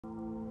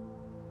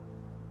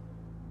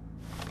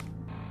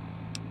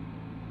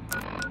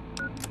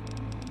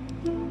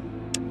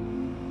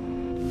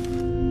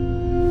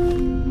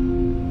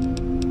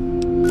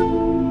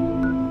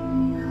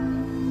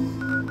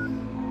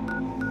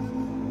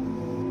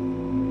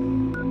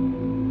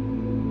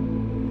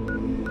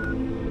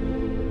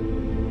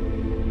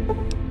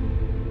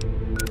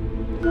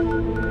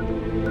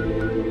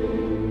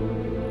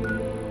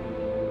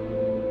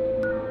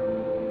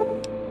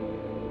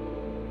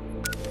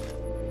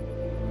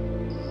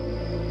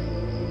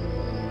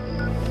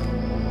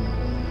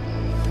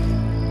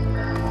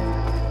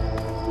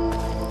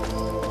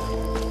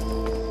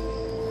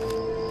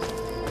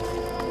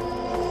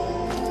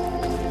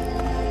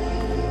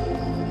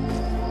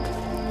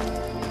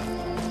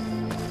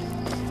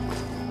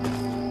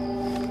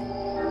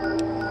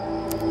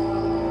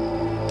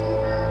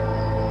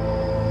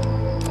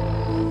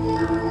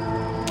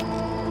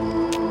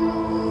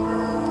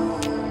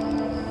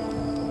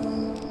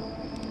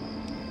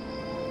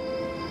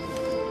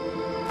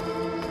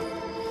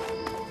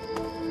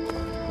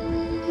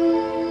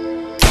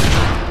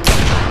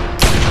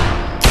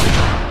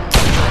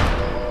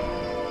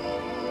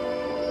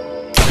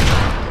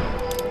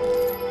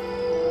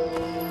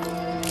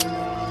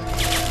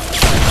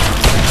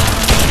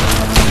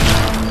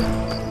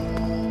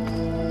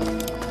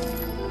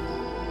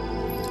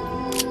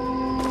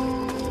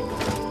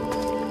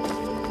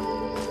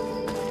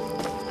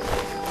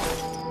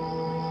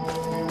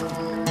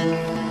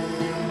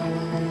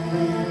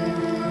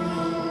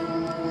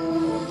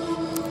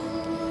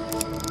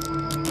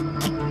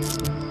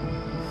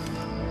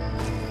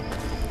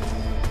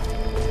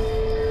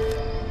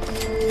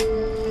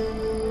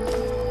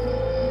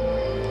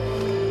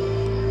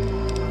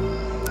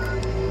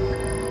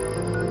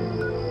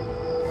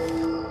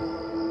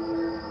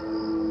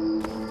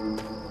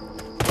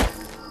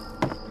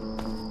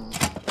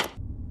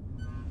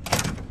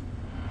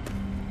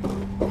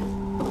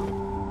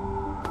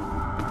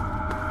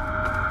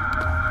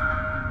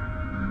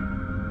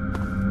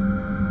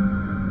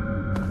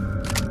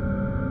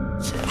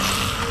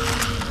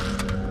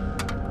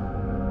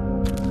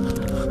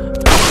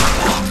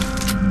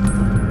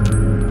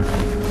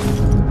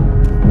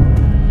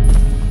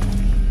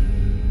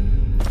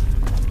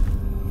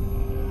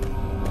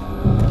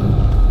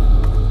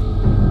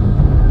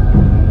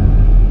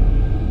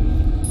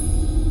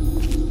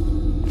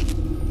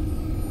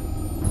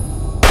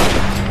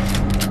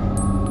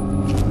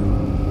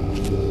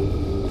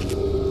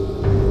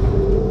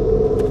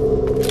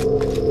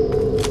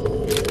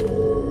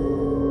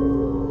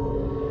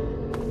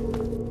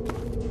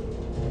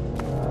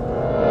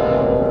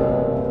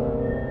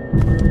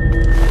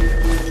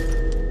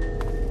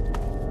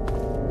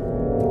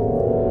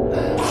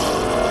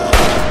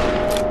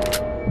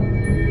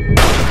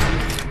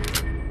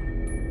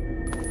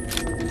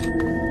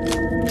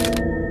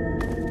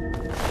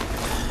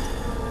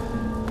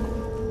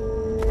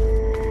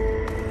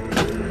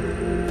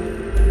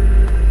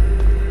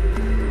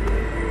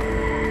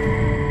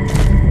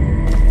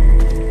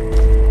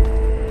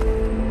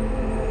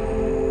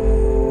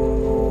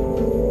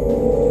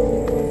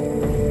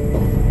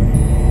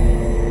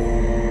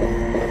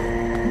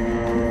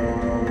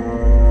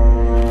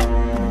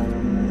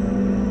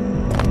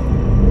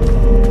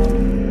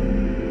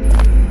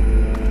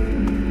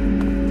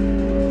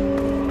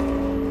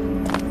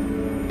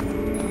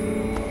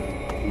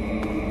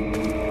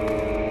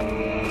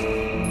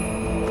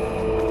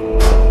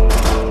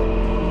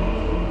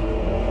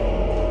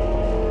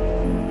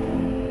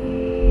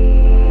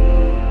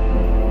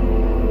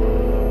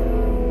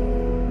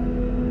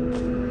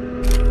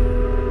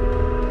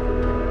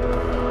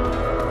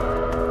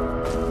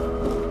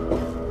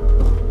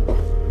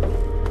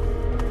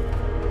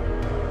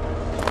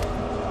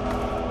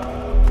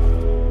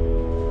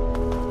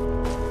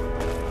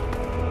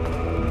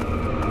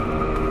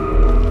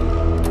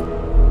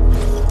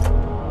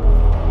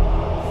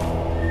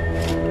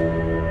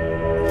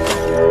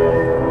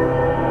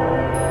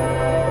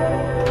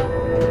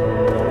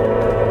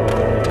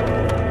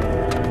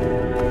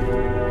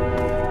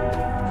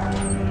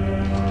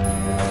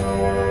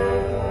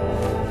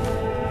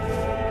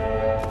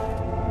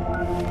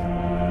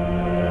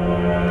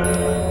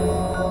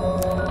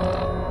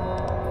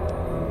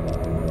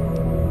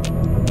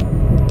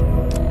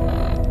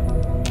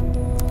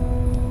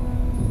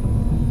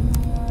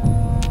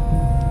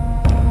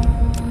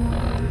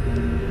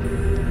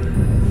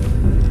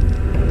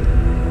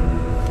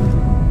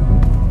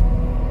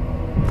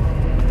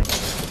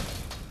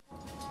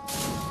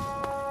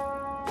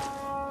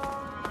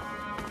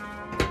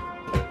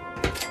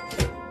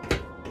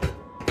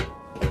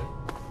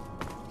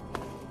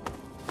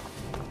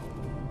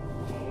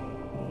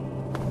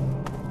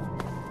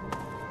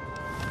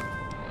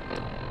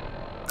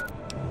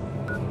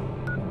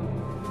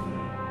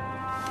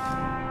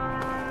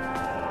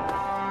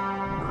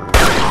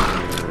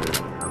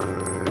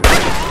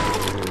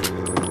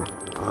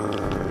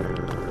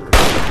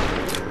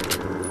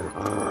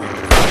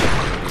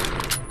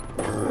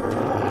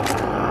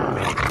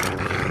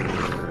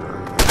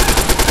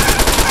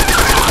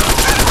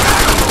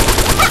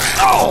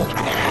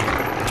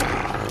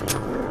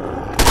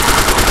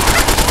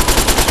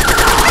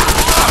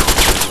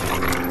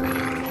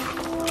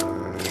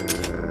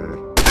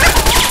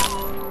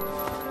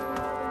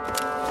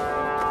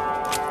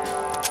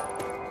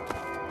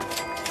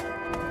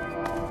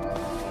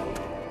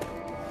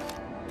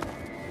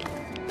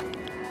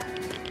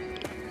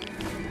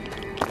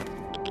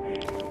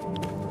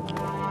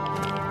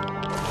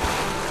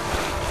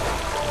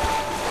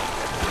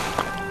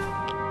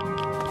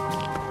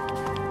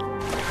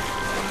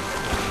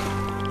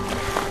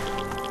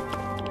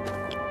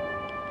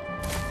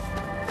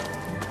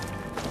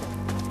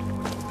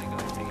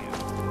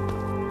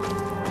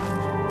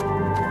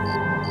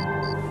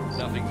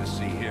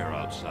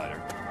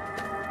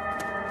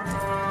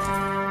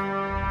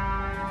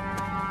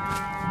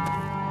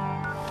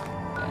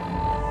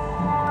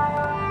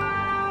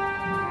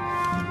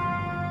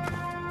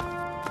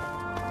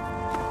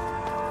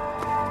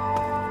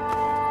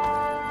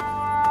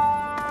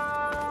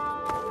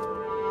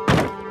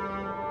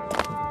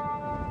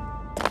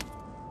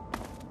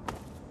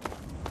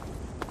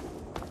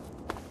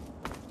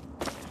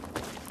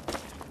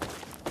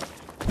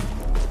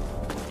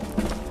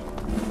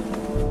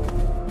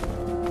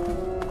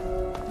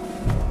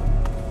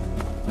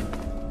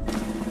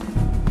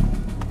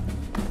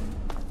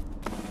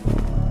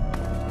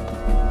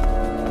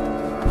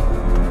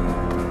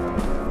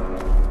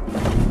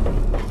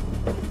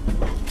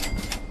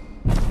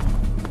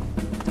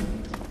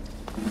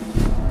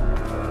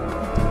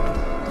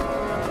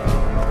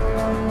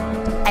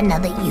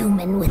Another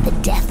human with a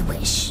death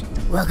wish.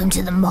 Welcome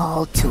to the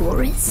mall,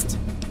 tourist.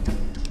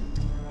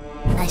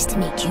 Nice to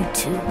meet you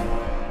too.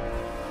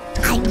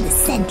 I'm the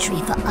sentry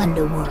for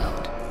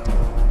Underworld.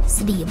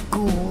 City of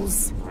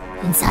ghouls,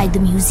 inside the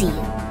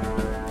museum.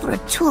 For a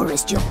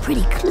tourist, you're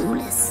pretty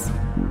clueless.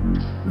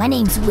 My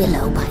name's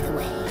Willow, by the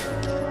way.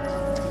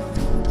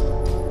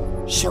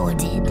 Sure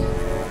did.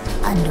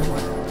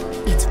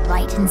 Underworld. It's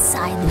right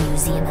inside the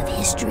Museum of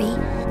History,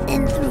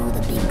 and through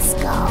the big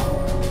skull.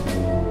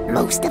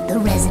 Most of the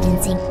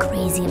residents ain't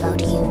crazy about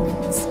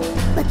humans,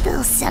 but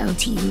they'll sell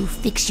to you,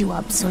 fix you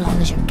up so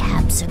long as your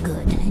caps are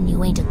good and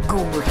you ain't a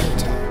ghoul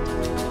hater.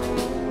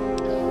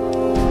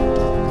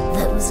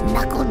 Those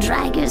knuckle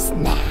draggers?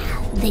 Nah,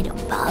 they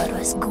don't bother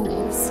us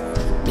ghouls.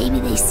 Maybe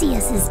they see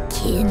us as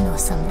kin or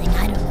something,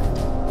 I don't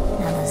know.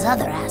 Now those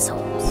other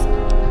assholes.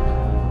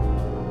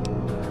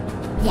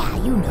 Yeah,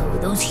 you know,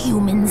 those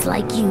humans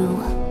like you.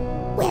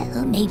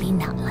 Well, maybe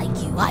not like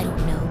you, I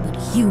don't know, but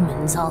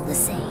humans all the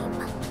same.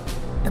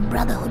 The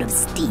Brotherhood of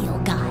Steel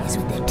guys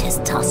with their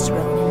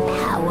testosterone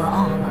and power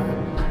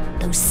armor.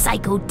 Those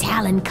Psycho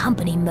Talon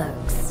Company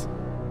mercs.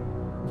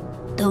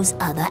 Those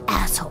other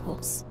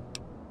assholes.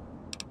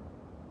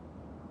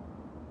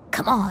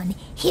 Come on,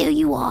 here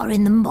you are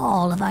in the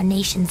mall of our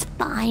nation's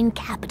fine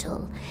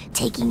capital,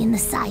 taking in the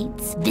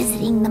sights,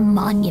 visiting the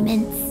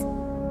monuments.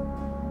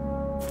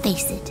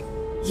 Face it,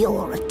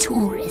 you're a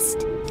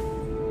tourist.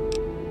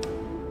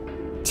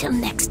 Till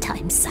next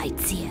time,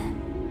 sightseer.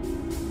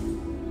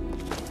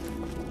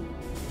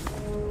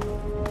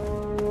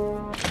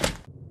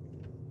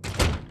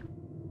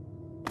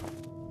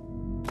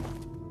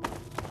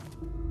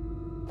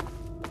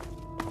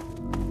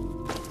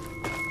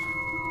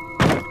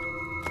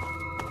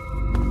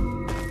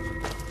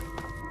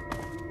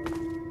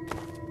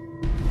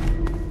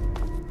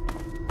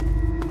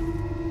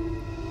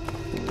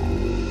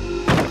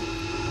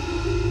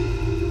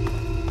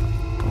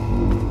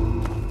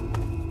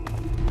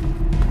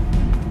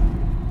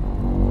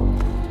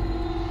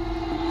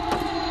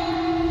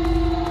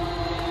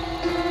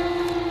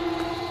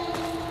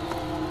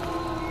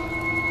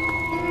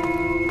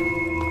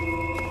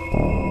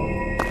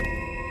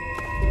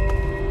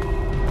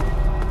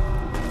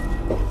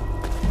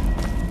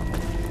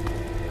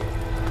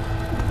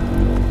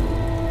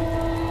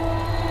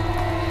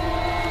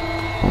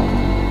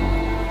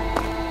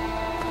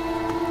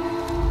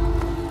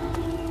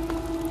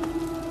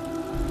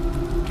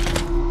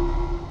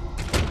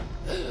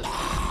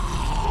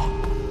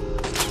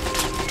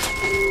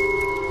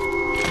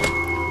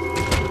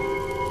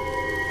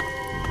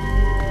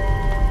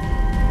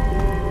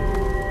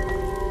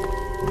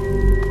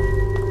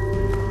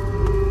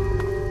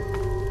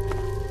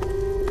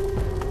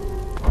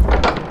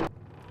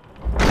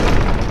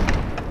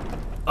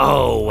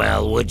 Oh,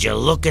 well, would you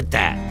look at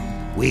that?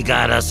 We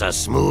got us a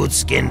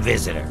smooth-skinned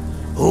visitor.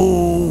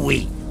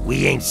 Ooh-wee,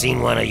 we ain't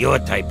seen one of your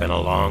type in a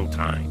long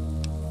time.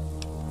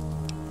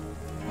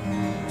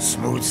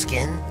 Smooth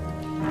skin?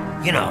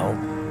 You know,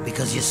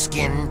 because your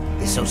skin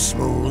is so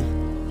smooth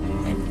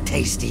and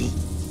tasty.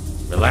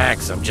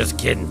 Relax, I'm just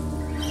kidding.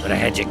 But I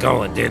had you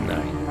going, didn't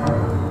I?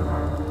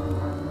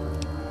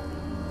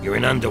 You're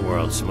in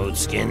Underworld, Smooth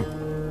Skin.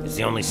 It's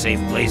the only safe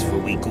place for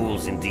we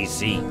ghouls in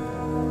D.C.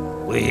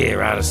 We're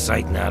here out of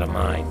sight and out of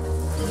mind.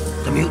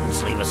 The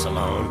mutants leave us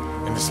alone,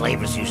 and the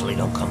slavers usually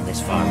don't come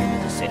this far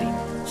into the city,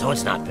 so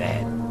it's not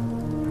bad.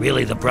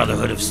 Really, the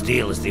Brotherhood of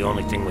Steel is the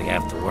only thing we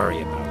have to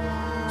worry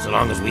about. So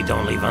long as we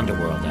don't leave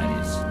Underworld, that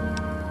is.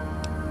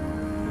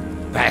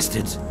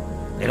 Bastards.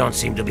 They don't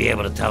seem to be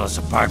able to tell us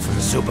apart from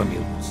the super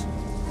mutants.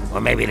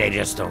 Or maybe they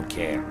just don't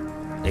care.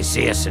 They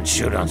see us and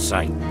shoot on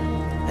sight.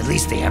 At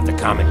least they have the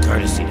common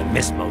courtesy to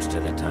miss most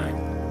of the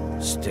time.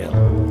 Still,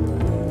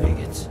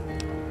 bigots.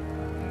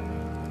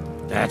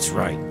 That's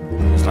right.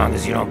 As long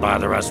as you don't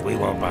bother us, we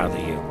won't bother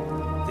you.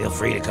 Feel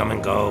free to come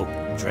and go,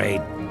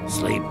 trade,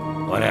 sleep,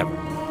 whatever.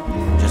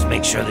 Just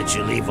make sure that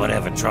you leave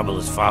whatever trouble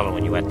is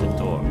following you at the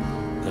door,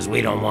 because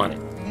we don't want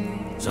it.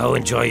 So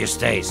enjoy your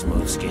stay,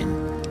 Smooth Skin.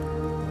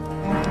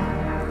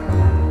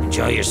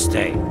 Enjoy your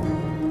stay.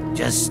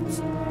 Just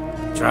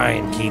try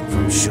and keep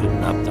from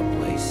shooting up the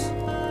place.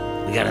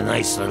 We got a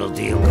nice little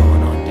deal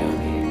going on down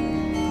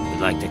here.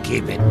 We'd like to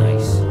keep it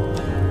nice.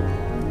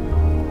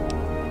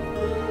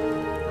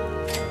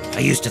 I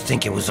used to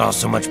think it was all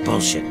so much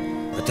bullshit,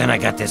 but then I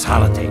got this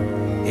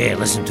holotape. Here,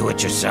 listen to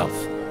it yourself.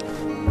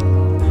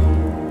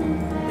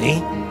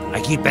 Me?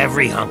 I keep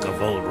every hunk of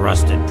old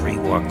rusted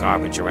pre-war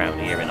garbage around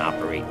here in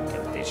operating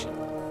condition.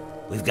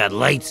 We've got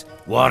lights,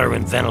 water,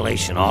 and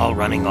ventilation all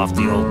running off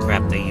the old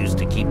crap they used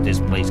to keep this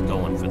place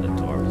going for the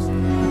tourists.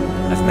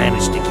 I've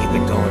managed to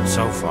keep it going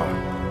so far,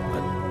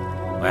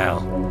 but,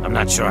 well, I'm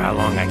not sure how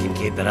long I can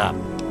keep it up.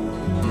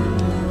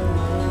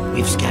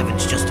 We've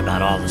scavenged just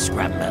about all the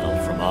scrap metal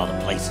from all the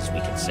places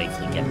we can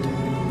safely get to.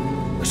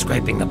 We're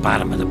scraping the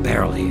bottom of the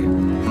barrel here.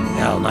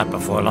 Hell, not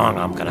before long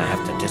I'm gonna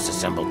have to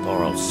disassemble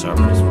poor old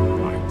Cerberus from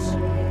parts.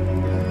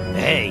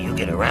 Hey, you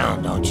get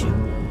around, don't you?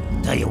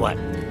 Tell you what,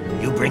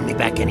 you bring me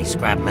back any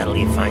scrap metal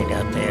you find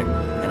out there,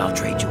 and I'll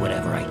trade you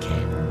whatever I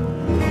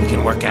can. We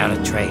can work out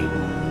a trade.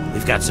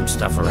 We've got some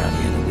stuff around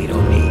here that we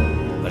don't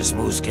need, but a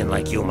smooth skin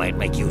like you might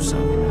make use of.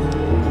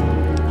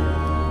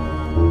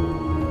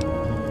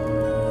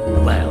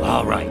 Well,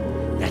 all right.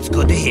 That's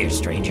good to hear,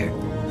 stranger.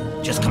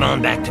 Just come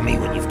on back to me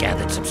when you've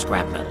gathered some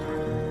scrap metal.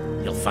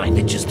 You'll find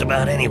it just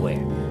about anywhere.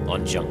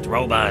 On junked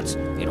robots,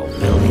 in old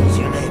buildings,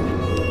 you name it.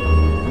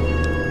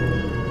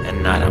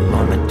 And not a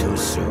moment too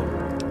soon.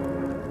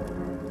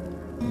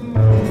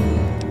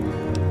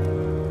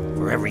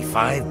 For every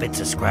 5 bits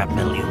of scrap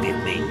metal you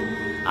give me,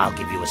 I'll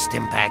give you a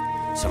stim pack,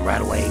 some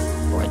Radaway,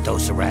 or a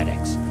dose of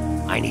Radex.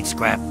 I need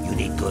scrap, you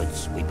need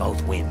goods. We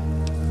both win.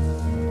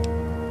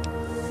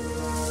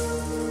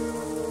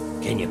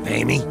 Can you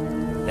pay me?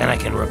 Then I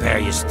can repair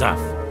your stuff.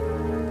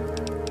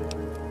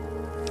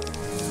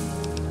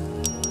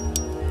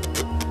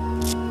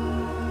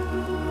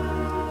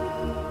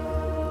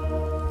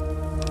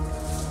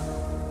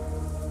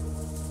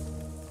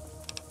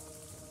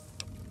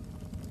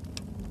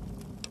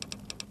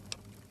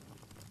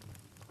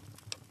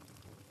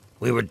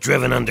 We were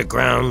driven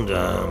underground,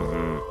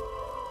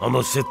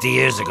 almost 50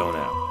 years ago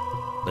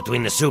now.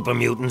 Between the super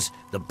mutants,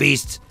 the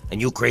beasts, and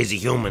you crazy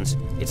humans,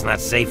 it's not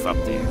safe up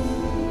there.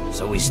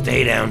 So we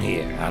stay down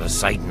here, out of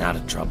sight and out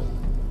of trouble.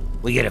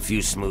 We get a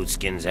few smooth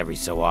skins every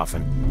so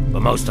often,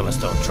 but most of us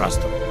don't trust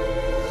them.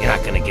 You're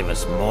not gonna give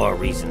us more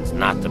reasons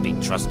not to be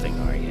trusting,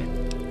 are you?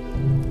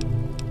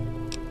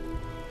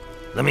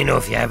 Let me know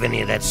if you have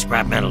any of that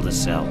scrap metal to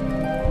sell.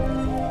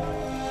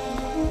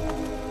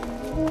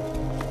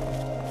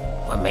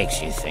 What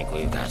makes you think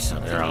we've got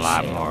something? There are a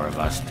lot more of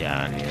us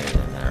down here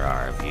than there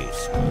are of you,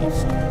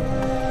 Smooth.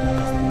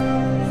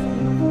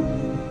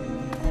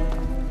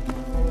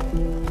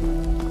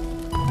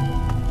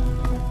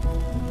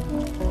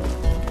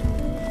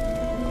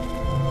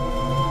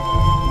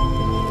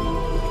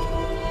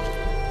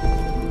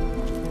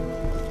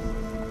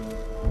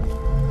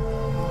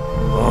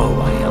 Oh,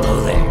 why,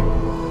 hello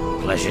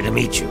there. Pleasure to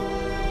meet you.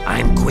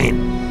 I'm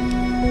Quinn.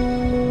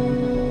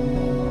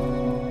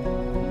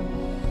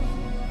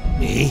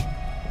 Me?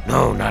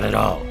 No, not at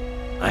all.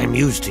 I'm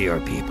used to your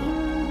people.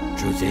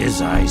 Truth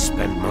is, I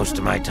spend most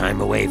of my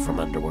time away from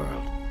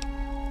Underworld.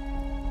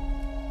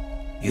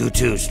 You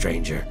too,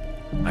 stranger.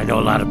 I know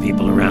a lot of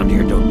people around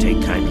here don't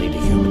take kindly to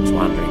humans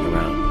wandering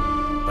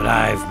around, but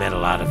I've met a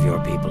lot of your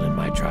people in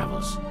my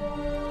travels.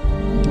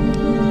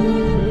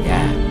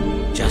 Yeah,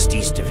 just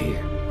east of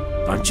here.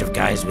 Bunch of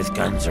guys with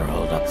guns are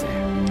holed up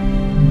there.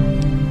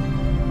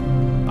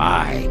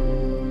 Bye.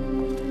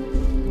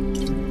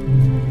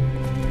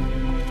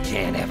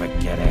 Can't ever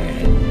get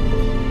ahead.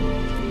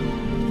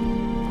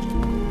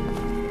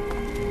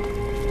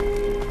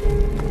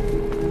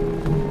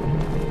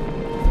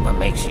 What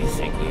makes you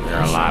think we've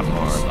got a lot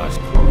more of us?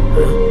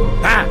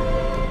 Ah!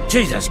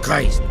 Jesus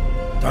Christ!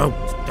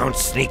 Don't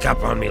sneak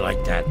up on me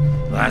like that.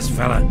 Last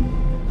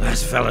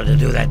fella to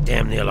do that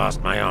damn near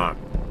lost my arm.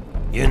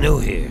 You're new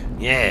here,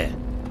 yeah.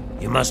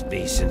 You must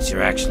be, since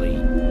you're actually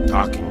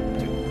talking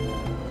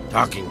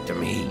to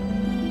me.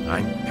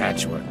 I'm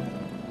Patchwork.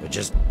 We're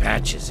just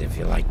patches, if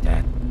you like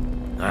that.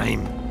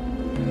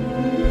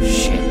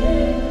 Shit.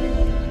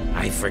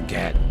 I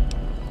forget.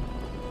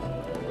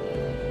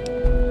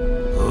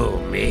 Who,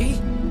 me?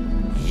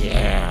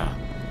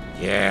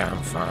 Yeah,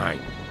 I'm fine.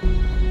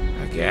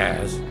 I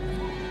guess.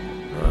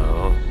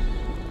 Oh,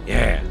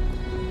 yeah.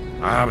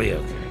 I'll be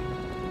okay.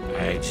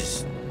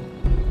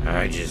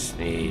 I just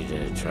need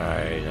to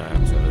try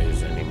not to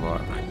lose any more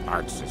of my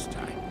parts this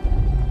time.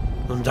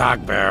 And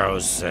Doc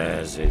Barrows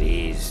says that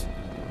he's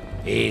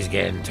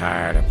getting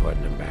tired of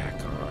putting them back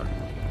on.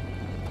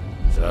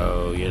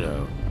 So, you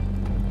know,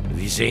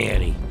 if you see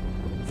any,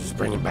 just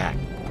bring them back.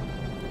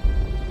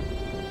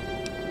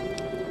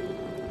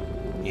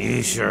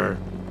 You sure?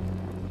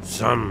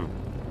 Some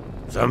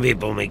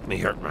people make me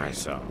hurt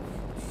myself,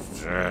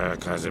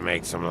 'cause it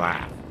makes them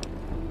laugh.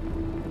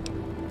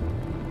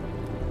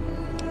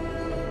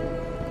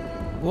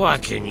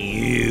 What can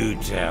you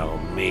tell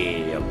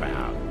me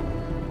about?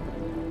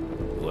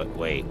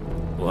 Wait,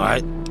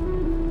 what?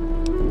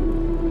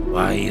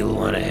 Why, you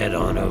want to head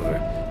on over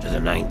to the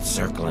 9th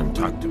Circle and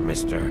talk to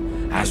Mr.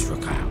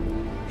 Azrakal.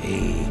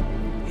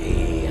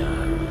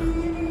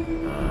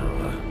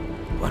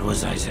 What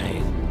was I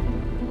saying?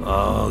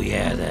 Oh,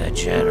 yeah, the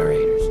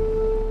generators.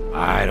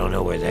 I don't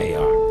know where they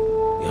are.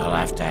 You'll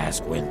have to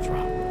ask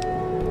Winthrop.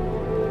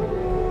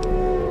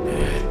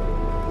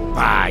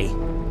 Bye.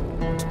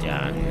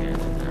 Down here,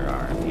 there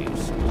are a few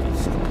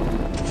schools.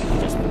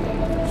 Just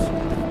behave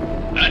yourself.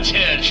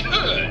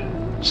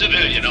 Attention!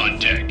 Civilian on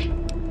deck.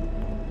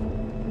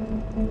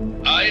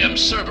 I am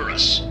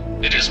Cerberus.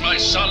 It is my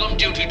solemn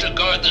duty to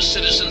guard the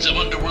citizens of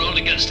Underworld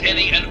against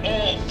any and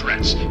all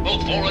threats,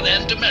 both foreign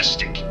and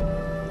domestic.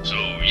 So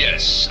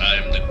yes,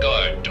 I'm the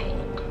guard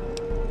dog.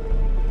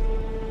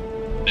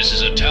 This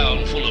is a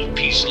town full of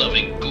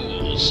peace-loving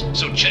ghouls,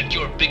 so check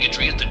your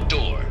bigotry at the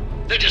door.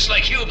 They're just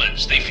like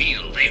humans. They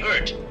feel, they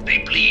hurt, they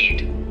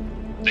bleed.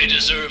 They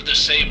deserve the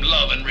same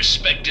love and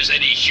respect as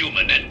any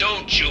human, and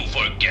don't you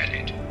forget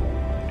it.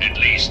 At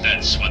least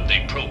that's what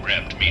they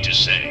programmed me to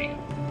say.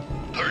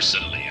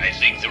 Personally, I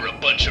think they're a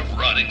bunch of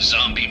rotting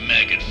zombie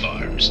maggot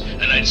farms,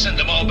 and I'd send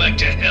them all back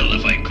to hell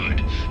if I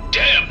could.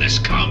 Damn this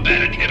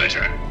combat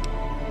inhibitor!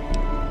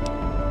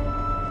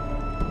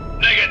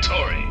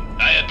 Negatory,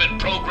 I have been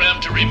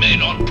programmed to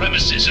remain on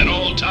premises at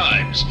all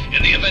times.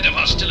 In the event of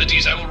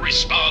hostilities, I will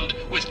respond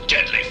with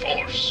deadly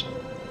force.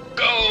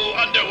 Go,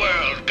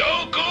 Underworld!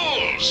 Go,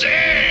 ghouls!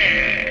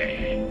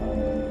 Eh!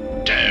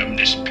 Damn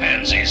this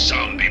pansy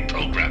zombie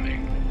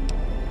programming.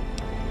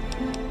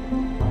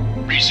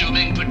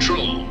 Resuming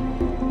patrol.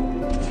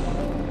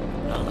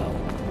 Hello,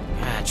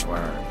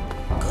 Patchwork.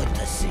 Good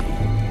to see you.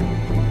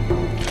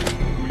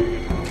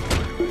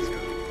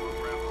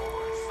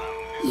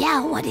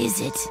 Yeah, what is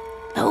it?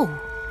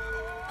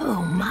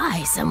 Oh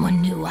my,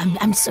 someone new.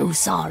 I'm so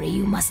sorry.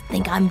 You must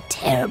think I'm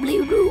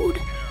terribly rude.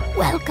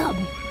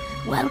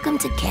 Welcome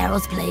to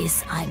Carol's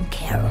place. I'm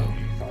Carol.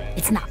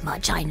 It's not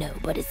much, I know,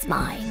 but it's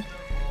mine.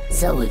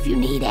 So if you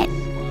need it,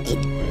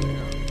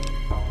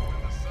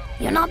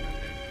 you're not...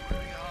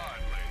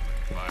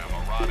 I am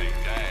a rotting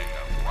gang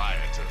of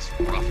riotous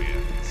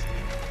ruffians.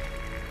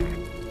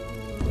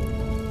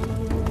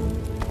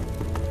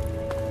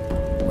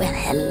 Well,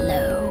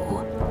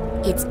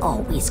 hello. It's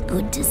always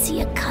good to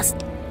see a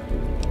customer.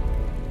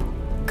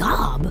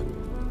 Gob?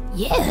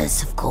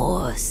 Yes, of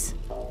course.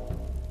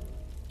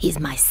 He's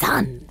my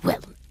son.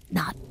 Well,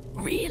 not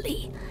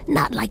really.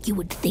 Not like you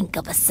would think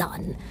of a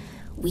son.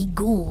 We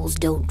ghouls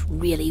don't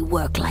really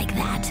work like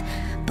that,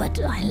 but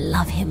I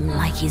love him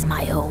like he's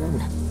my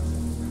own.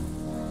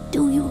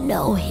 Do you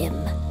know him?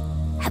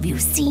 Have you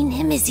seen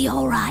him? Is he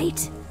all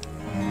right?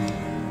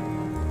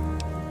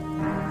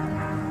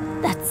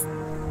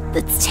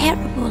 That's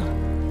terrible.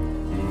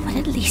 But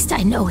at least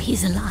I know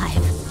he's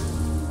alive.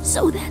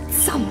 So that's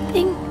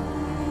something.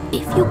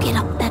 If you get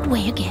up that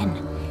way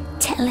again,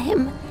 tell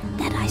him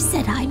that I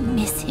said I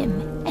miss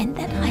him and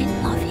that I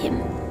love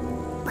him.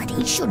 But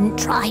he shouldn't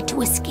try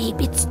to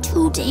escape. It's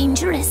too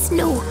dangerous.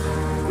 No,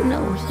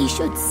 he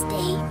should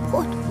stay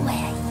put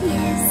where he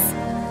is.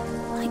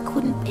 I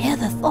couldn't bear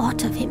the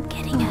thought of him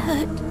getting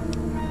hurt.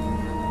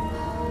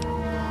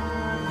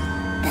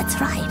 That's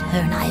right. Her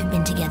and I have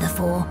been together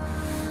for,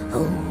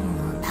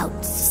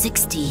 about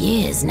 60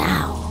 years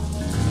now.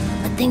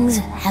 But things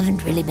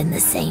haven't really been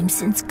the same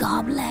since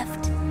Gob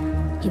left.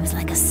 He was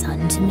like a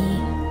son to me.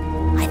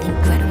 I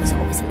think Greta was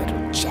always a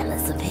little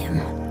jealous of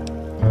him.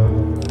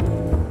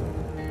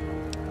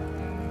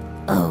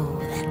 Oh,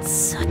 that's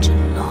such a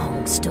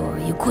long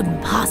story. You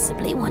couldn't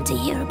possibly want to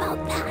hear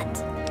about that.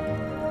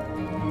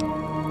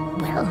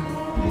 Well,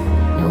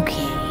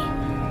 okay.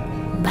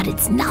 But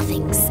it's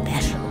nothing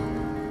special.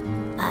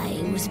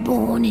 I was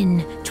born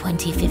in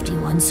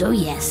 2051, so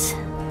yes,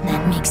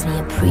 that makes me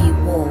a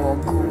pre-war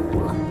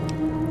ghoul.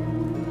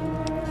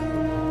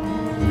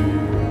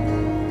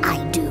 I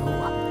do.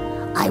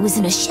 I was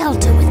in a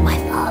shelter with my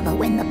father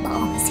when the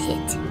bombs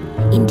hit.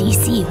 In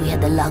DC, we had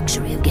the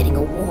luxury of getting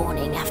a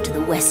warning after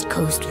the West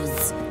Coast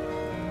was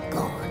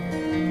gone.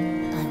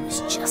 I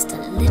was just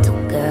a little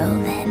girl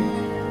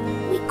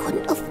then. We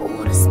couldn't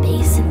afford a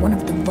space in one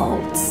of the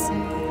vaults.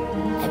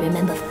 I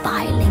remember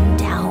filing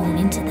down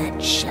into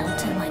that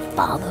shelter, my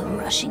father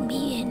rushing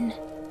me in.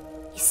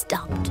 He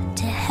stopped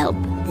to help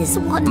this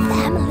one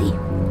family.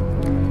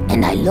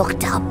 And I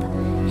looked up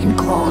and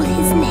called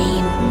his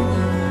name.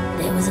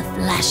 There was a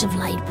flash of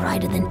light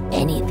brighter than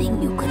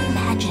anything you could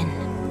imagine.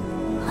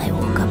 I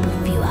woke up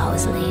a few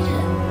hours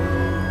later.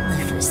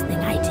 The first thing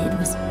I did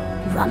was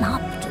run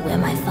up to where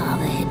my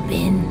father had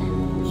been.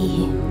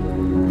 He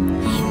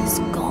was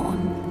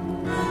gone.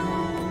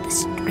 But the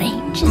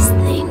strangest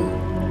thing,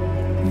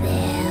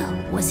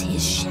 there was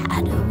his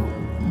shadow,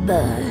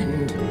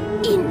 burned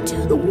into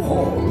the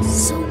wall,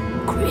 so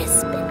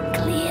crisp and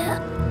clear,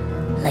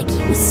 like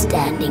he was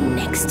standing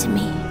next to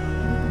me.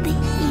 The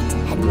heat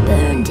had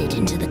burned it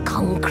into the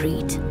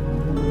concrete.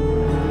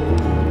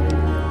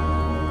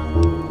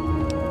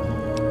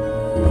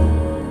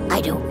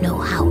 I don't know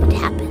how it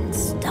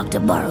happens. Dr.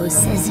 Burroughs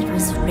says it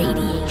was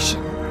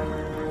radiation.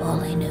 All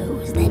I know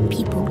is that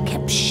people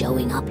kept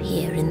showing up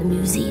here in the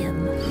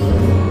museum.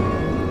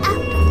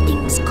 After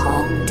things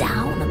calmed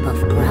down above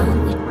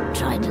ground, we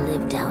tried to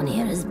live down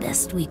here as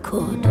best we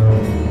could.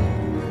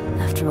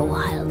 After a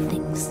while,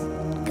 things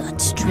got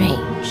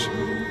strange.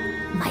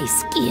 My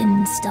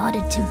skin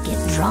started to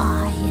get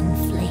dry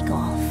and flake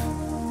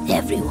off.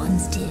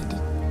 Everyone's did.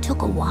 It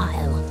took a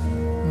while.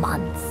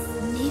 Months,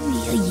 maybe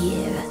a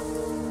year.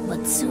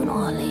 But sooner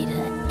or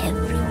later,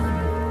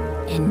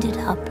 everyone ended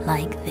up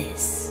like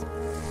this.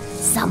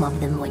 Some of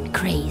them went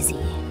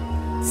crazy.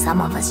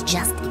 Some of us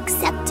just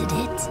accepted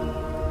it.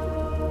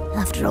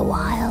 After a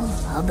while,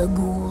 other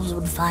ghouls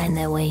would find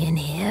their way in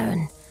here,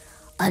 and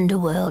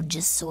Underworld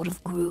just sort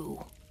of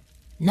grew.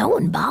 No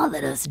one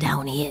bothered us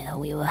down here.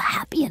 We were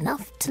happy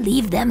enough to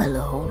leave them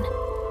alone.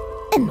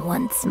 And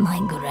once my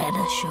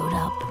Greta showed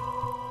up,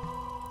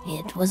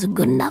 it was a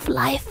good enough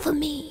life for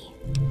me.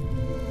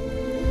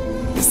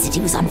 The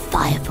city was on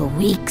fire for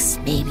weeks,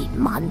 maybe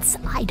months,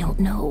 I don't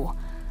know.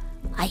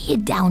 I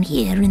hid down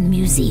here in the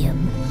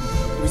museum.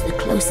 It was the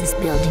closest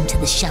building to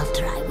the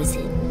shelter I was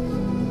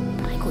in.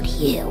 But I could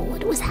hear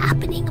what was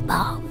happening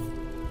above.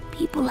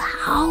 People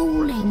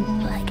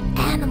howling like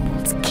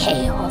animals,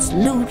 chaos,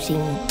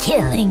 looting,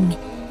 killing.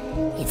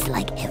 It's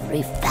like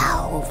every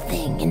foul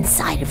thing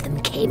inside of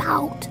them came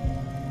out.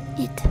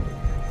 It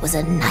was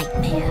a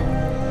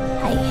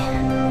nightmare.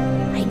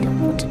 I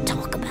don't want to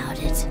talk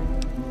about it.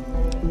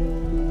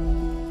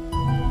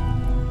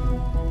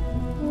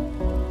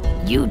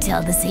 You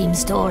tell the same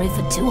story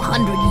for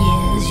 200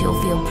 years,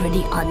 you'll feel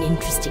pretty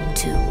uninteresting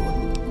too.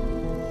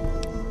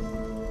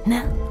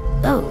 No?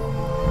 Oh,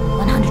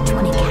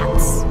 120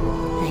 cats,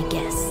 I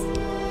guess.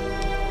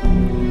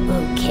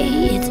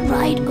 Okay, it's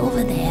right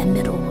over there,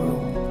 middle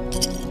room.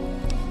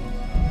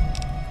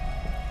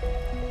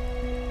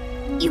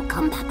 You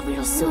come back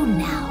real soon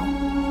now.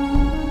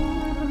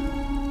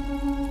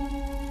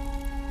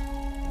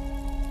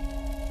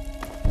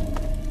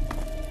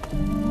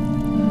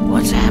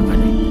 What's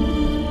happening?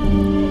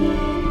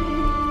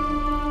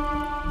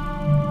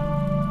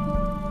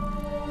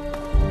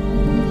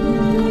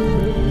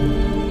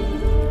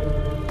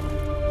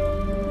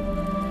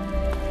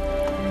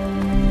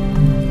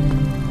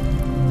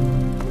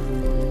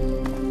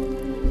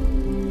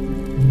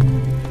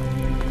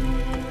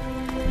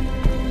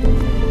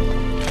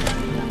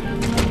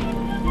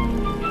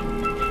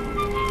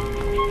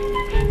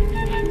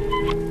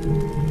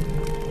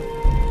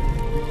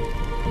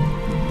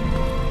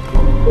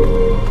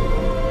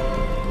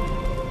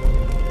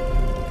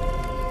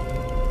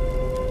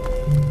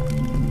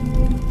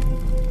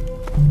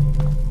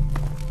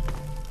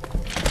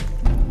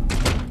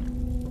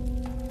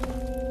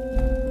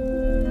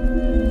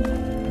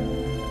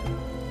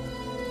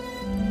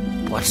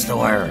 What's the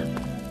word?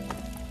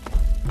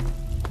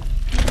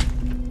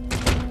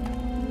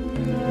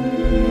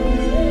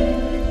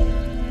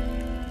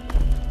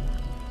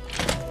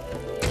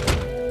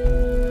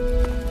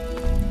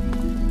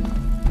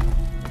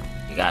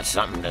 You got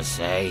something to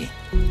say?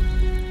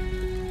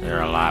 There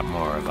are a lot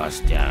more of us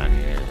down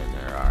here than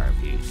there are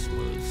of you,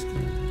 smooth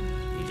skin.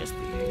 You just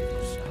behave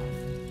yourself.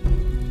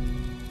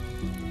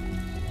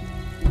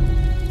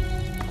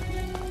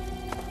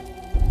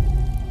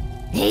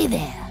 Hey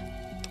there.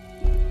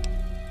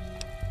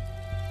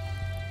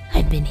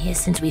 I've been here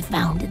since we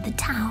founded the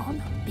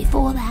town.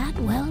 Before that,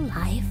 well,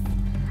 life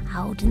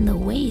out in the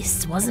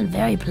wastes wasn't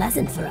very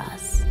pleasant for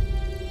us.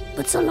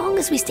 But so long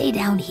as we stay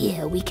down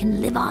here, we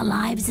can live our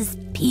lives as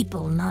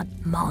people, not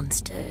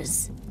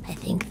monsters. I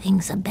think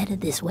things are better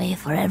this way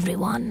for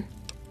everyone.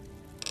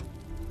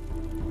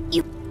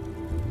 You...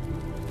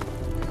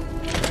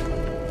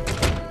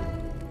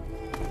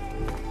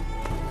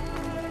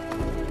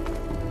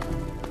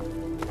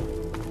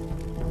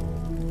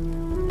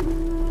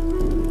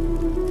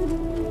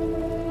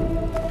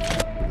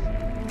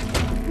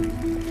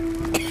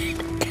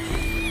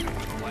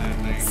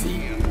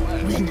 See,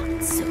 we're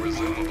not so bad.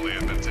 Presumably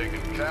have been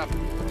taken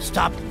captive.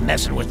 Stop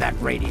messing with that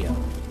radio.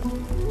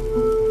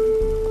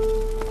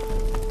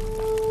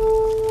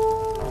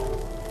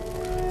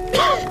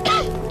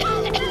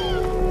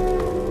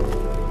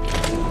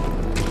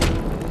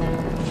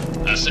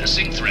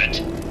 Assessing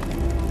threat.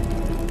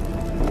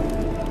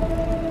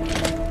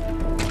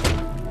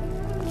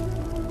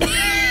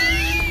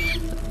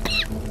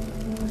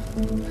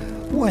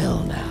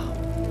 Well now,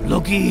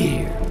 looky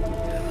here.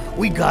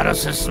 We got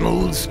us a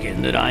smooth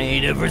skin that I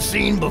ain't ever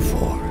seen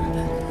before.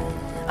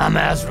 I'm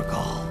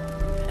Azrakal,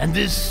 and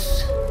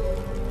this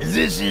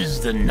is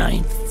the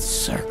 9th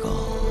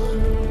Circle.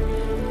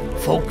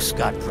 Folks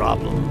got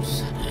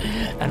problems,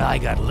 and I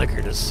got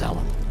liquor to sell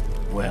 'em.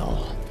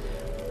 Well,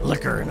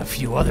 liquor and a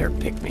few other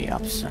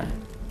pick-me-ups.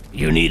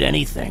 You need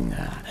anything,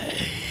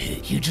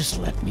 you just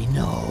let me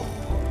know.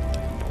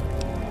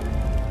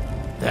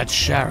 That's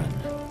Sharon.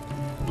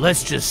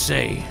 Let's just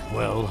say,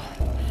 well,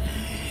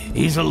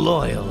 he's a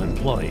loyal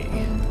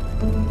employee.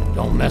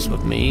 Don't mess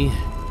with me,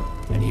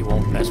 and he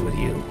won't mess with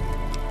you.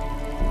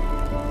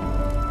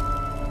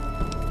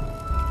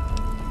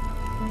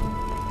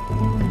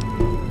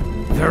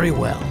 Very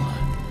well.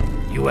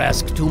 You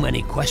ask too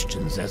many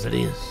questions as it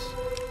is.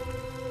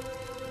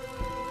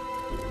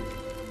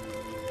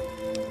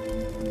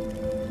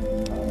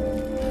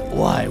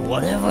 Why,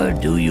 whatever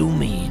do you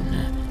mean?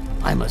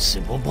 I'm a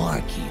simple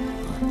barkeep,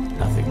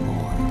 nothing more.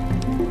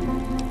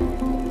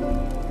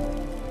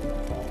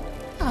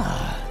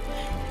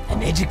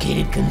 An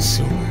educated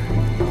consumer.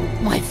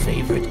 My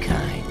favorite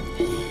kind.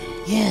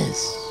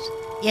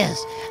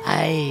 Yes,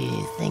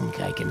 I think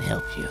I can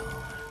help you.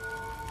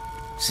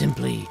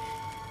 Simply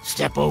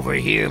step over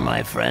here,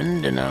 my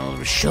friend, and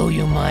I'll show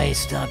you my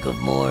stock of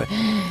more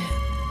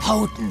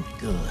potent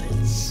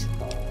goods.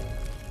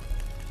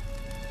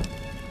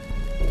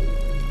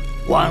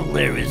 While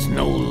there is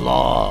no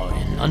law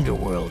in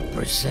Underworld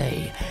per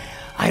se,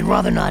 I'd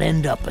rather not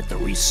end up at the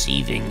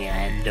receiving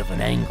end of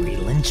an angry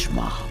lynch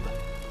mob.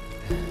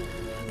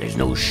 There's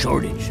no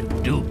shortage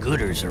of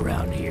do-gooders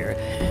around here,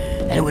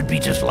 and it would be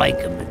just like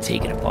them to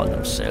take it upon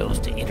themselves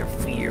to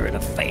interfere in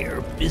a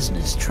fair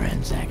business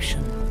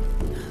transaction.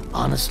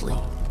 Honestly,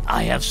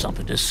 I have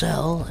something to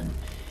sell, and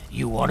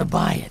you want to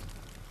buy it.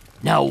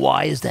 Now,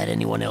 why is that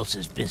anyone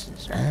else's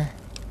business, huh?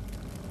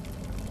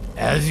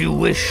 As you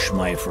wish,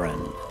 my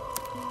friend.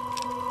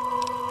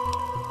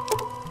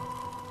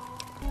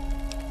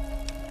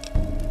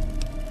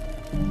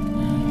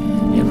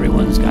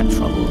 Everyone's got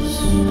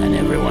troubles, and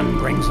everyone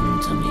brings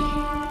them to me.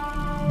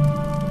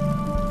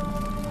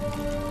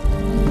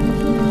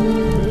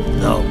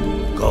 No,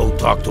 go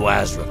talk to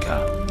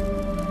Azrakal.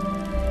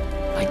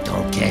 I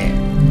don't care.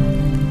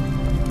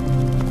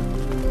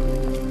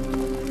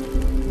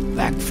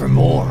 Back for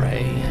more,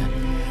 eh?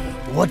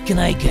 What can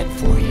I get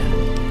for you?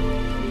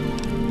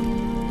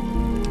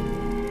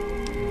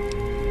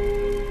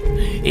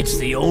 It's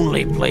the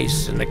only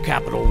place in the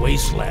capital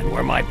wasteland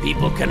where my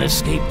people can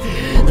escape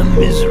the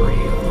misery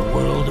of the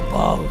world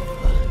above.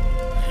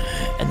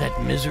 And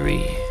that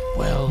misery,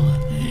 well,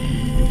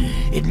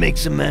 it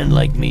makes a man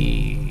like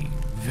me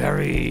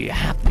very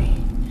happy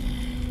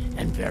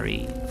and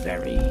very,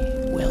 very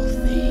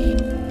wealthy.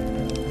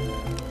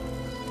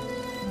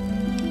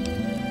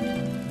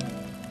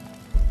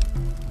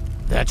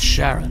 That's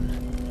Sharon.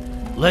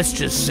 Let's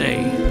just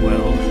say,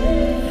 well,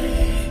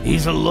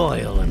 he's a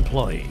loyal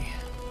employee.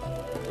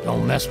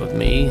 Don't mess with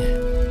me,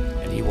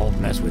 and he won't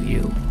mess with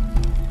you.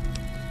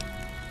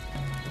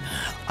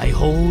 I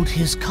hold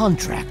his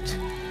contract,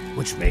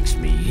 which makes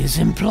me his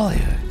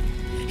employer.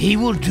 He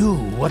will do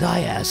what I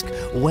ask,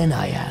 when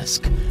I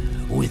ask,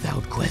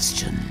 without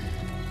question.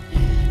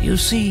 You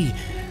see,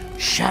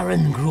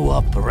 Sharon grew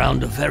up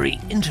around a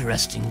very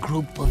interesting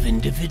group of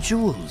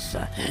individuals.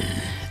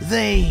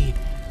 They,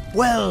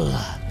 well,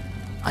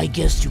 I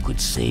guess you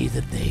could say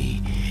that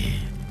they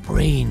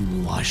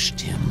brainwashed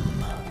him.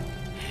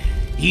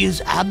 He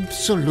is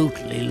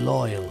absolutely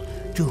loyal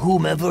to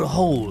whomever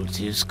holds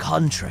his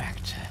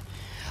contract.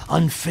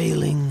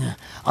 Unfailing,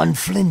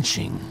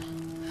 unflinching,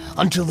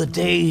 until the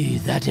day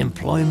that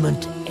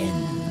employment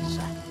ends.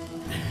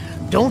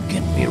 Don't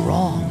get me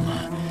wrong.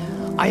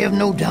 I have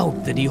no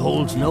doubt that he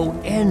holds no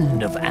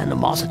end of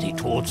animosity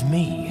towards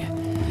me.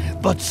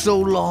 But so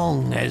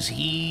long as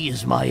he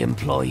is my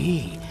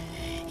employee,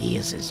 he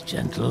is as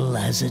gentle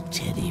as a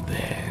teddy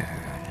bear.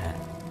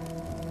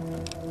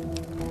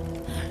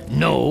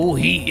 No,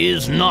 he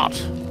is not.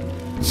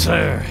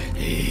 Sir,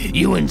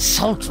 you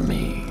insult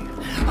me.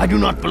 I do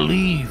not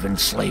believe in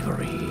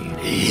slavery.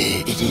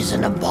 It is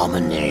an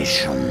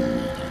abomination.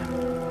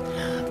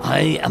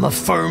 I am a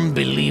firm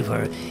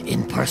believer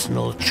in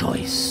personal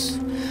choice.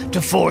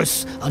 To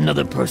force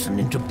another person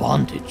into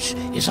bondage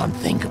is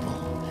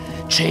unthinkable.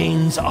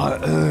 Chains are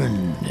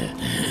earned,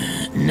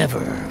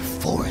 never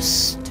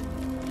forced.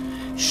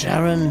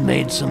 Sharon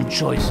made some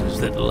choices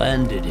that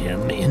landed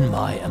him in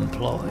my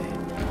employ.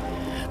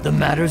 The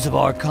matters of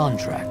our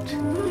contract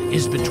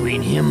is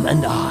between him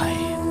and I,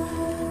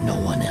 no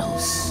one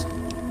else.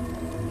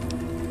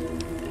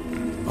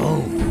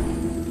 Oh,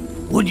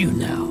 would you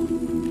now?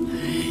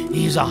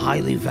 He's a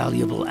highly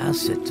valuable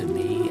asset to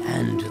me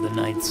and to the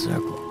Ninth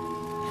Circle.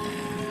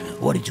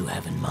 What did you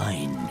have in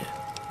mind?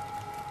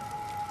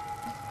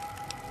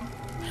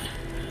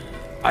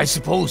 I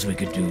suppose we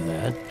could do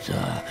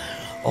that,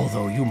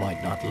 although you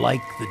might not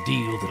like the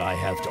deal that I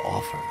have to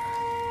offer.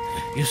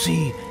 You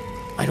see,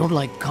 I don't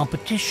like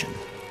competition.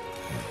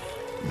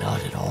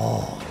 Not at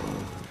all.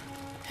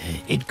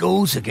 It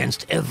goes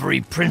against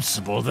every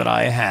principle that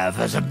I have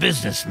as a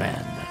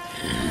businessman.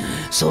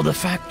 So the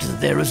fact that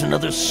there is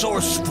another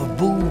source for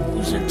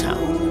booze in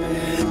town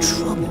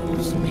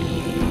troubles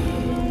me.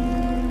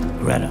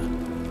 Greta,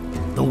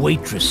 the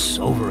waitress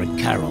over at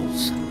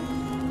Carol's,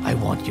 I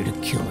want you to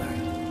kill her.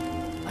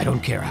 I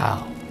don't care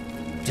how.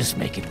 Just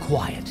make it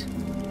quiet.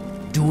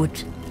 Do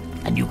it,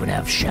 and you can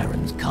have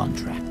Sharon's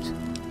contract.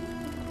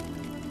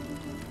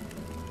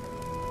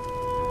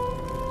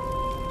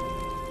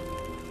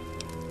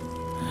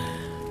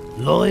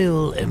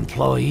 Loyal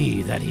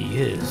employee that he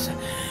is,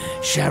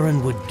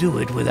 Sharon would do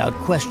it without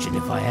question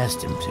if I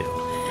asked him to.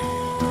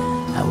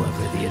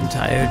 However, the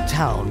entire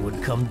town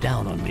would come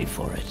down on me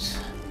for it.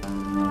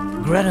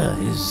 Greta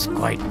is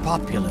quite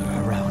popular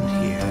around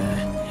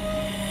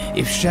here.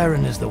 If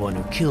Sharon is the one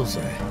who kills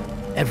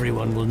her,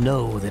 everyone will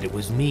know that it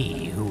was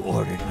me who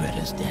ordered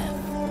Greta's death.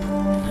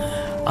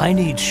 I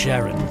need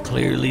Sharon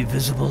clearly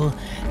visible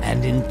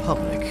and in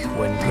public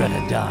when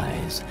Greta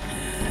dies,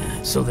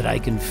 so that I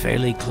can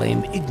fairly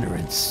claim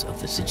ignorance of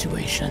the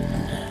situation.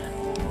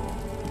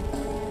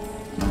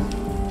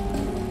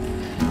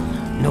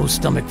 No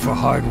stomach for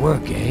hard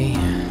work, eh?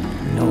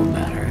 No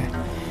matter.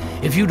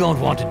 If you don't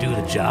want to do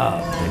the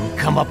job, then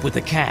come up with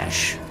the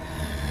cash.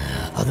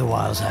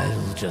 Otherwise,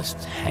 I'll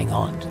just hang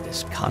on to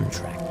this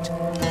contract.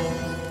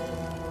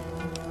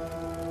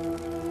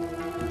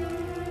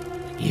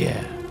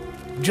 Yeah,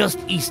 just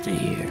east of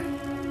here.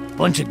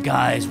 Bunch of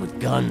guys with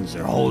guns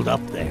are holed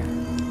up there.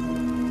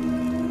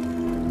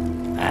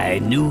 I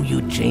knew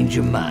you'd change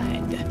your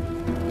mind.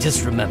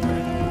 Just remember,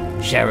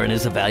 Sharon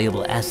is a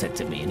valuable asset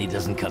to me and he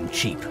doesn't come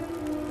cheap.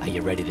 Are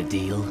you ready to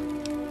deal?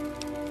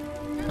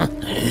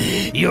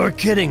 You're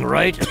kidding,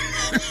 right?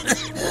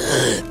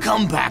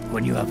 Come back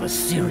when you have a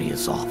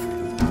serious offer.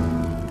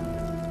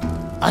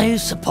 I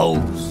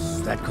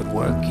suppose that could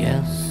work,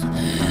 yes?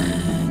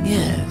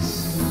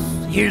 Yes.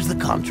 Here's the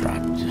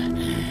contract.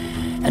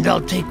 and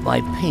I'll take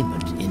my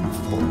payment in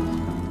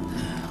full.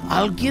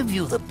 I'll give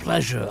you the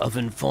pleasure of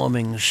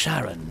informing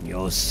Sharon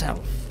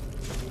yourself.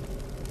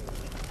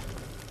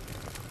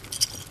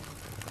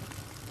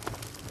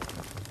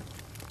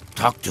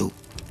 Talk to.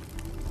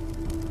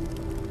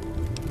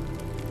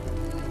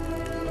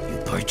 You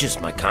purchased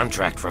my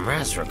contract from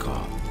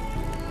Razrakal,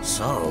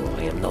 so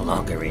I am no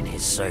longer in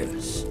his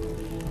service.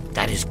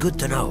 That is good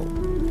to know.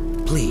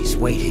 Please,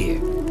 wait here.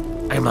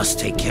 I must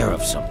take care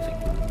of something.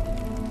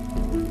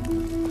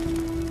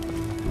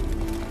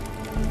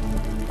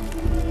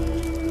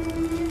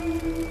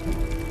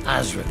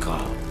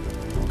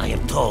 Azrakal, I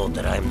am told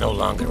that I am no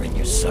longer in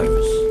your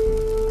service.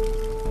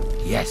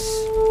 Yes.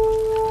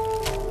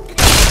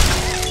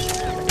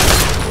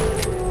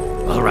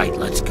 All right,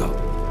 let's go.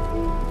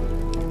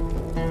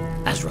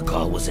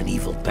 Azrakal was an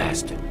evil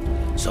bastard.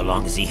 So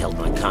long as he held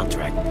my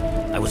contract,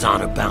 I was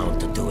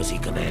honor-bound to do as he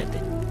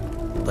commanded.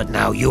 But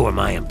now you are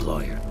my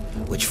employer,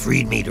 which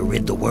freed me to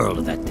rid the world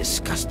of that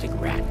disgusting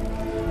rat.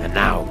 And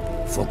now,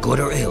 for good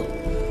or ill,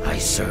 I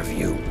serve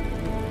you.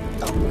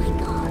 Oh my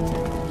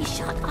god, he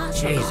shot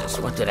Azrakal. Jesus,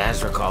 what did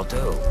Azrakal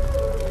do?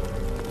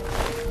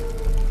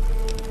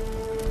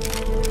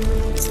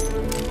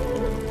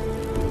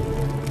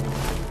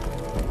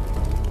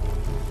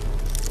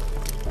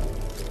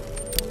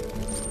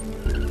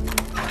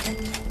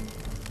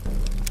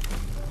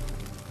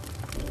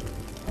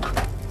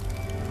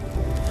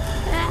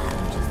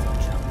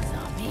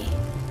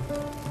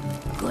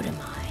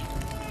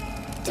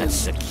 That's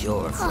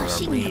secure for a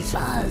Crushing the reason.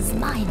 buzz,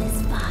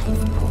 minus 5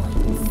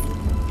 points.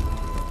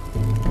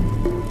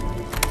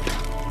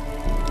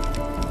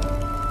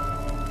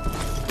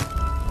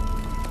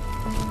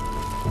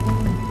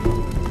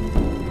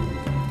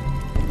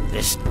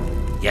 This...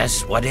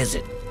 Yes, what is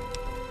it?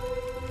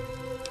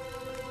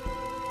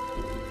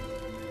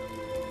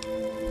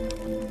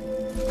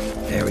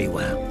 Very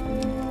well.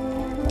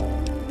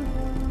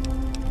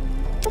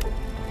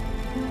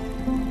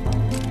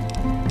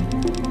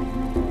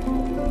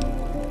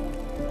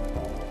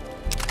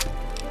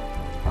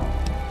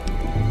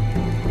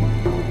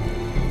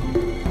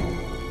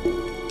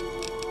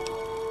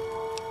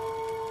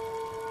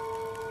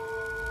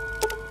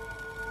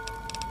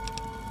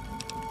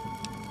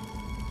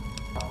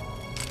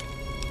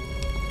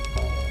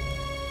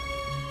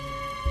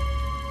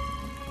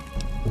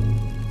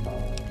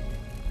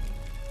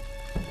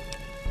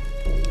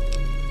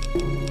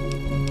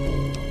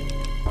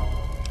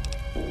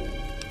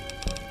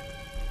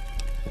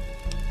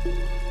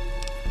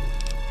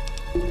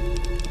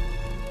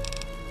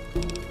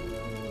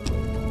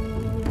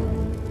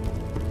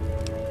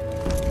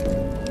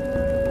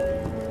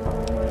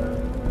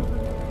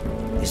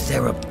 Is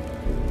there a...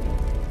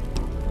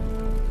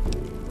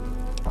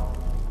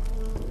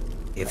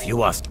 If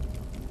you are...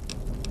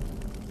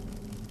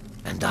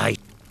 And I...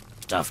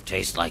 Stuff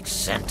tastes like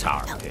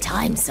centaur About pit.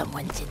 time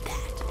someone did that.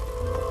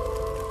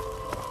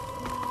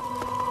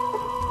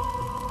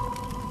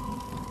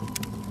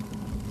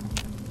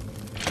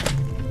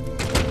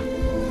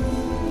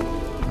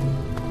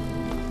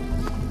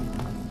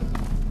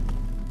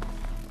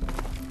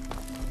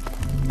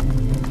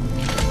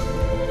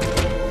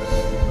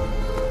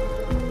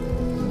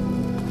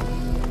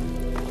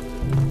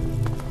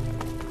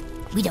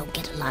 We don't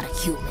get a lot of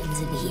humans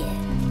in here.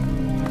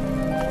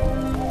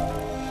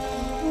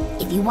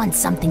 If you want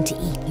something to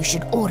eat, you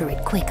should order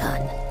it quick,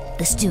 hun.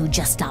 The stew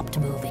just stopped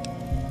moving.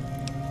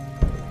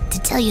 To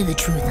tell you the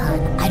truth,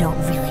 hun, I don't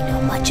really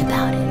know much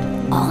about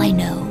it. All I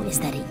know is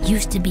that it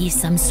used to be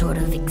some sort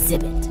of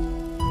exhibit.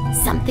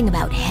 Something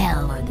about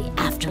hell or the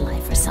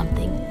afterlife or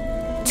something.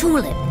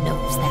 Tulip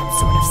knows that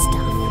sort of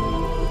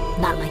stuff.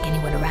 Not like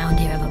anyone around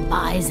here ever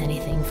buys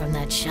anything from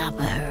that shop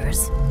of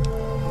hers.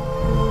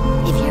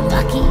 If you're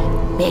lucky,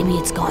 maybe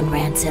it's gone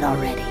rancid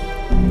already.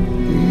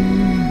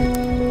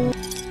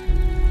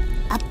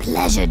 A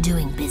pleasure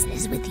doing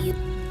business with you.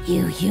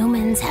 You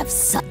humans have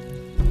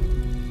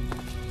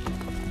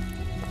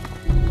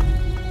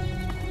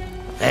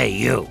Hey,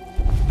 you.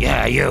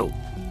 Yeah, you.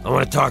 I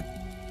want to talk...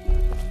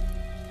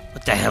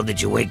 What the hell did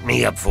you wake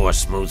me up for,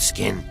 smooth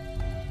skin?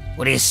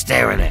 What are you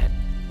staring at?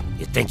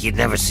 You think you'd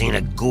never seen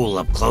a ghoul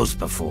up close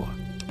before?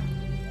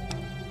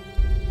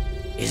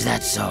 Is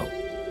that so?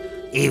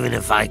 Even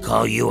if I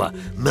call you a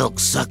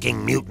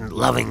milk-sucking,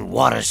 mutant-loving,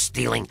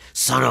 water-stealing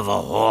son of a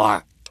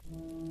whore?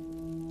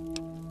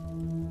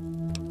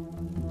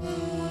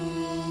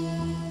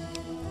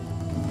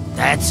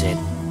 That's it.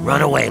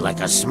 Run away like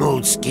a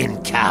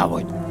smooth-skinned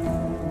coward.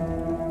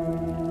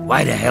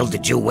 Why the hell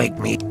did you wake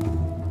me?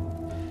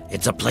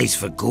 It's a place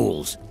for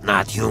ghouls,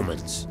 not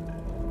humans.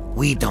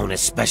 We don't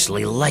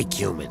especially like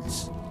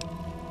humans.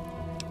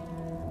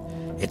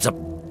 It's a...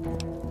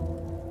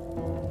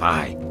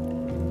 Bye.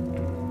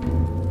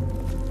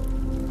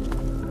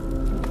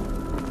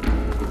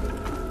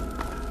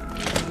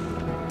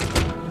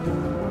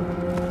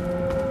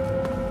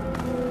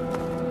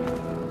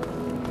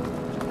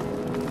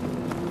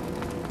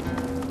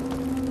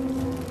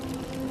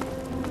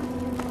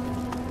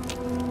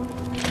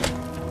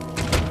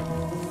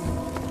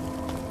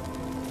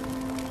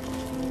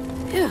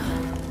 Phew.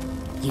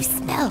 You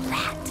smell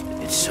that?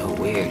 It's so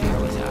weird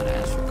here without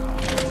Azrakar.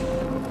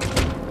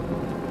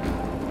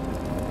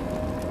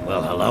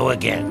 Well, hello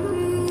again.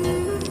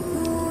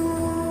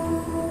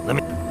 Let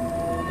me...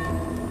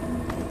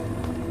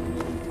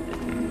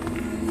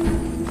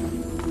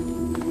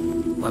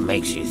 What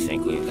makes you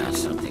think we've got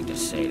something to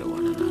say to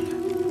one another?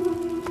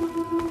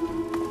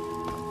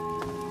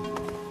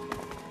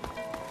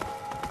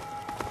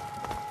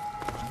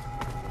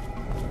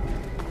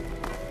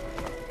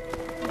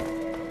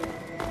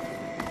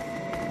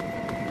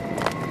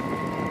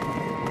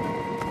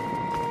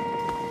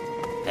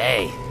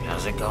 Hey,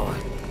 how's it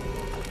going?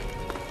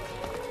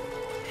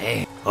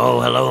 Hey. Oh,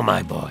 hello,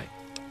 my boy.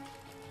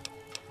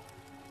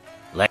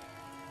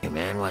 Hey,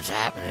 man, what's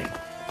happening?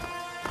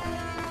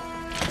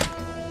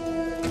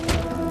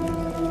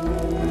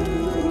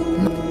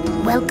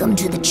 Welcome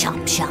to the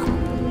chop shop.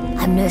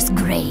 I'm Nurse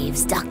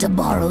Graves, Dr.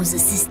 Borrow's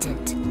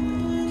assistant.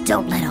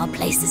 Don't let our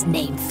place's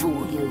name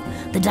fool you.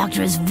 The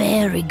doctor is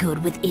very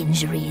good with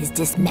injuries,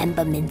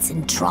 dismemberments,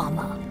 and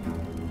trauma.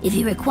 If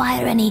you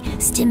require any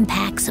stim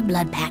packs or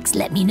blood packs,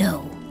 let me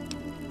know.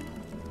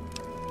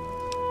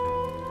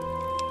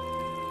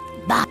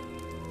 Bye.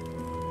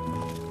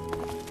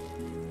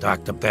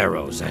 Dr.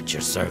 Barrows, at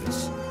your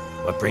service.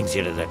 What brings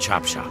you to the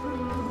chop shop?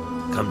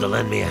 Come to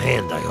lend me a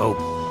hand, I hope.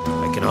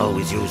 I can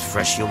always use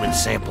fresh human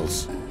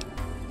samples.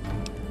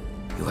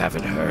 You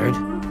haven't heard?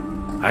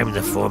 I'm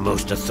the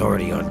foremost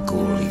authority on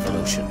ghoul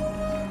evolution.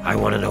 I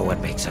want to know what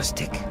makes us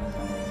tick.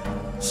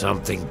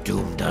 Something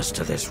doomed us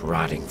to this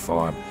rotting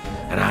form,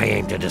 and I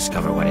aim to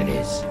discover what it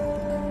is.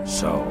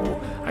 So,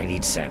 I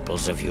need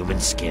samples of human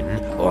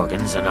skin,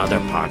 organs, and other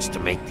parts to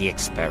make the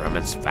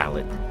experiments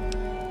valid.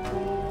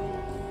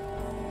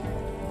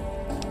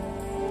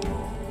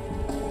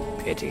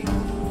 Pity.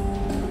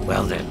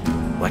 Well then,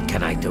 what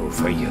can I do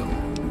for you?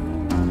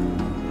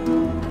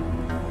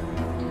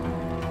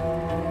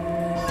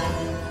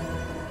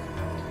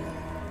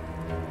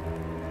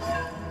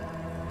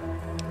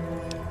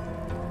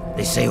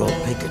 They say old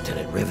Pinkerton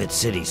at Rivet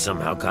City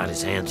somehow got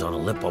his hands on a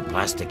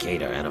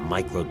lipoplasticator and a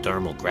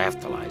microdermal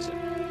graftalizer.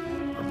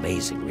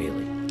 Amazing,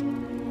 really.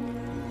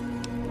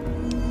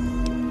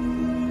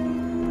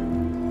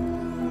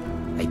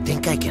 I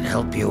think I can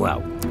help you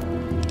out.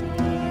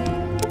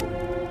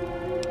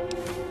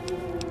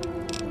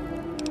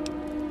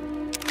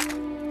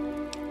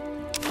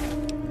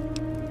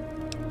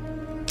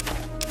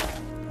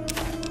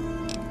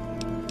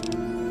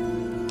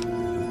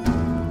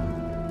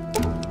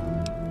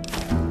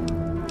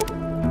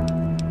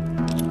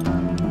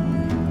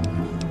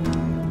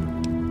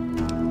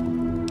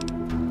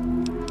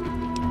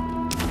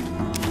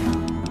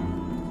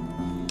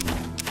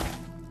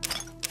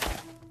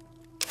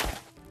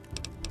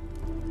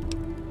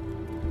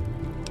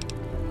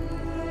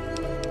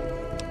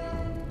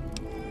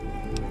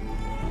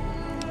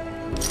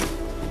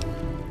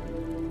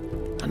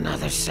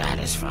 Another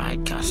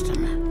satisfied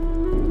customer.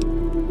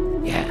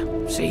 Yeah,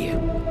 see you.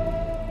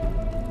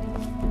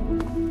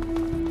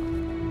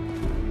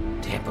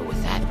 Tamper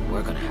with that, and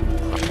we're gonna have a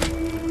problem.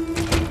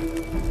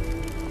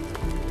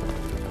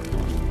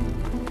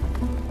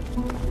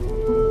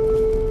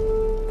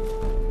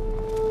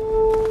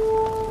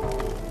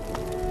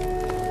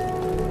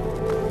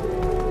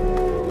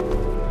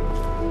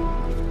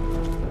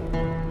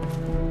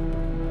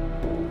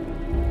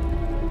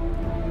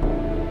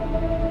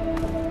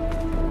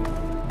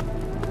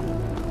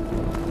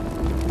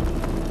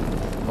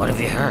 What have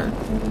you heard?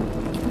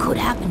 It could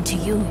happen to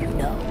you, you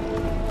know.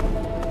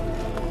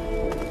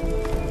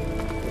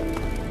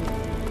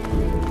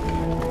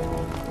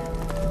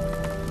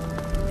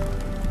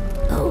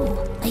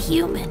 Oh, a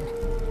human.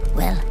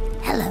 Well,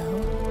 hello.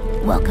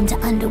 Welcome to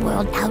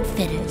Underworld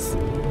Outfitters.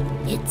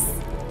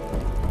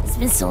 It's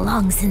been so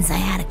long since I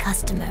had a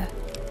customer.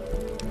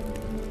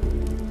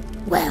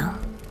 Well,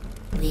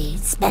 we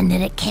spend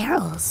it at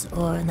Carol's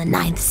or the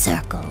Ninth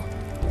Circle.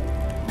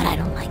 But I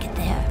don't like it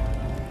there.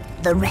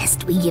 The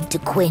rest we give to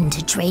Quinn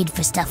to trade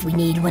for stuff we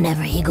need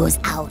whenever he goes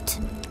out.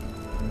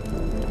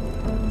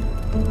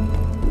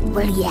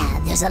 Well,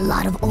 yeah, there's a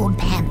lot of old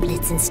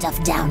pamphlets and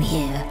stuff down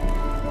here.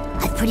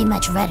 I've pretty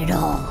much read it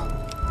all.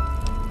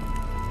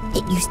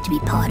 It used to be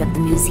part of the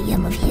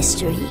Museum of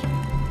History.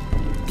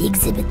 The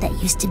exhibit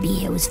that used to be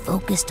here was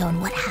focused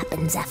on what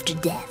happens after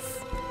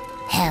death,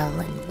 hell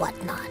and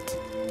whatnot.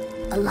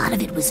 A lot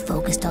of it was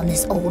focused on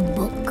this old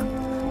book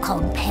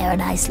called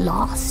Paradise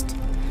Lost.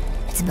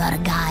 It's about a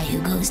guy who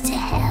goes to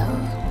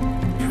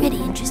hell. Pretty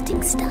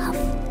interesting stuff.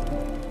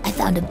 I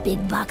found a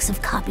big box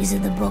of copies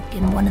of the book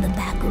in one of the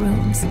back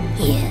rooms.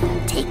 Here,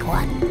 take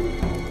one.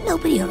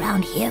 Nobody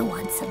around here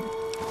wants them.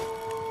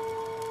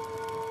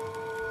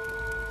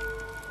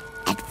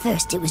 At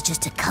first, it was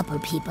just a couple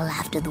people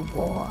after the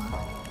war.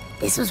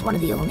 This was one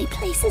of the only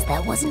places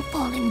that wasn't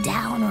falling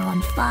down or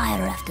on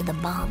fire after the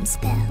bombs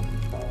fell.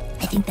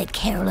 I think that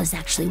Carol is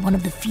actually one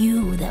of the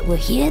few that were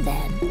here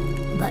then.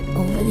 But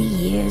over the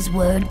years,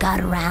 word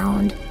got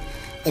around.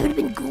 There had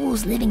been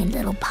ghouls living in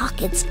little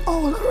pockets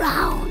all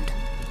around.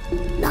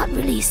 Not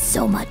really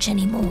so much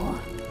anymore.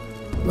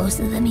 Most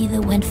of them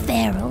either went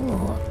feral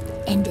or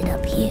ended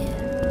up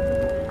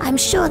here. I'm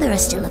sure there are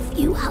still a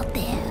few out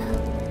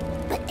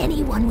there, but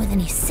anyone with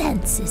any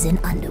sense is in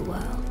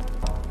Underworld.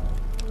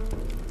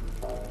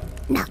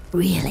 Not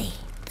really.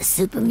 The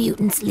super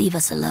mutants leave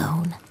us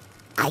alone.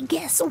 I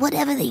guess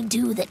whatever they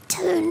do that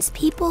turns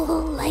people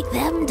like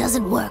them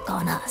doesn't work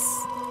on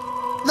us.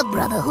 The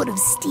Brotherhood of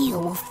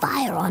Steel will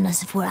fire on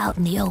us if we're out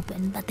in the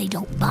open, but they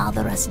don't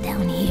bother us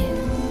down here.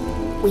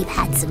 We've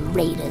had some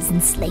raiders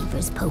and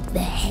slavers poke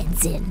their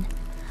heads in,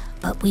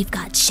 but we've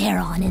got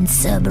Charon and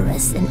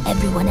Cerberus and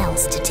everyone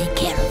else to take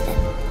care of them.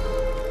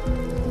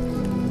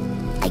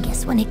 I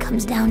guess when it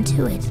comes down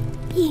to it,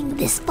 being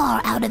this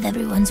far out of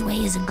everyone's way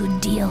is a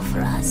good deal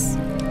for us.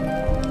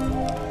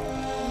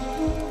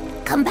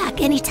 Come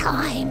back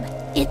anytime.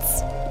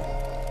 It's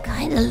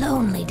kinda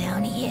lonely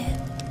down here.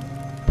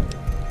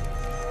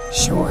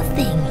 Sure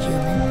thing,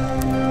 human.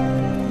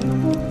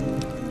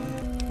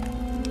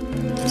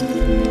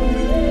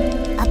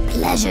 A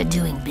pleasure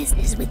doing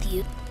business with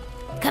you.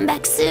 Come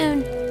back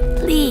soon,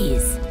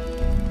 please.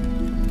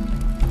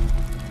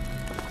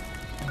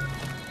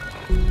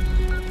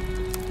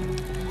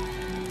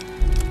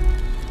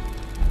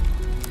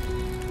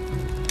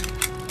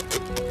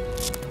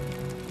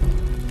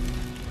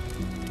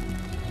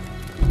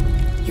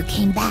 You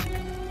came back.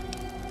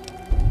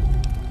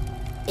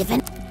 If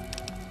an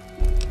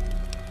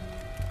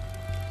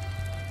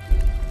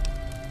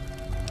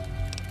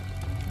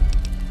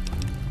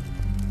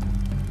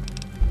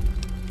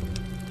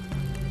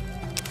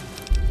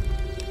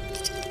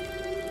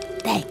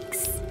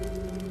Thanks.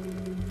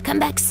 Come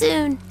back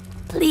soon,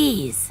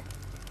 please.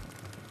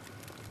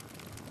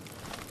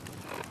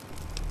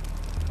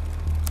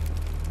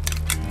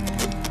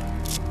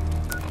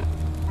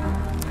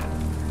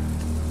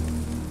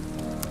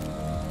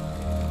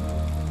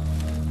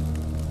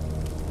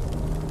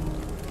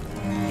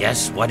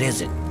 Yes, what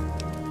is it?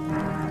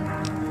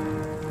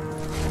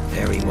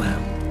 Very well.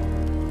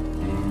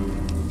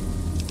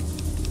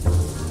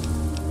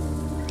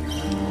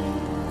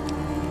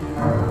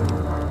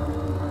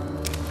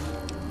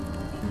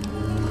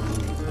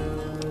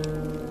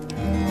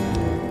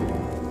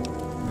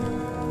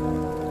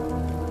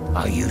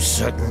 Are you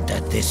certain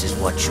that this is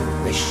what you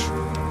wish?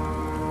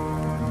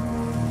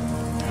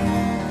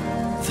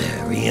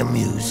 Very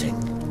amusing.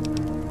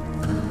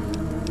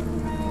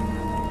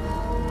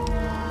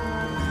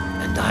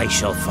 And I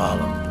shall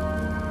follow.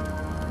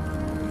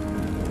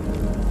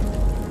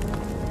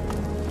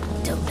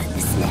 Don't let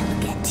the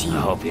smell get to you. I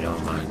hope you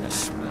don't mind the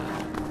smell.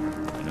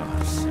 You know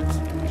how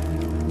sensitive it is.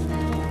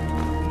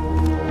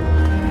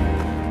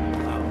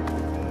 Oh,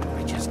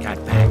 I just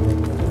got back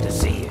to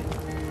see you.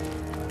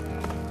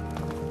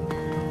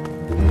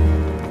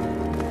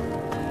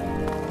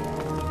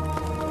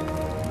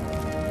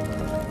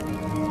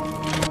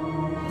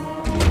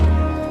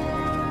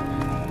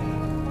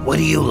 What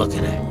are you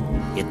looking at?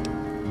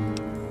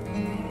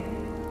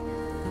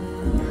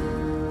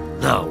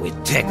 No, it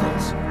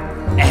tickles.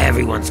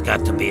 Everyone's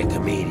got to be a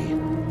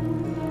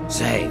comedian.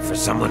 Say, for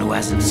someone who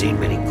hasn't seen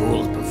many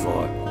ghouls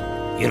before,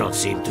 you don't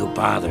seem too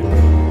bothered.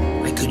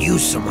 I could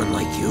use someone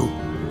like you.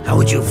 How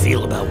would you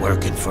feel about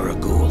working for a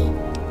ghoul?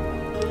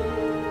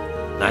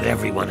 Not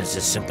everyone is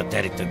as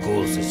sympathetic to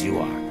ghouls as you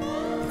are.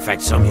 In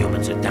fact, some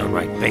humans are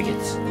downright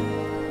bigots.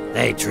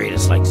 They treat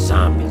us like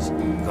zombies,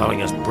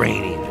 calling us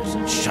brain eaters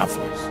and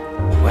shufflers.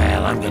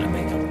 Well, I'm gonna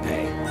make them pay.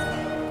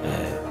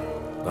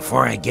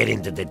 Before I get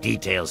into the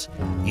details,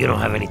 you don't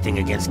have anything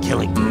against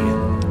killing, do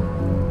you?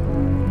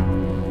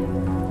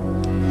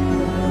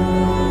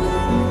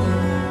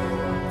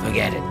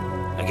 Forget it.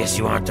 I guess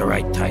you aren't the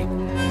right type.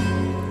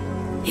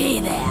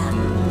 Hey there.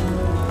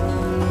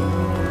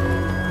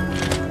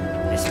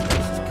 This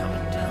place is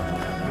coming down.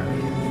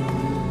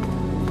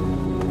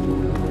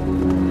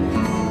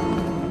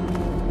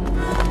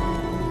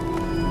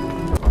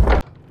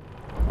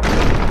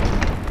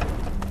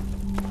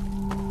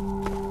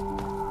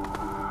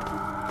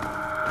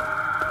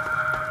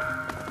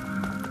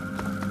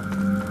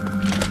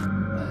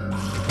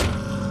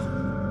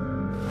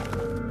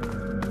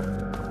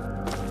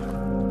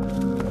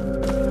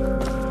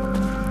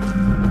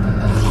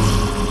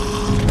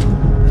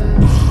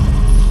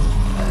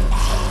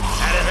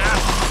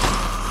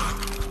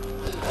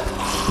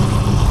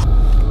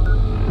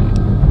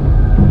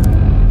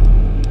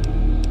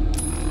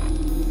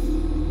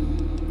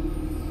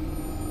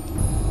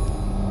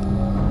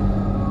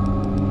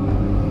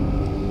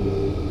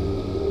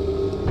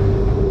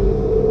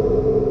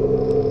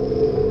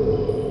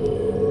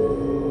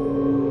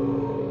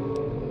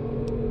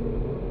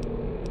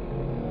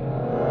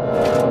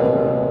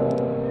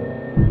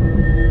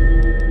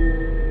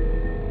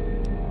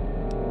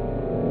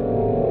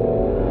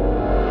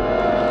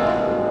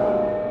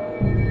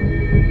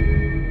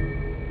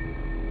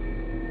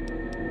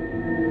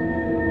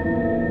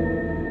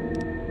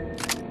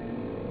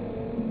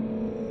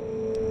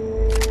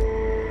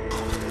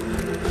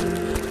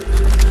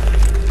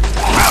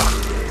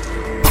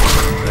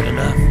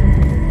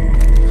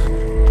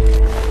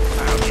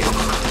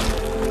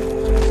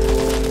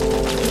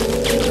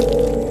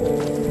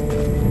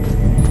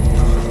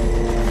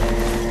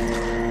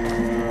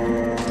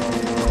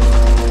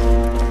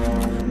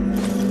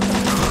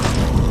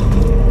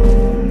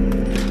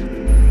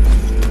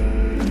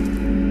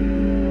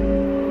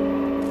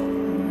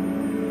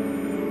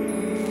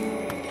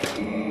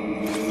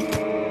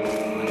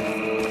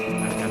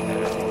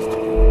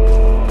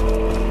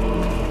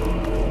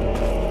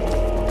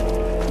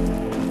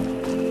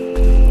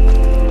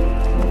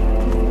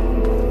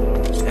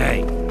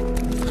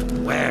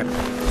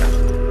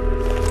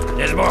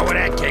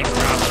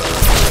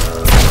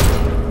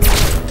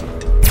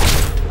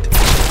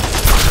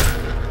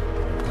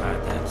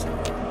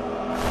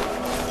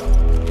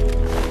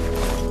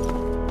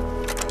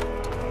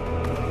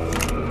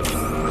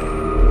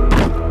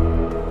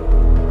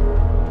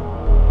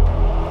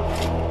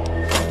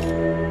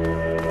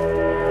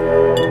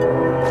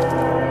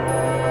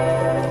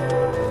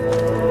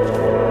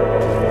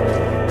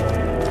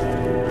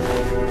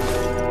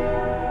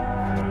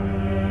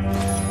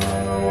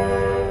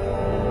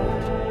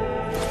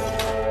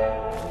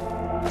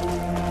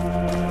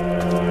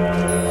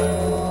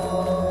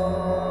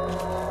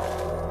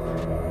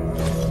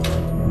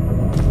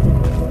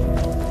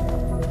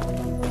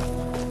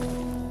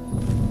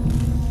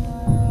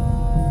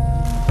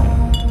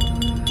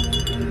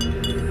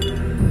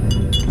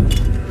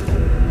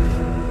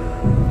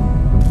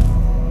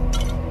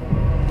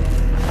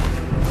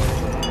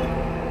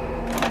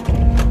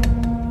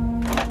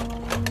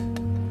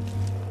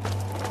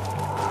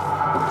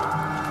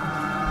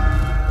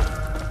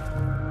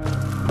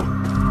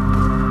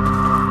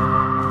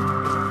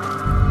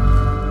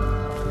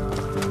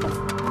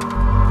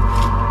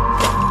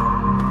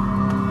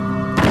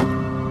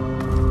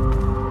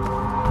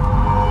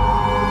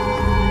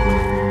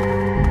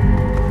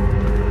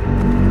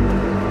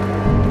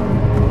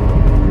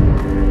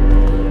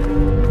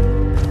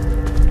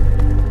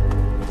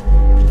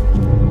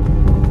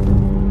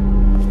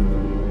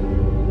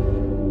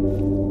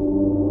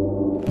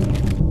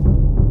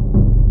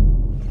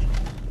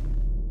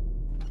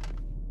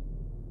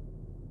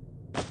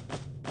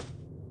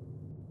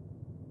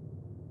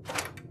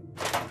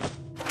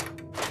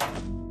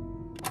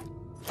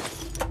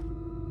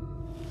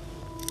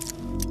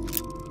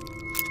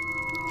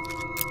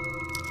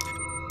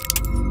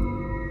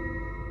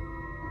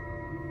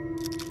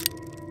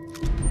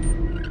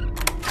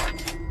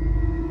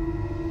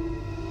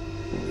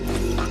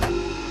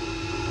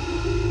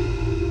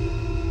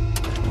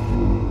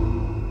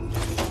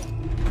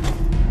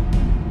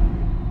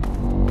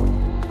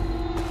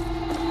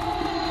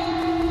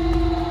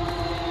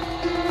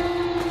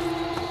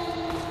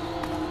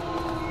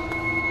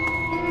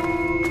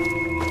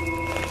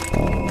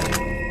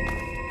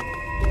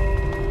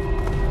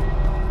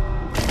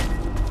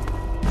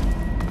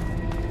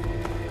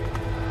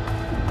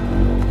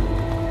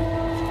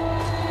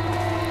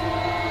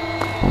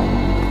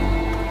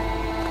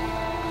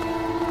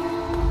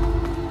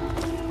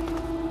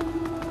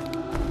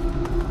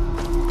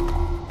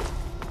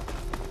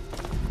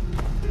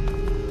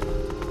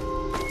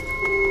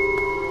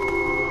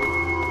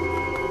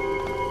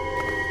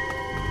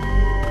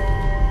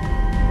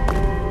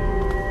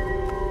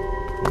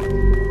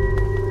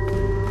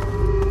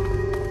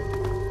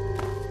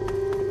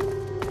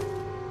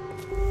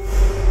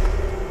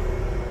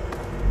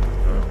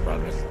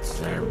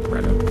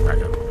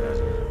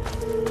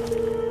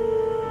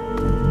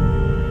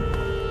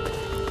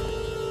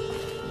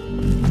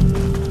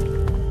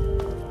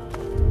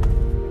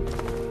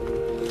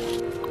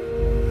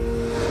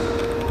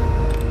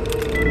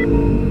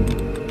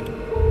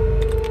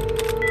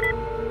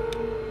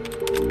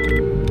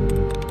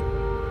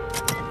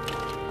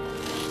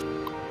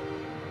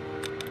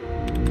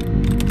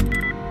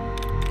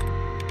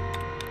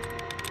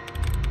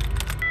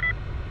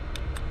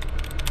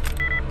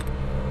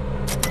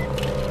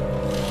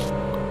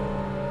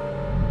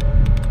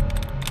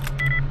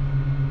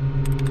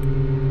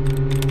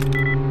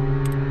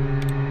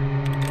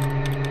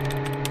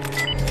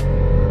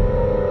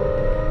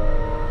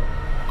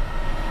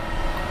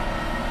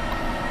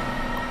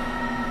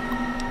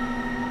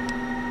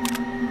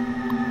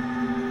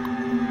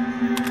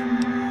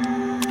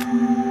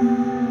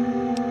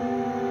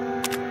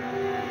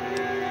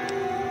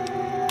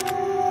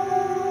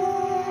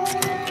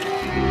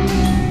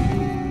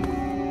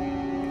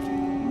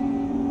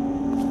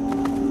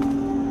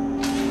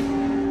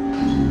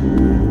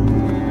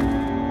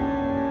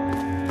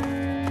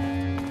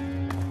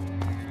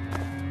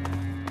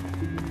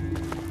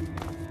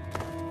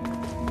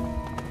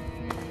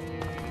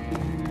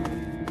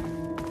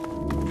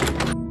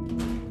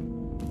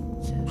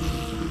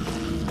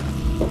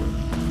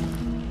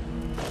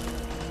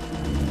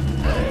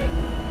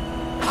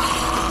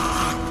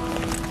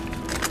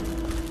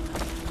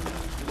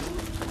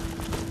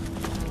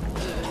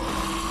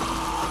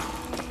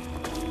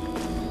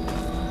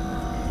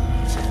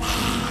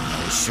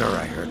 Sure,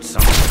 I heard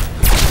something.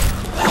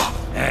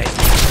 Hey.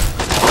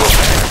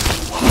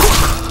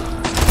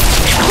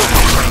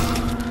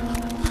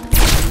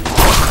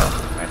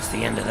 That's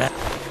the end of that.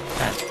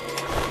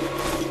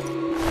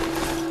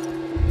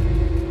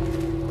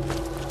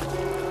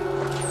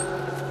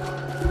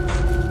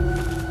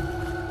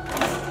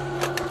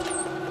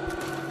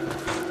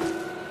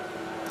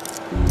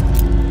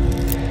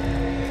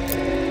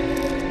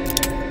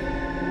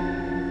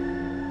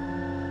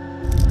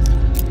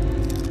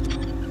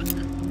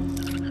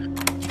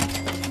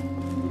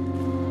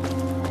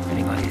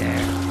 Anybody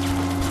there?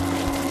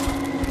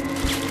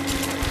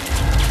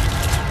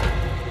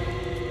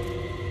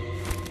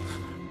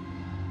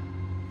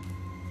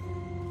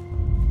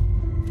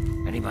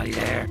 Anybody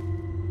there?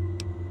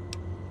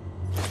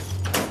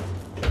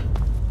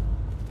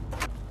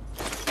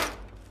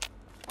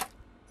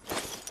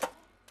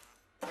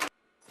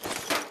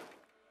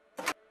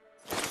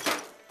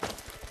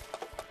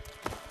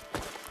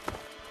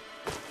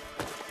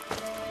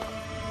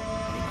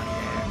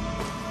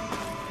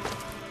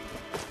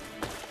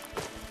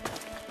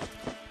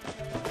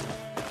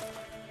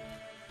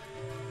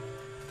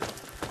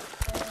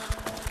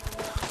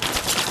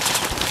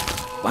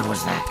 What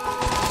was that?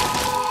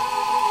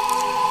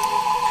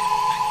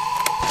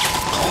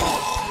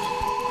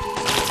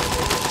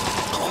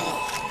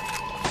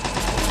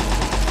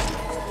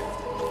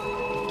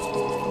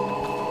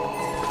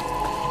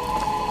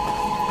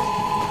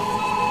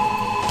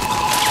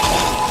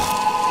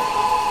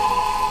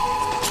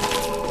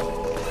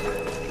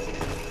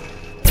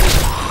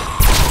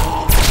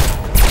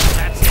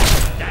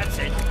 That's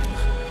it.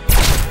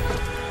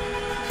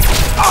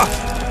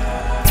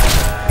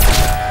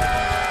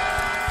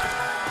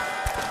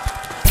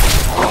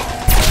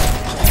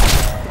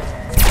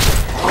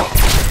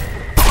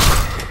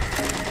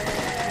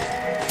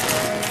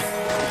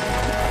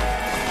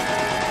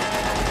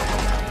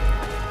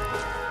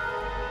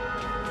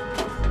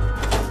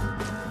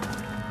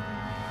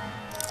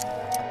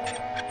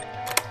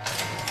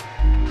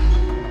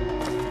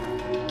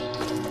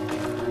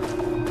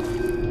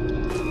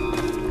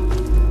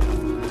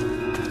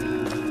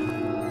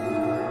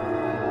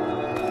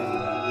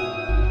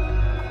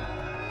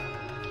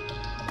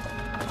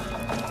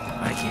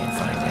 I can't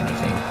find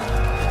anything.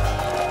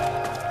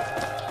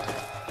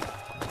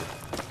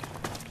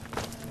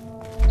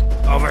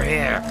 Over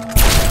here.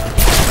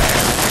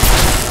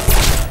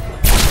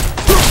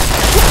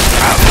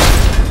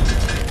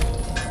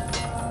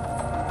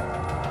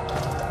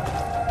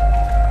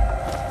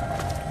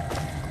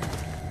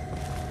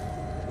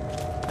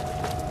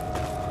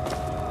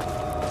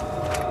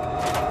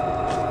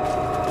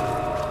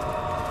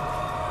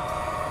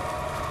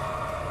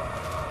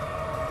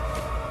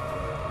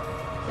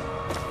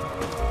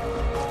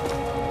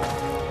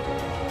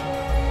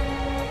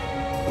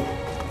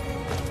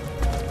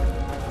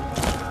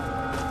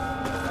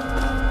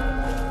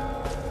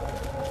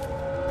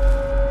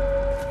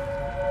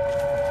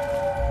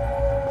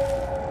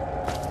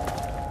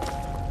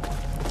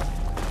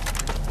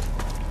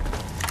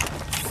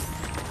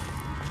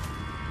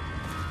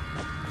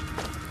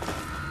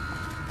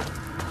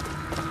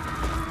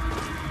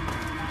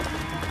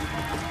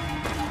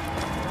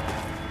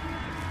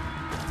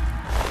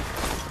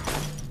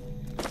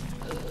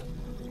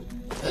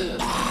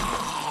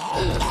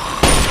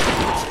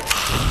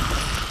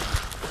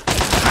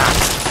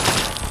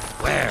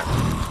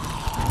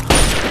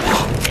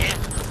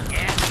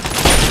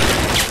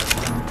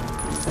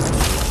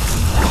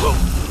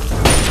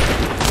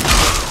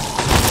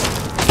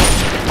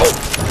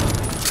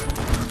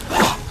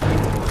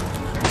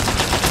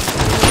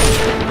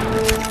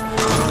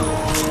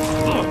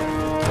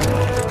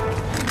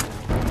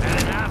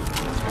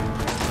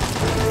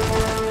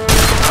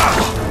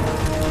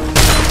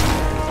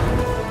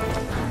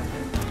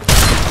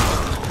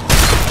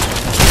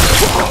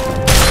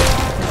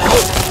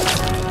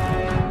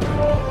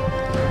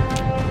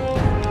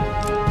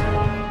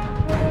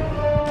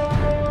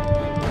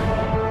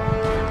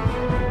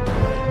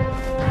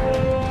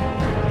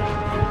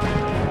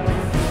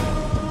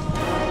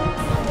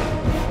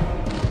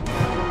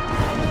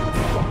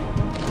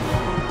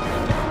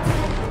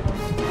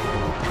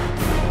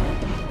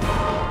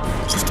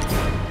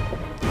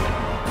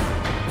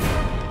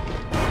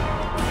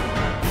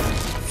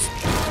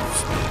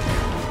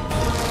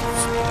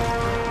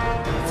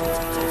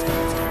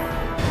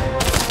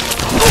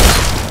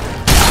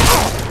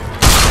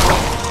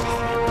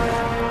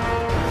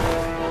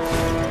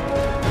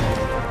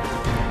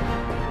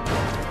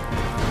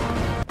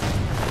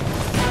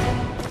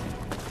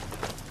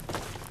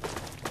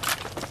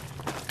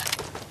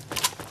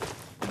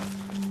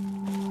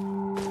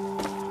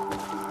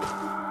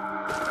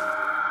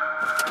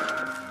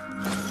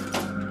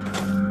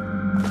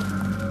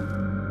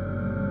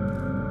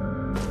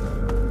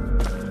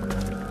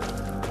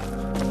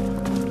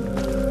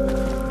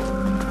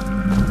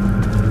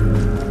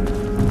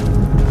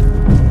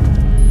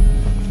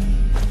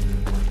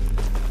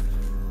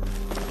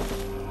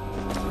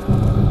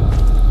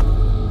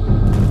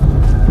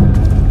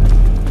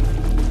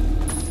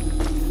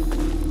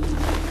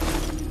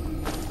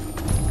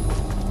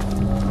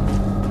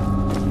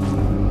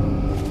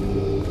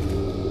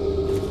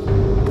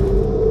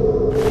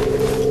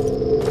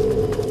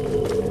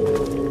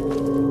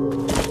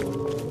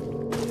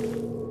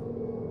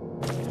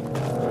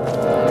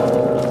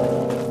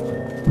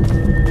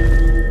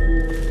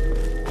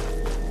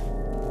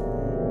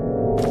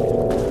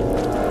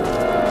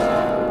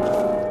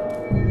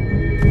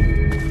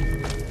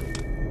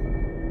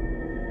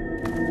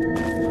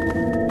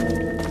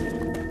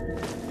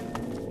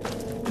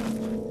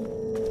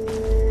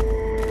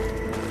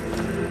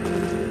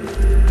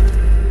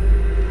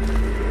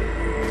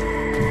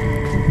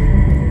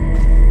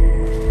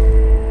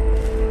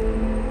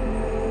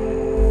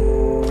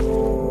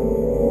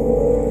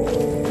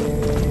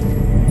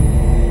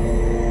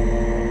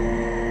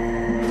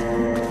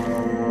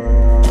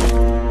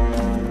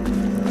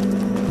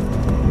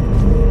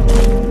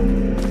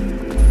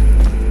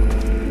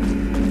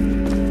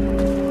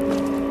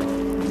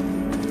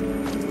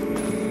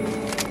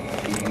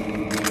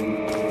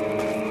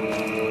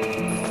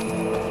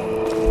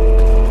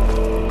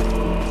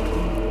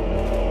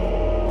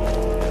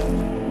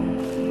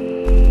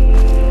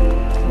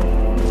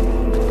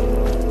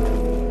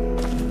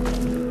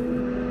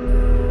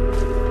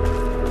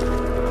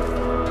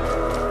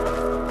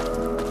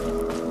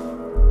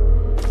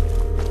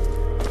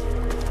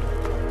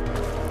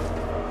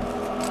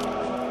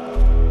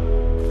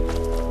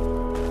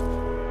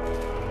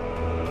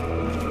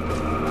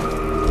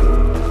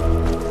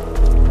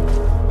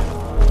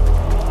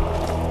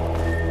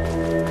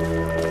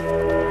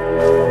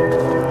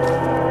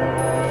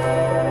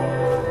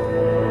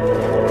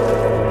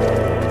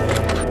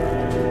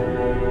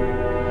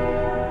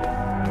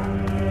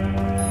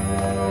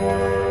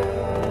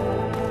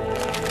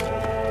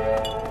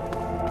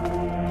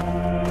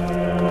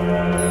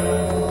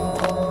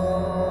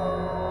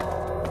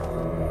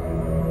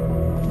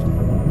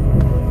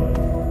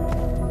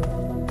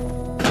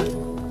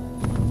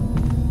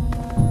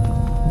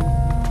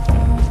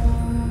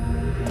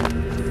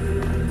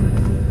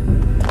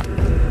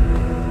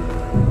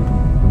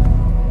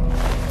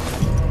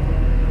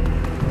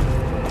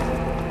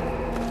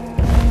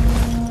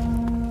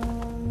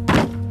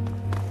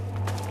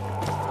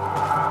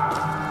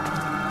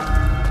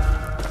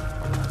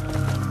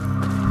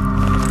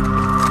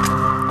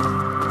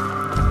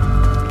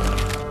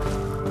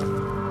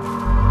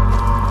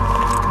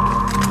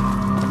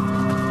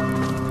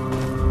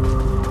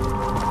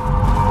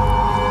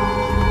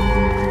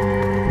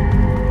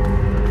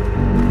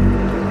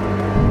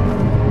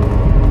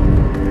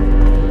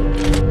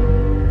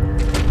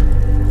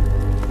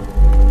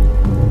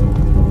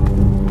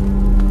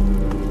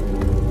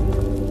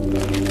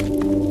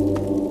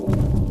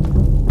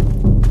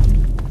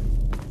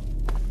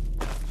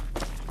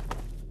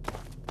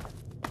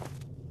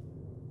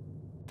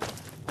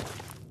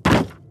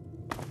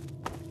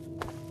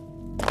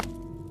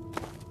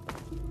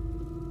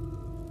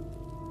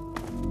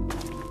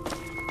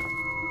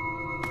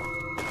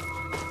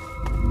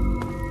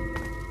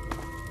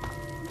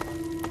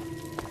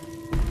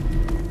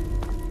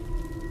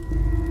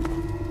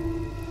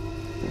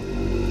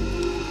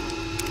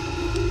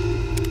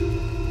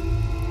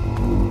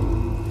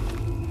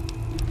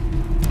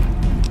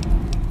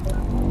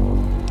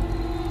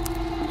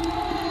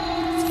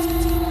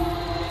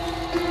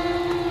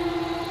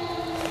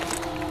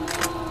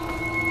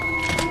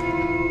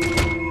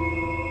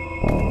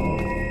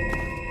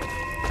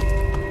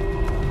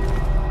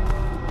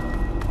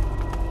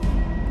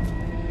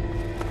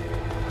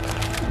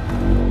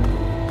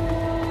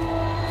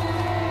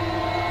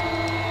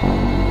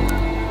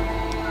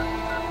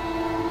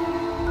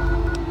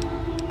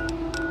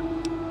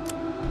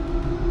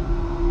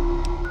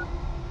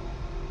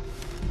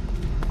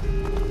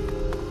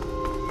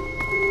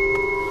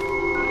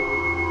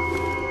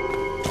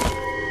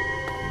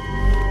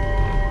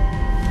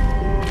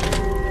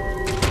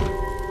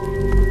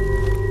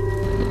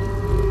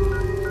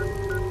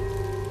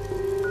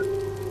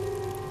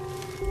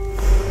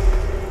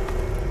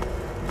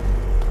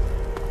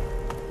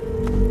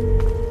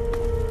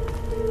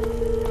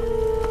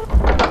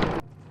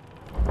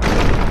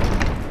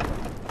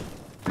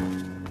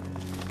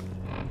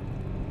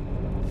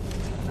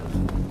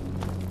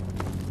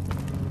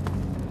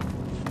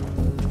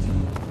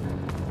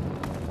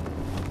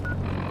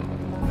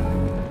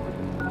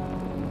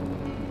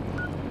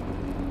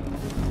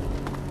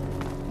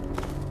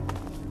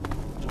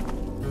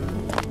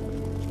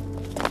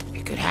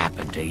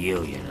 to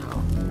you, you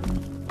know.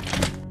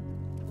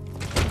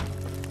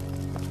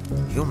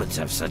 Humans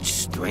have such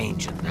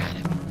strange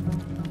anatomy.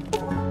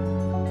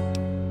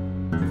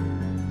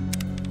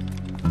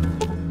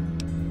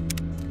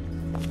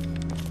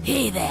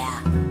 Hey there.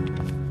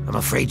 I'm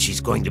afraid she's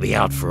going to be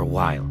out for a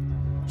while.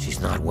 She's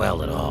not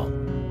well at all.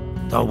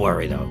 Don't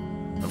worry, though.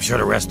 I'm sure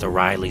the rest of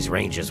Riley's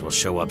Rangers will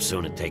show up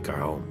soon and take her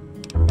home.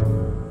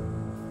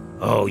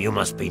 Oh, you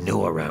must be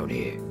new around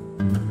here.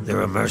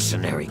 They're a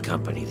mercenary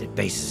company that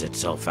bases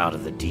itself out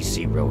of the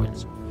DC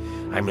ruins.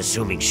 I'm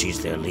assuming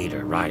she's their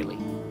leader, Riley.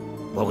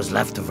 What was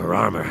left of her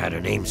armor had her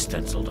name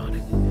stenciled on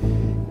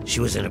it. She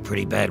was in a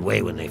pretty bad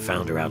way when they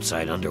found her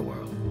outside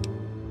Underworld.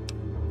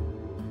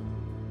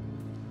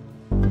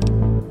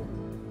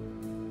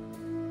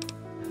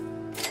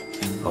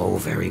 Oh,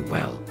 very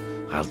well.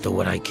 I'll do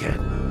what I can.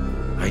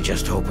 I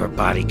just hope her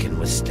body can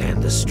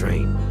withstand the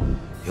strain.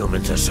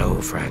 Humans are so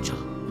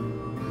fragile.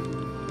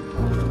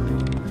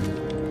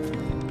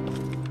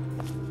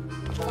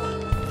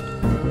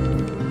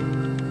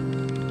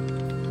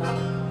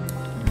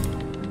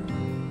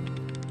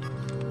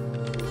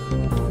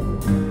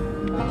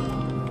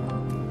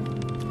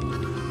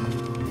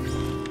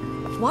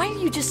 Why are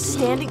you just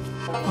standing?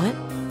 What?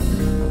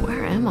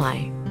 Where am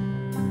I?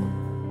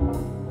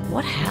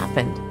 What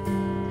happened?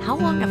 How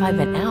long have I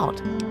been out?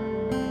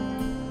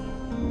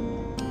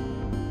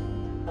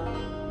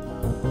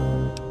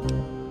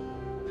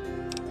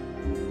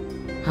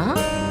 Huh?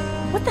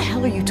 What the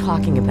hell are you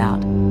talking about?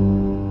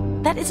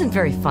 That isn't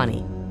very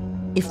funny.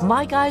 If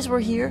my guys were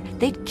here,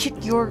 they'd kick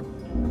your...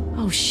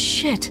 Oh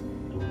shit!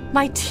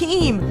 My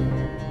team!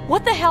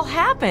 What the hell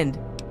happened?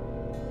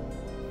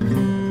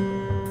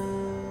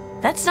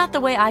 That's not the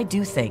way I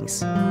do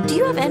things. Do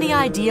you have any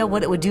idea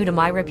what it would do to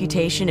my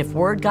reputation if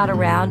word got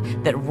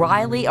around that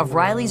Riley of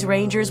Riley's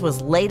Rangers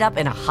was laid up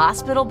in a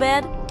hospital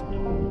bed?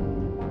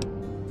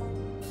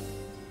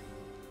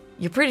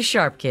 You're pretty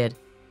sharp, kid.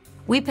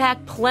 We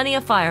packed plenty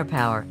of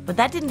firepower, but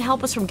that didn't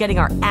help us from getting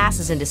our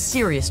asses into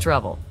serious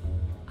trouble.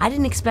 I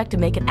didn't expect to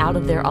make it out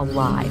of there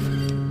alive.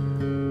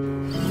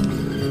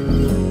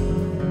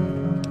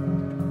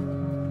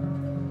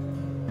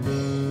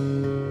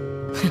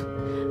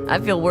 I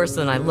feel worse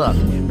than I look,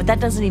 but that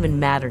doesn't even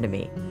matter to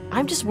me.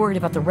 I'm just worried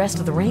about the rest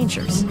of the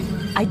Rangers.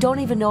 I don't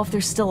even know if they're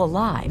still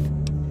alive.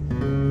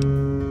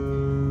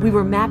 We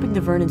were mapping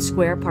the Vernon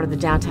Square part of the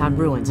downtown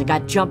ruins and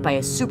got jumped by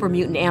a super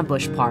mutant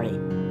ambush party.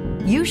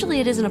 Usually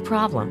it isn't a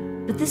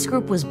problem, but this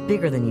group was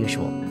bigger than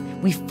usual.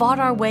 We fought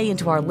our way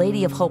into Our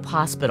Lady of Hope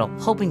Hospital,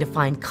 hoping to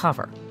find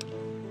cover.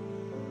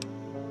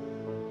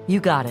 You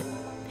got it.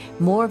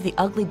 More of the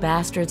ugly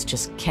bastards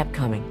just kept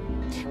coming.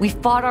 We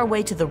fought our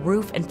way to the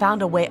roof and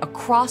found a way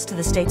across to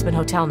the Statesman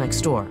Hotel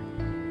next door.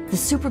 The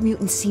super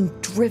mutants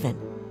seemed driven,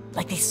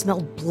 like they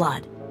smelled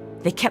blood.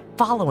 They kept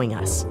following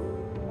us.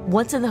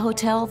 Once in the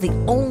hotel, the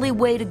only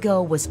way to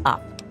go was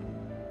up.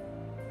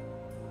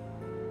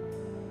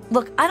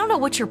 Look, I don't know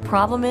what your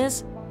problem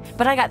is,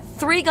 but I got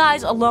 3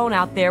 guys alone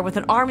out there with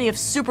an army of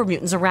super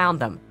mutants around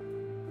them.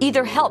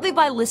 Either help me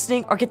by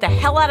listening or get the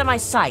hell out of my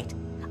sight.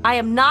 I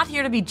am not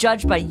here to be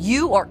judged by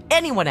you or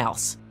anyone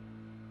else.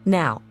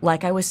 Now,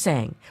 like I was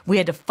saying, we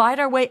had to fight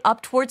our way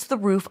up towards the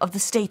roof of the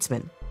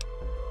Statesman.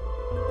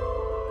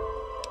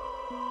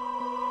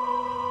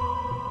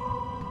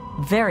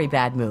 Very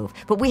bad move,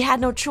 but we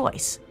had no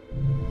choice.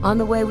 On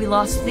the way, we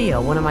lost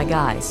Theo, one of my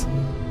guys.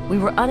 We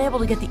were unable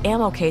to get the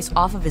ammo case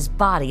off of his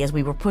body as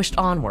we were pushed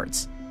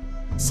onwards.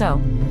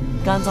 So,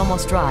 guns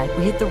almost dry,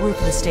 we hit the roof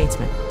of the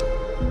Statesman.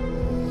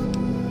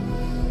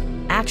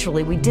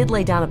 Actually, we did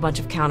lay down a bunch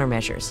of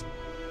countermeasures.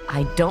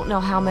 I don't know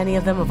how many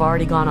of them have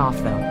already gone off,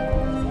 though.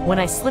 When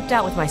I slipped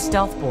out with my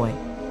stealth boy,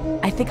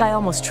 I think I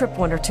almost tripped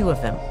 1 or 2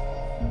 of them.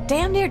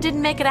 Damn near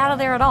didn't make it out of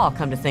there at all,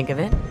 come to think of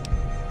it.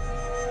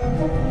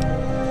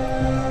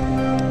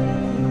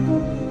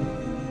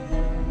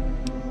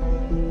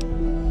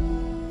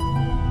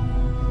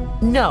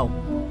 No,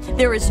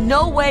 there is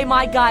no way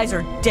my guys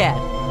are dead.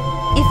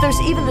 If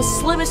there's even the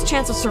slimmest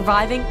chance of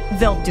surviving,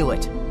 they'll do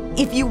it.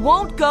 If you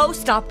won't go,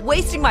 stop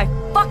wasting my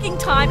fucking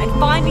time and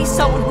find me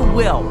someone who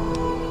will.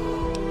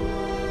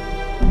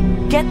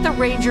 Get the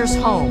Rangers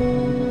home.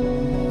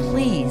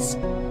 Please.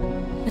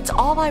 That's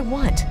all I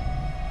want.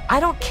 I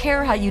don't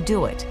care how you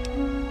do it.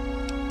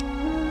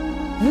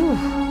 Whew.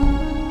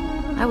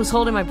 I was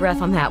holding my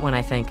breath on that one,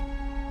 I think.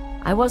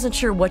 I wasn't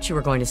sure what you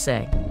were going to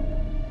say.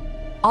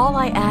 All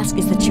I ask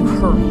is that you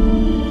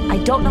hurry. I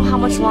don't know how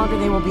much longer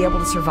they will be able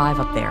to survive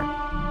up there.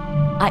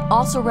 I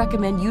also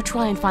recommend you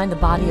try and find the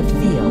body of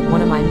Theo,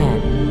 one of my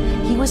men.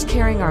 He was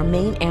carrying our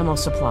main ammo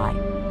supply.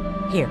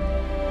 Here,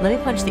 let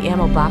me punch the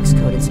ammo box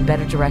code in some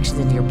better directions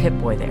into your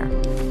Pip-Boy there.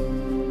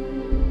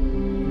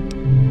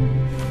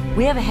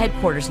 We have a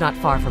headquarters not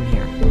far from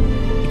here.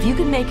 If you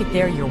can make it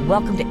there, you're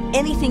welcome to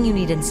anything you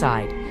need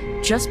inside.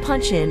 Just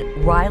punch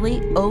in Riley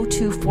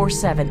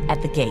 0247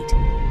 at the gate.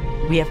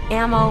 We have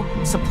ammo,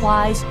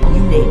 supplies, you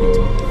name it.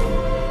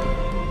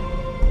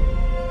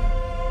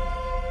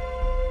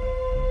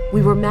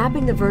 We were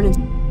mapping the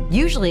Vernon...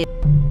 Usually...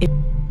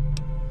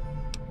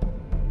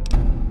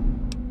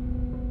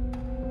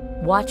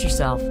 Watch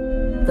yourself.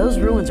 Those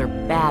ruins are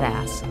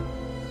badass.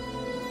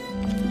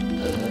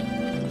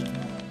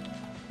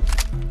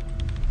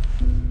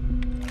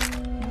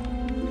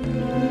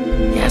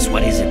 Yes,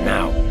 what is it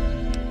now?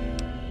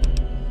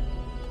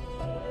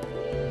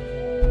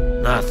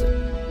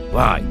 Nothing.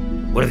 Why?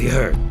 What have you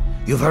heard?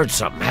 You've heard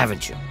something,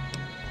 haven't you?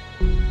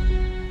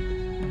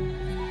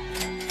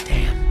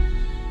 Damn.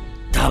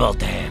 Double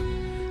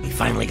damn. We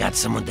finally got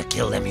someone to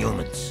kill them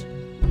humans.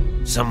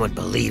 Someone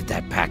believed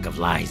that pack of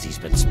lies he's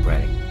been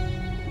spreading.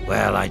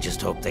 Well, I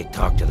just hope they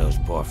talk to those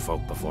poor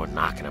folk before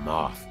knocking them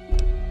off.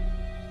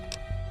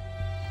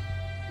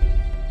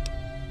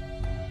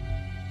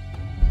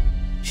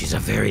 She's a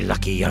very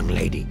lucky young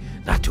lady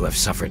not to have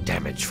suffered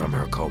damage from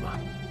her coma.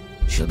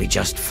 She'll be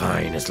just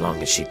fine as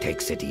long as she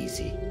takes it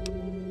easy.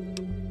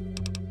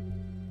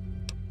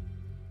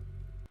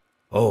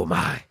 Oh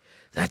my,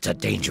 that's a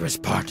dangerous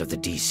part of the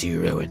DC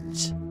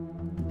ruins.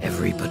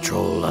 Every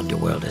patrol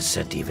Underworld has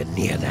sent even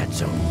near that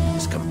zone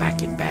has come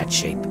back in bad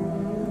shape,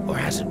 or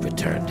hasn't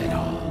returned at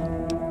all.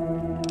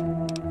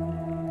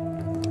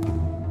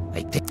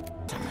 I think...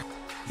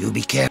 You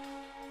be careful.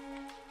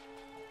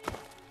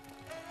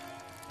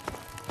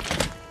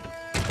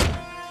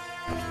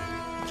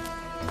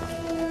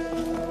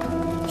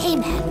 Hey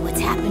man, what's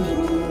happening?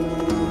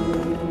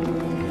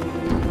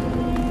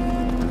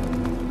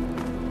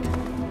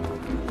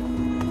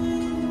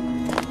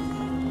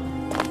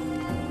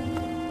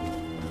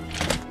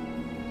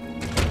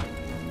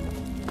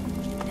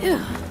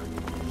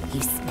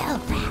 You smell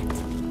that?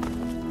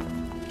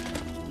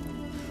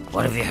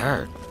 What have you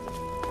heard?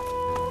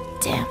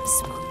 Damn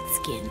smooth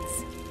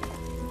skins.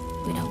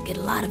 We don't get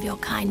a lot of your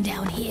kind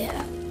down here.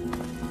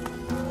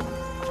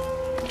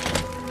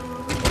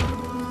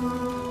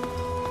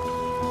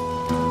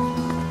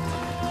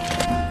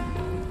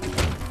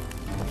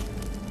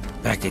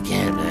 Back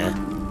again, huh?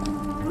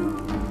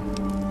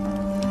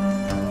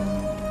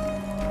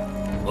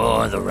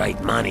 Oh, the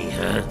right money,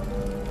 huh?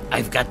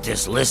 I've got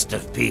this list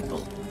of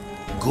people.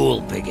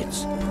 Ghoul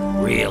bigots.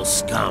 Real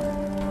scum.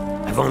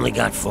 I've only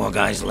got 4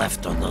 guys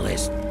left on the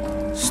list.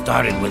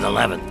 Started with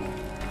 11.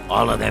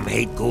 All of them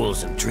hate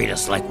ghouls and treat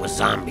us like we're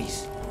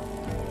zombies.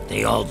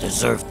 They all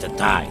deserve to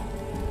die,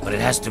 but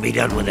it has to be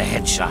done with a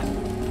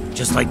headshot.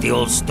 Just like the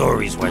old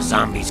stories where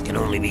zombies can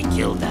only be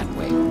killed that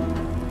way.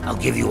 I'll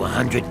give you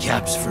 100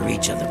 caps for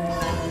each of them.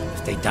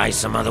 If they die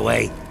some other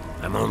way,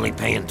 I'm only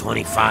paying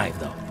 25,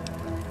 though.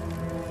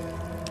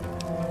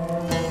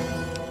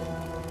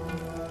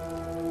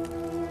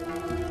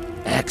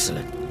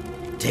 Excellent.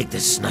 Take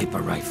this sniper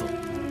rifle.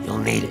 You'll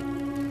need it.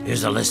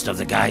 Here's a list of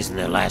the guys and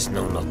their last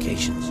known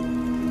locations.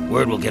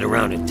 Word will get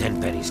around if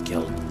Tenpenny's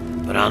killed,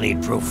 but I'll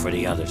need proof for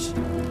the others.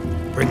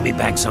 Bring me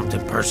back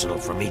something personal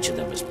from each of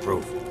them as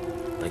proof.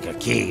 Like a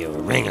key or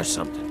a ring or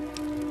something.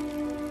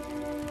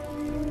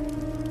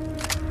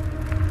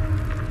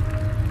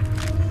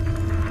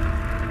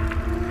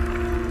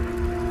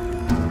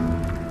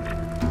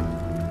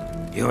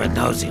 You're a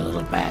nosy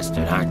little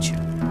bastard, aren't you?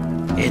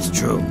 It's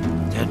true.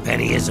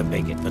 Tenpenny is a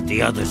bigot, but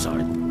the others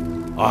aren't.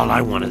 All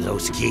I want are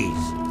those keys.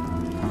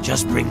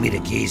 Just bring me the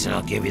keys and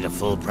I'll give you the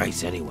full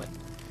price anyway.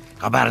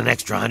 How about an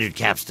extra 100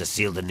 caps to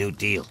seal the new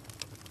deal?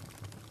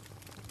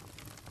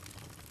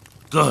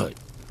 Good.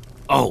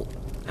 Oh,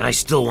 and I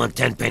still want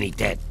Tenpenny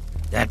dead.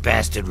 That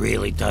bastard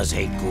really does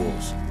hate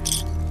ghouls.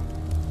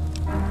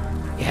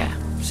 Yeah,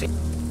 see?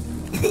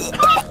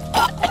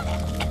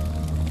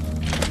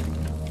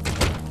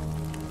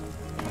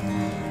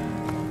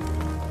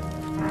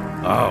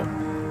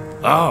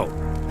 Oh,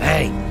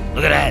 hey,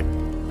 look at that.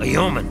 A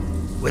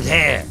human, with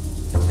hair.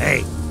 Hey,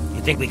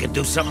 you think we could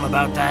do something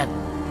about that?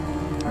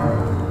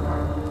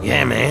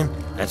 Yeah, man,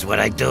 that's what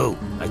I do.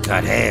 I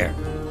cut hair.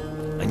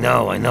 I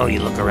know you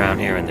look around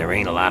here and there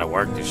ain't a lot of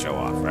work to show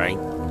off, right?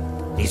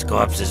 These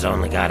corpses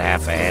only got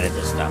half a head of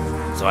the stuff,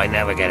 so I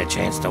never get a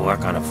chance to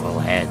work on a full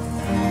head.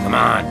 Come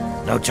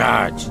on, no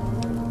charge.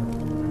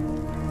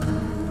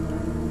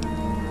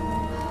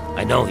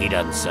 I know he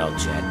doesn't sell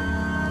Jet,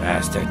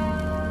 bastard.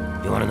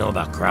 You want to know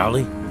about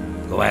Crowley?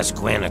 Go ask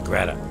Gwen or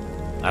Greta.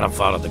 I don't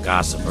follow the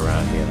gossip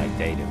around here like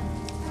they do.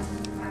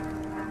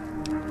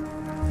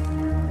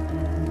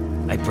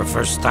 I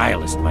prefer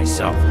stylist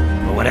myself,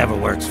 but whatever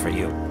works for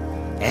you.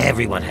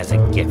 Everyone has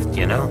a gift,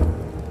 you know?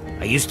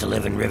 I used to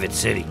live in Rivet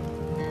City.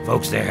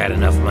 Folks there had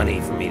enough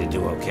money for me to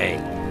do okay.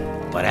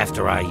 But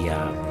after I,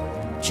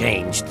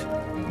 changed,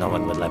 no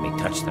one would let me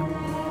touch them.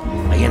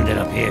 I ended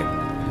up here.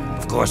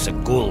 Of course, a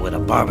ghoul with a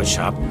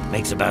barbershop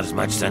makes about as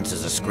much sense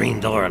as a screen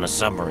door on a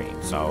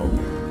submarine, so...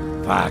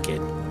 fuck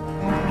it.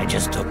 I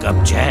just took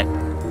up Jet.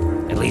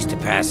 At least it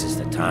passes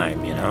the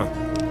time, you know?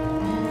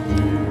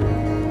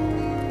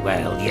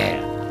 Well,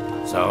 yeah.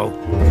 So,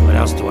 what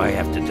else do I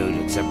have to do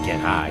except get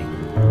high?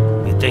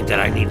 You think that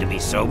I need to be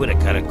sober to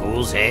cut a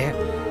ghoul's hair?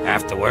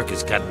 Half the work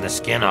is cutting the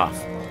skin off.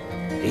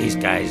 These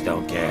guys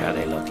don't care how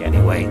they look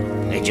anyway.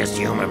 They just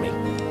humor me.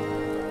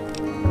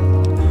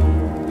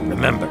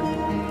 Remember,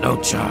 no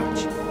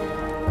charge.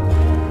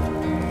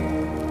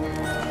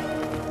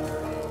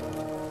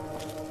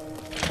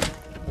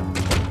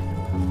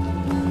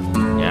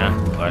 Yeah,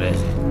 what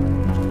is it?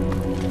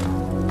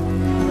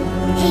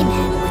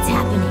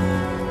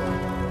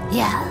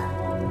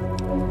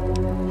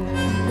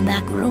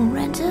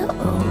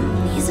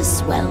 He's a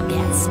swell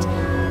guest.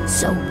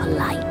 So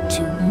polite,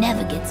 too.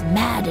 Never gets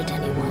mad at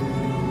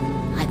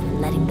anyone. I've been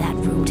letting that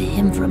room to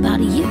him for about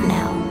a year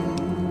now.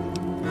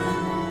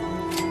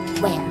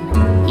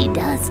 Well, he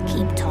does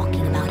keep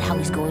talking about how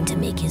he's going to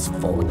make his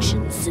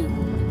fortune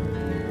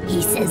soon.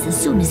 He says as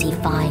soon as he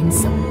finds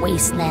some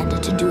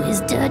wastelander to do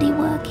his dirty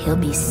work, he'll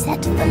be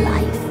set for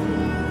life.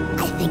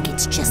 I think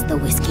it's just the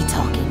whiskey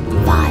talking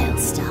vile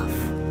stuff.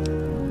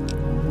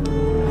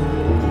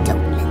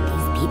 Don't let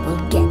these people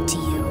get to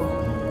you.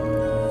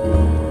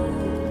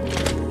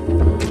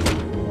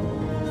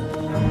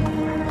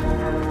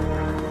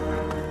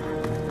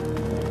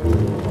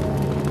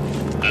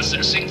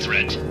 Assessing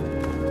threat.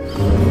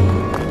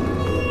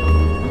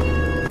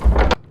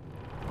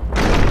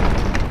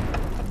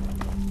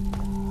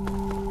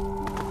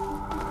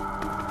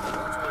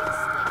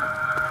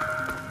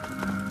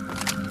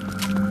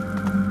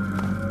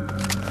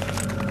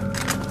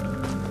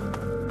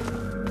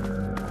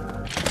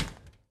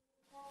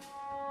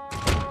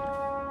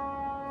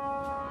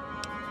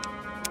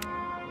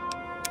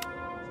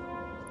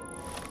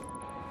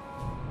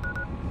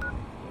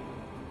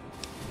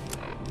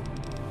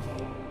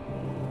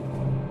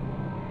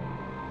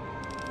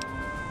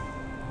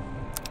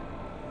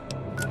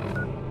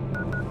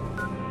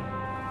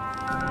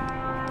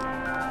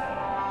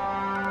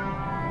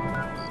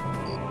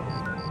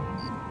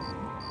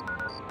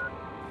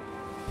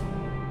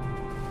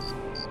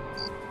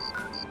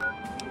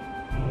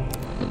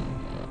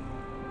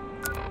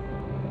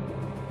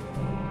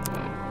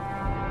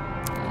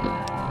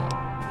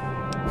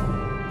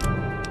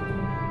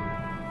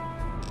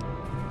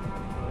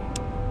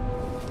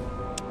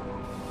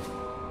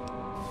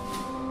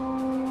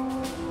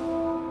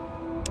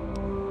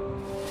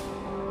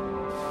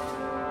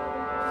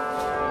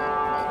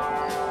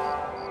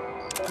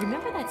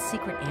 Remember that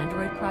secret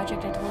android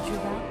project I told you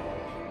about?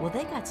 Well,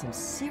 they got some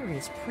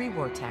serious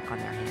pre-war tech on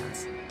their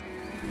hands.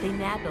 They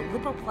nabbed a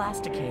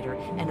lipoplasticator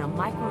and a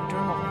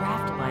microdermal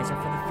graftomizer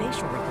for the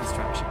facial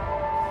reconstruction.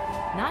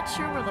 Not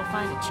sure where they'll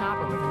find a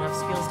chopper with enough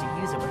skills to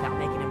use it without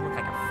making him look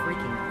like a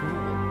freaking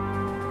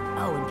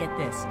ghoul. Oh, and get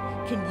this.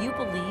 Can you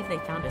believe they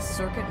found a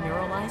circuit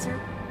neuralizer?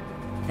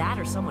 That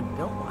or someone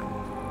built one.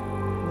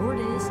 Word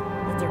is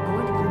that they're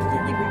going to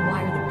completely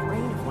rewire the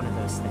brain of one of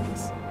those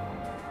things.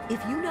 If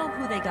you know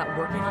who they got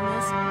working on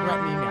this,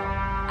 let me know.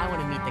 I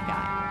want to meet the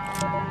guy.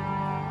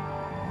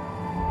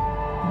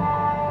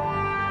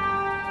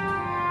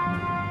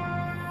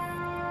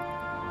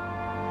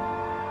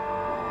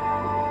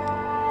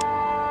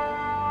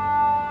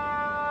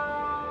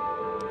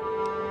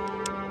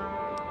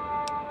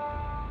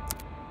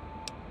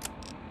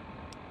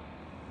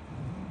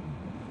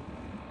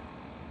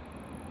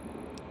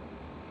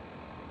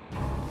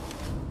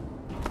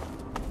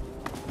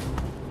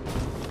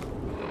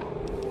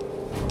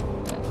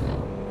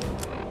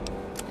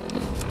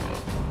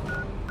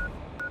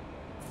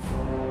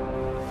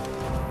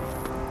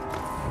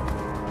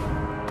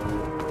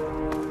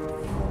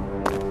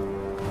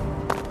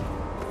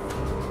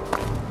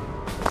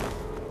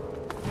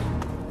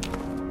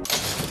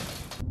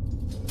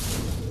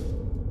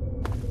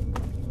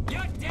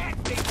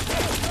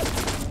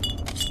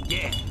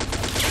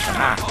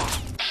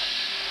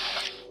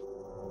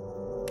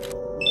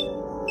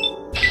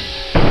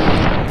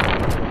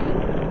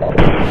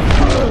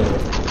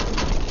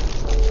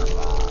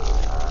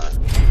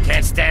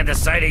 Can't stand the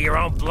sight of your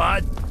own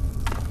blood?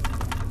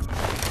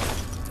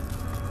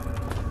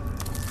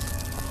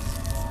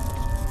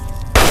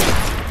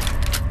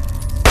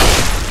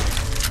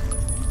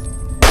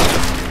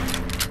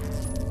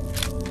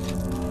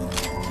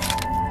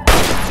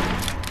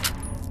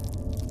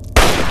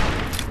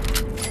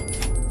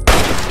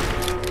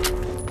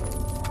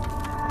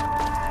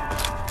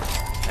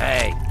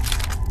 Hey,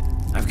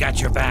 I've got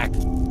your back.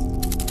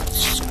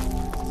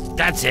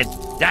 That's it.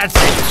 That's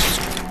it.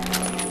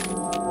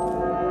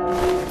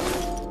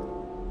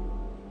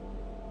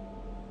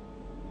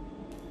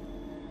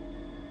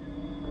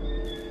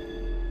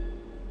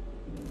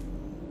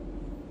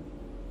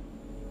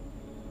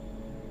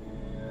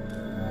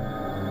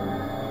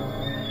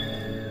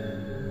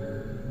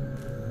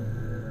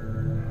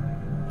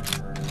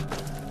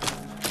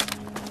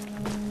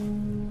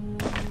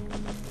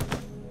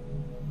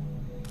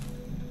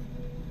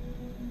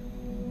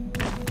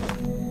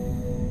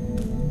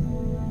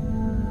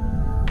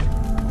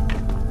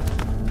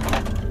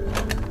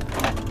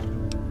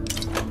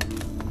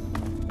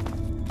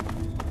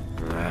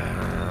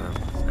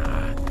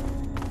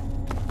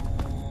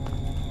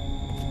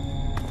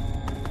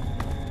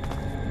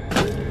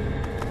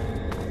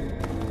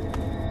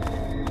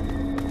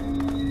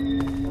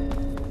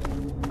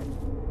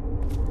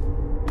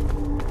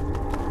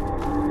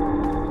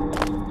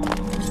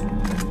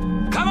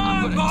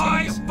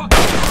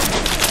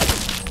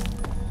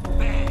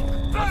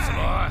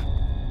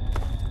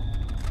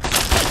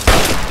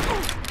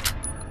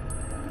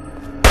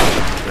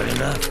 Good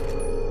enough.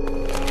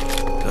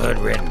 Good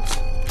riddance.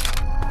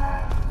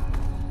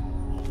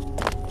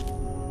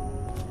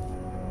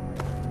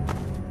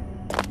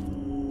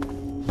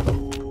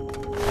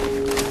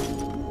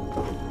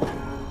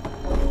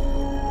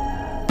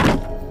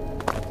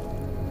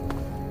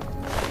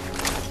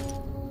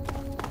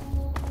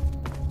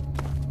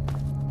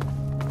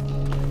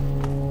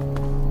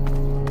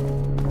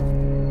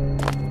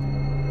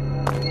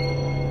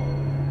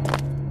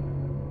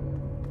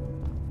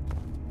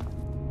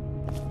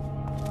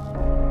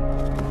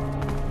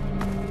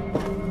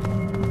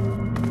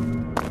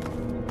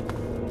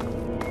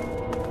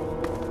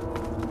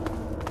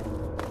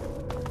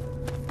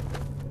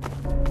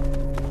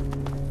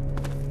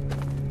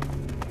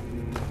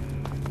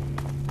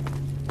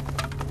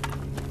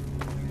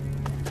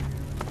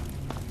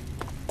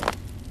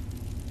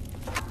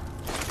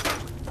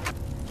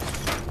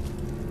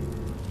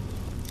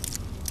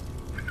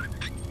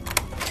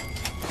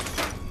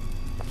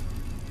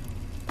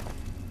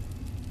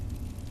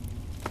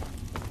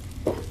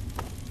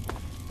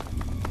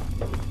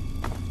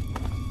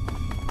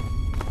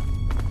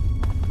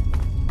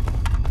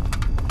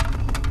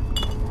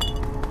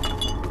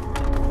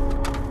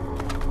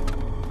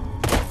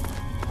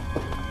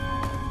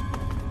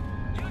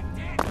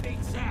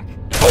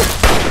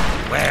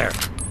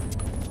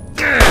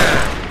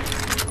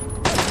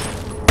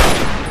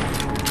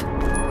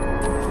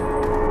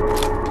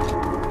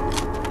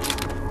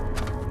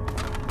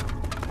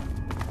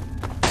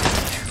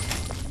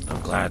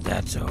 glad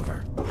that's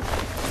over.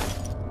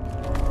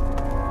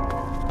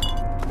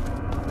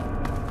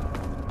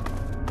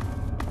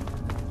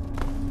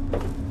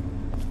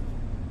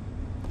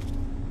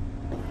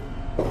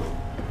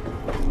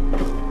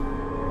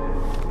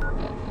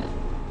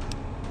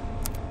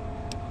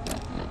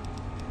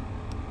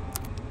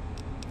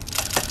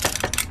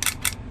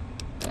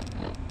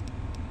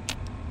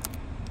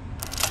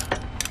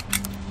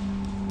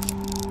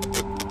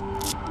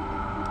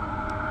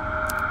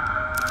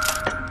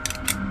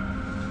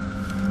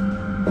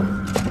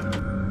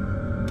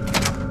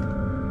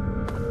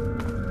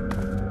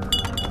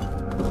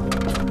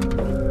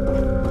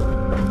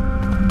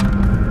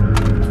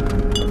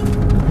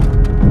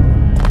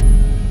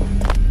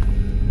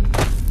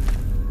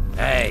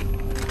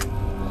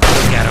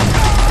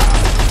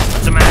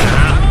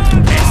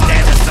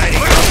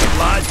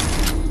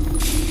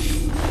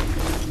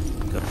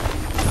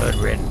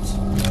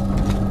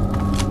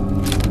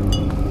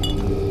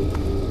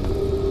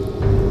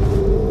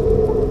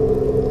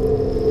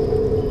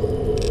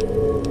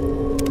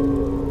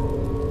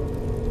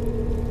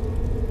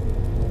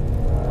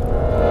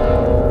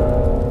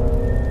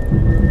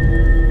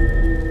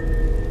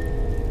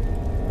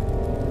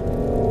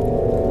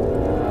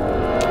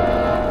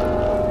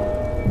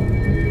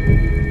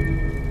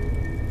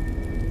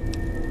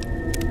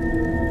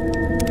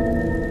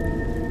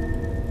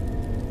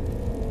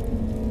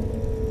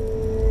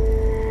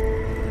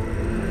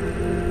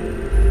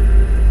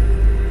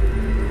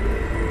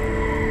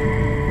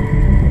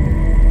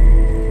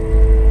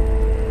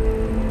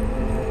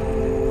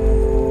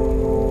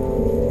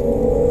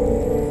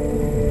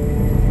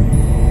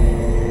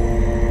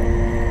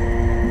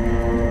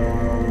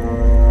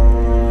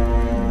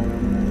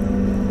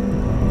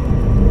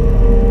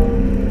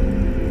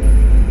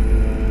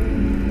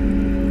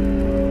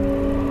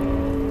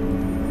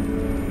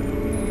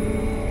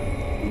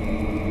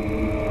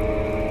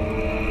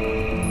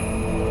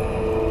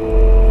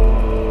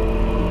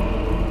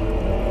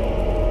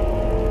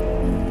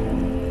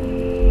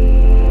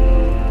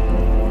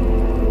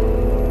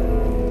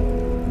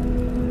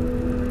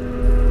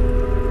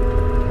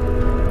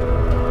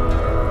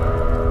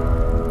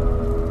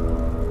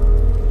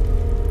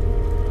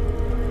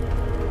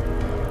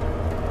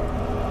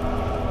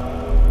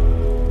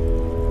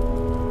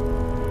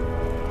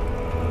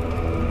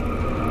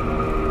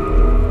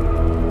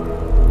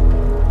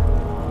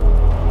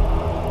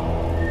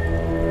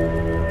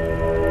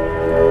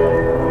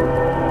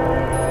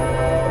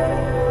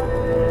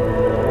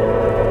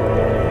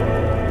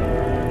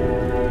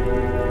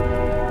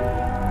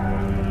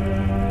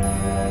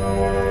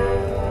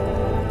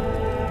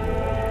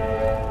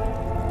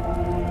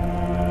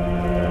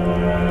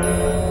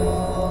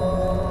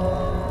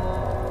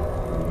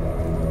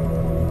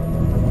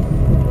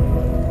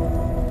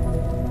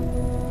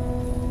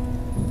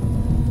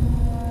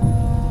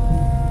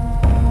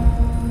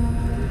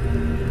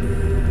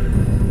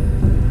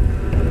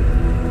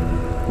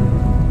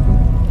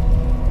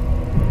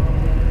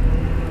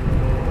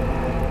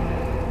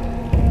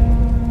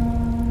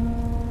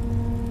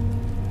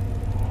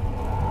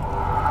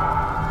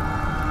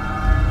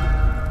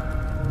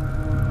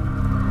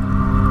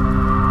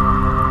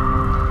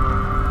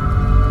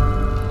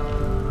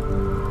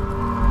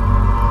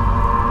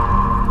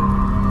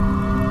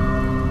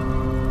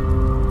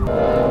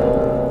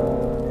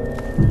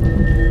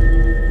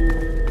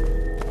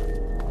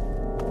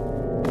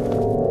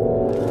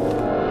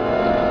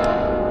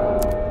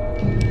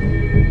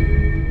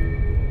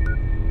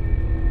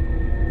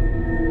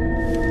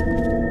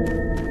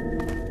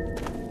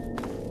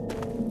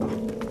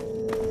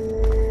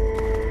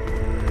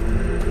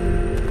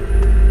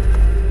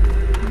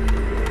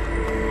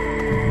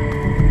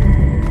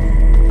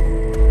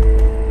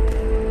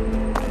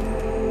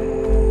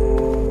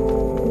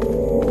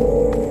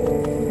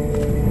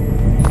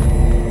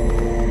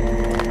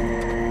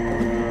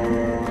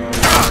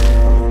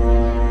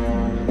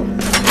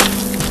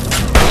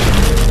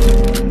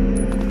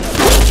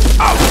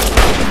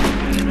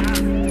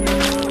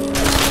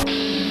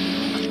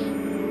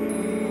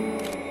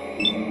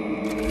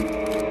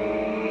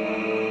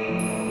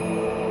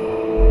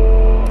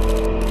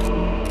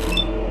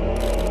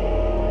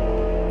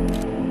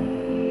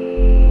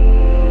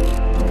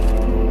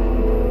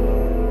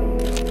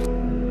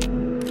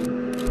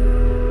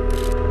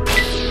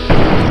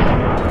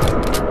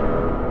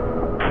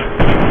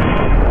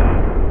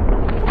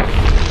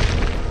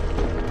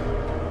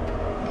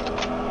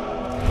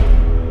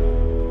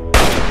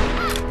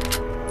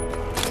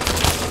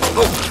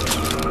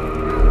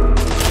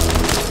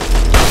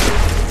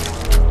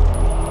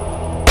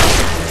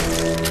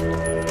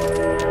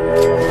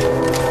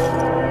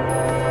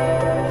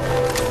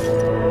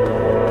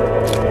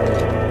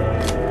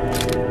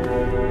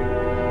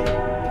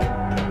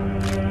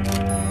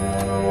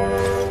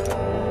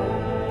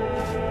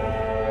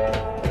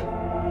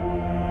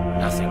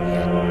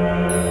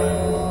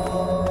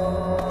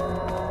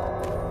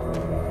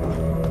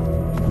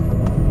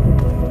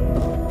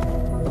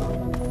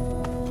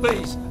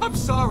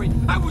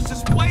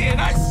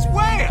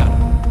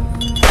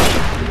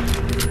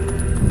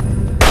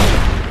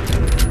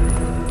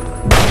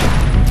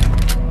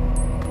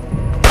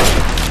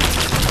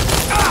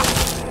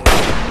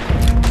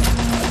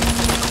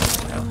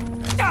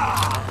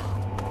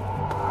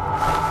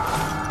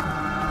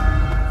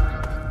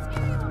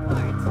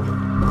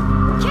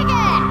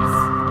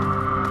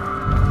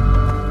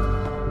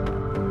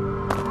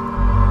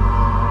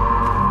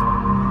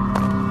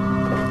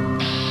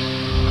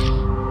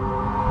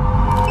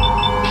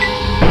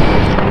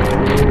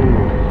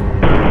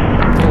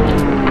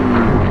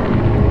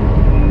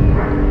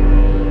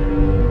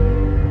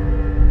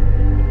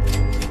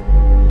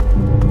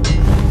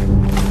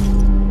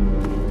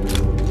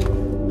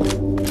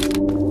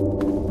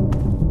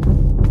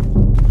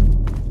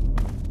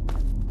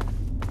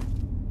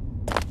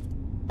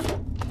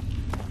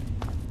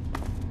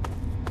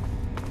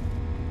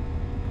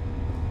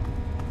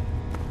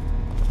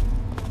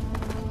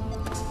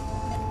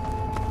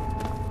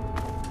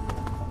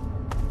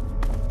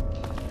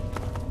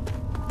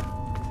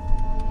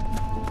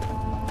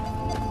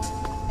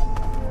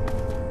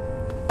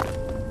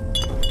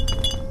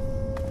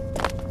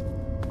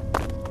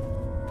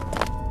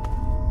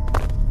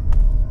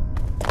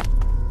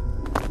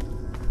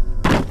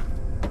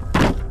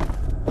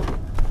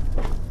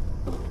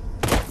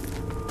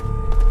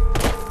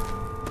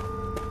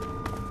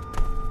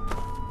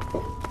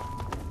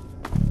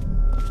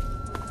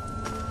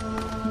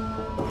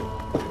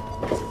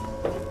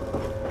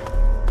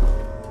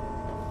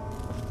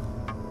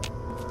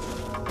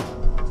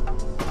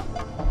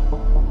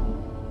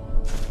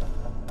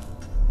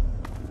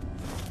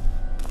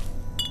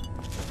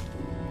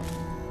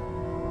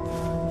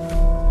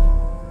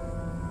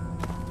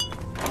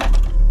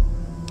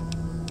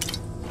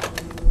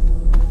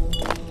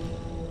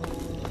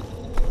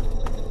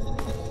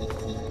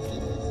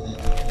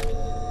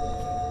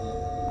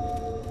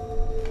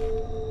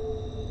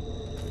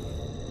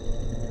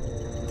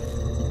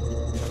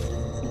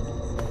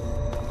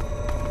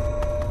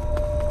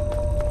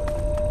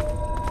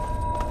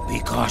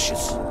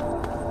 cautious.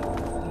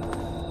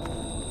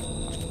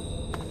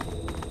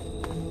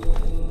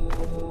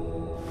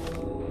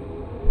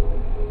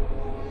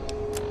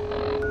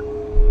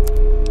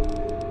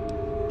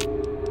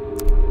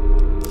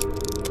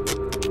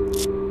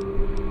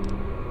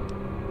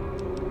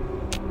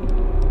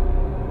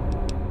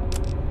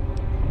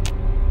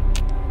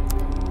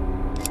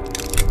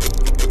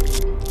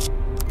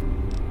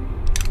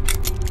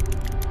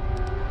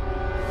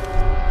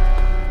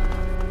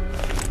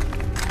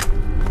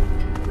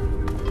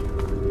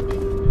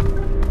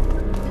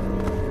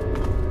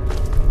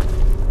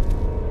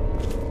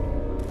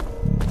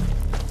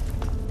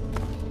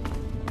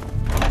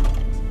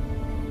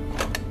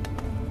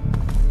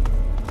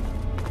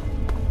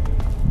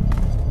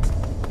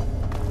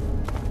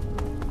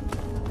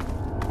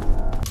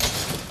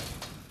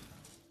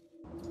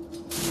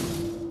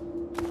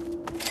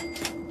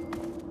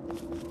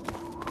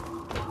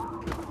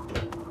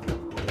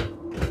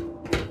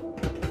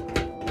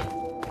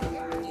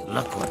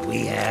 Look what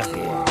we have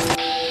here.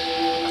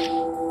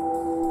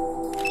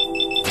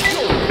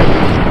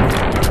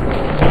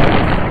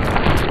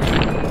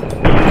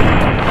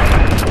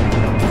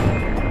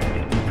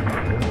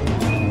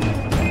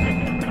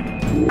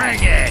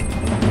 Bring it!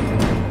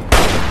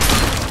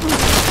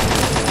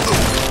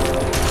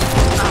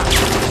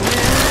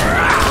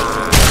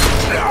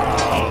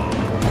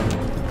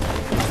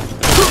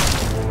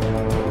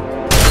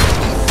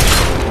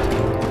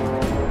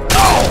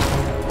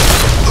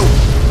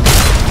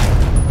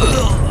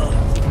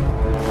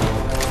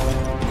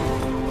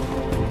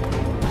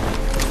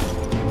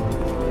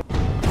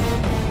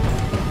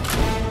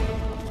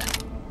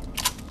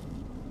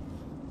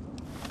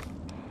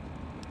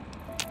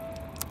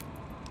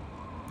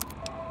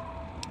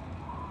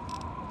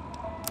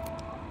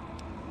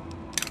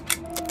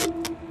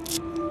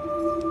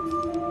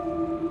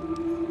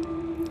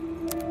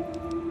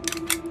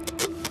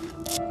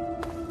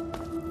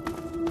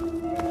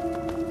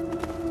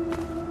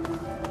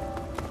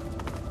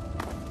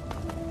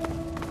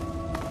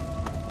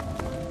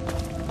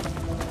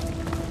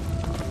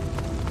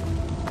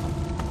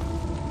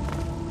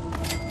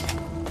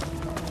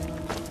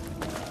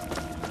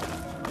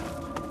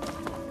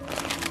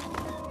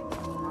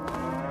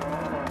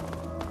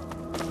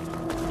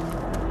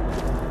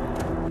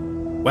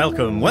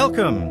 Welcome,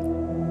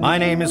 welcome! My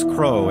name is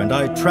Crow, and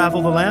I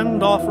travel the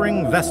land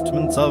offering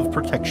vestments of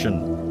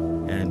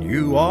protection. And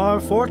you are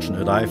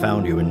fortunate I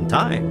found you in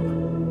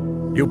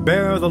time. You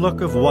bear the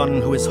look of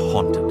one who is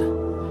haunted,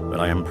 but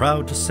I am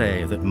proud to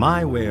say that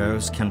my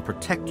wares can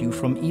protect you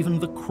from even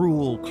the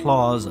cruel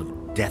claws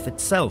of death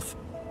itself.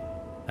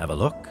 Have a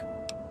look.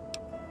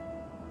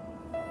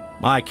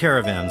 My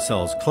caravan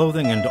sells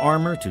clothing and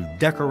armor to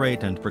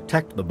decorate and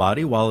protect the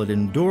body while it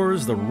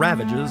endures the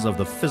ravages of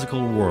the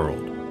physical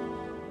world.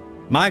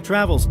 My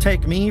travels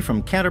take me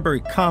from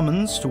Canterbury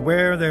Commons to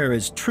where there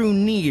is true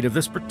need of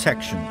this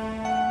protection.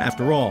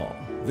 After all,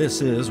 this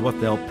is what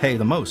they'll pay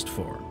the most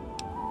for.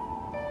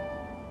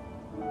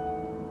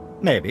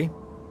 Maybe.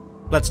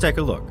 Let's take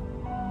a look.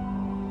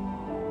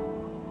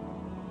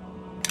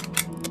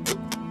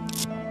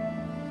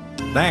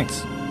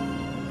 Thanks.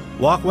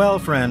 Walk well,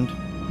 friend.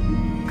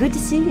 Good to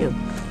see you.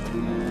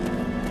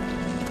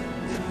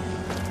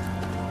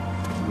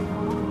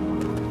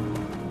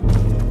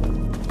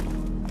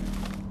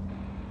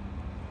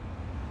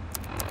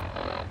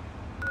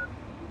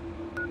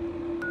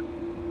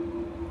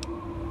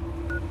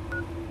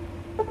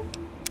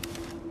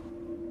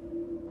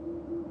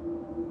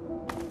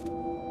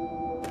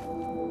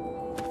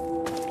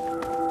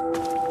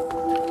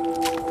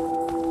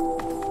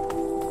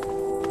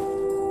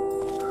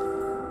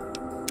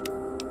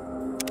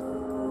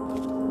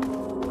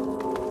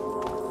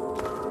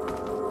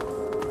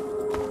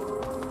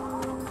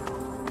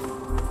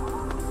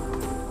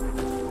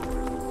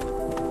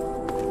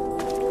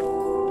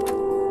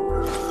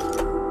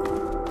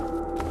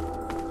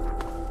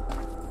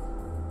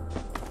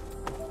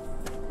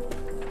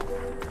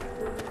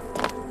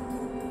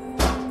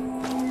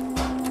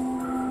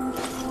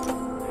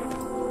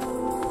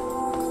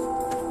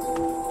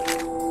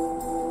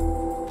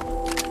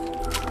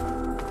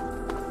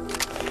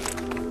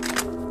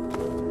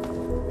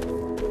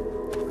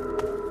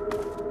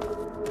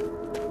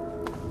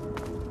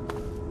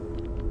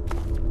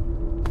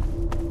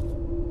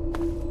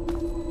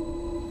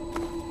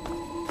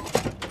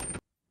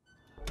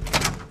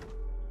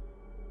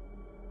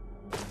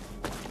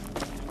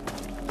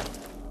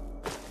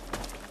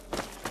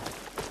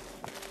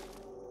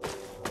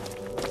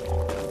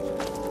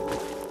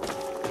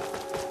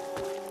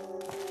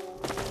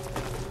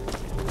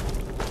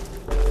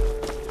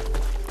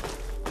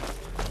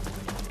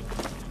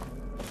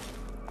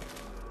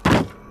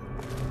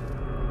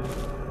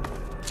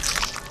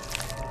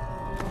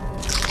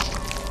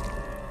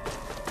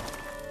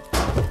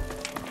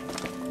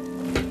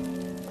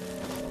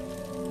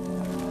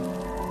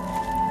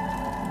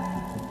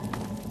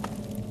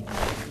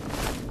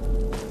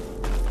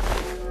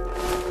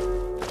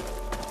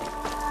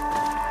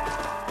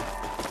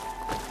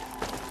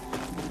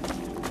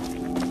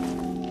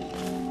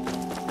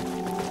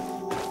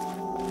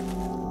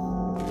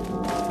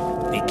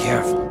 Be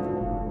careful.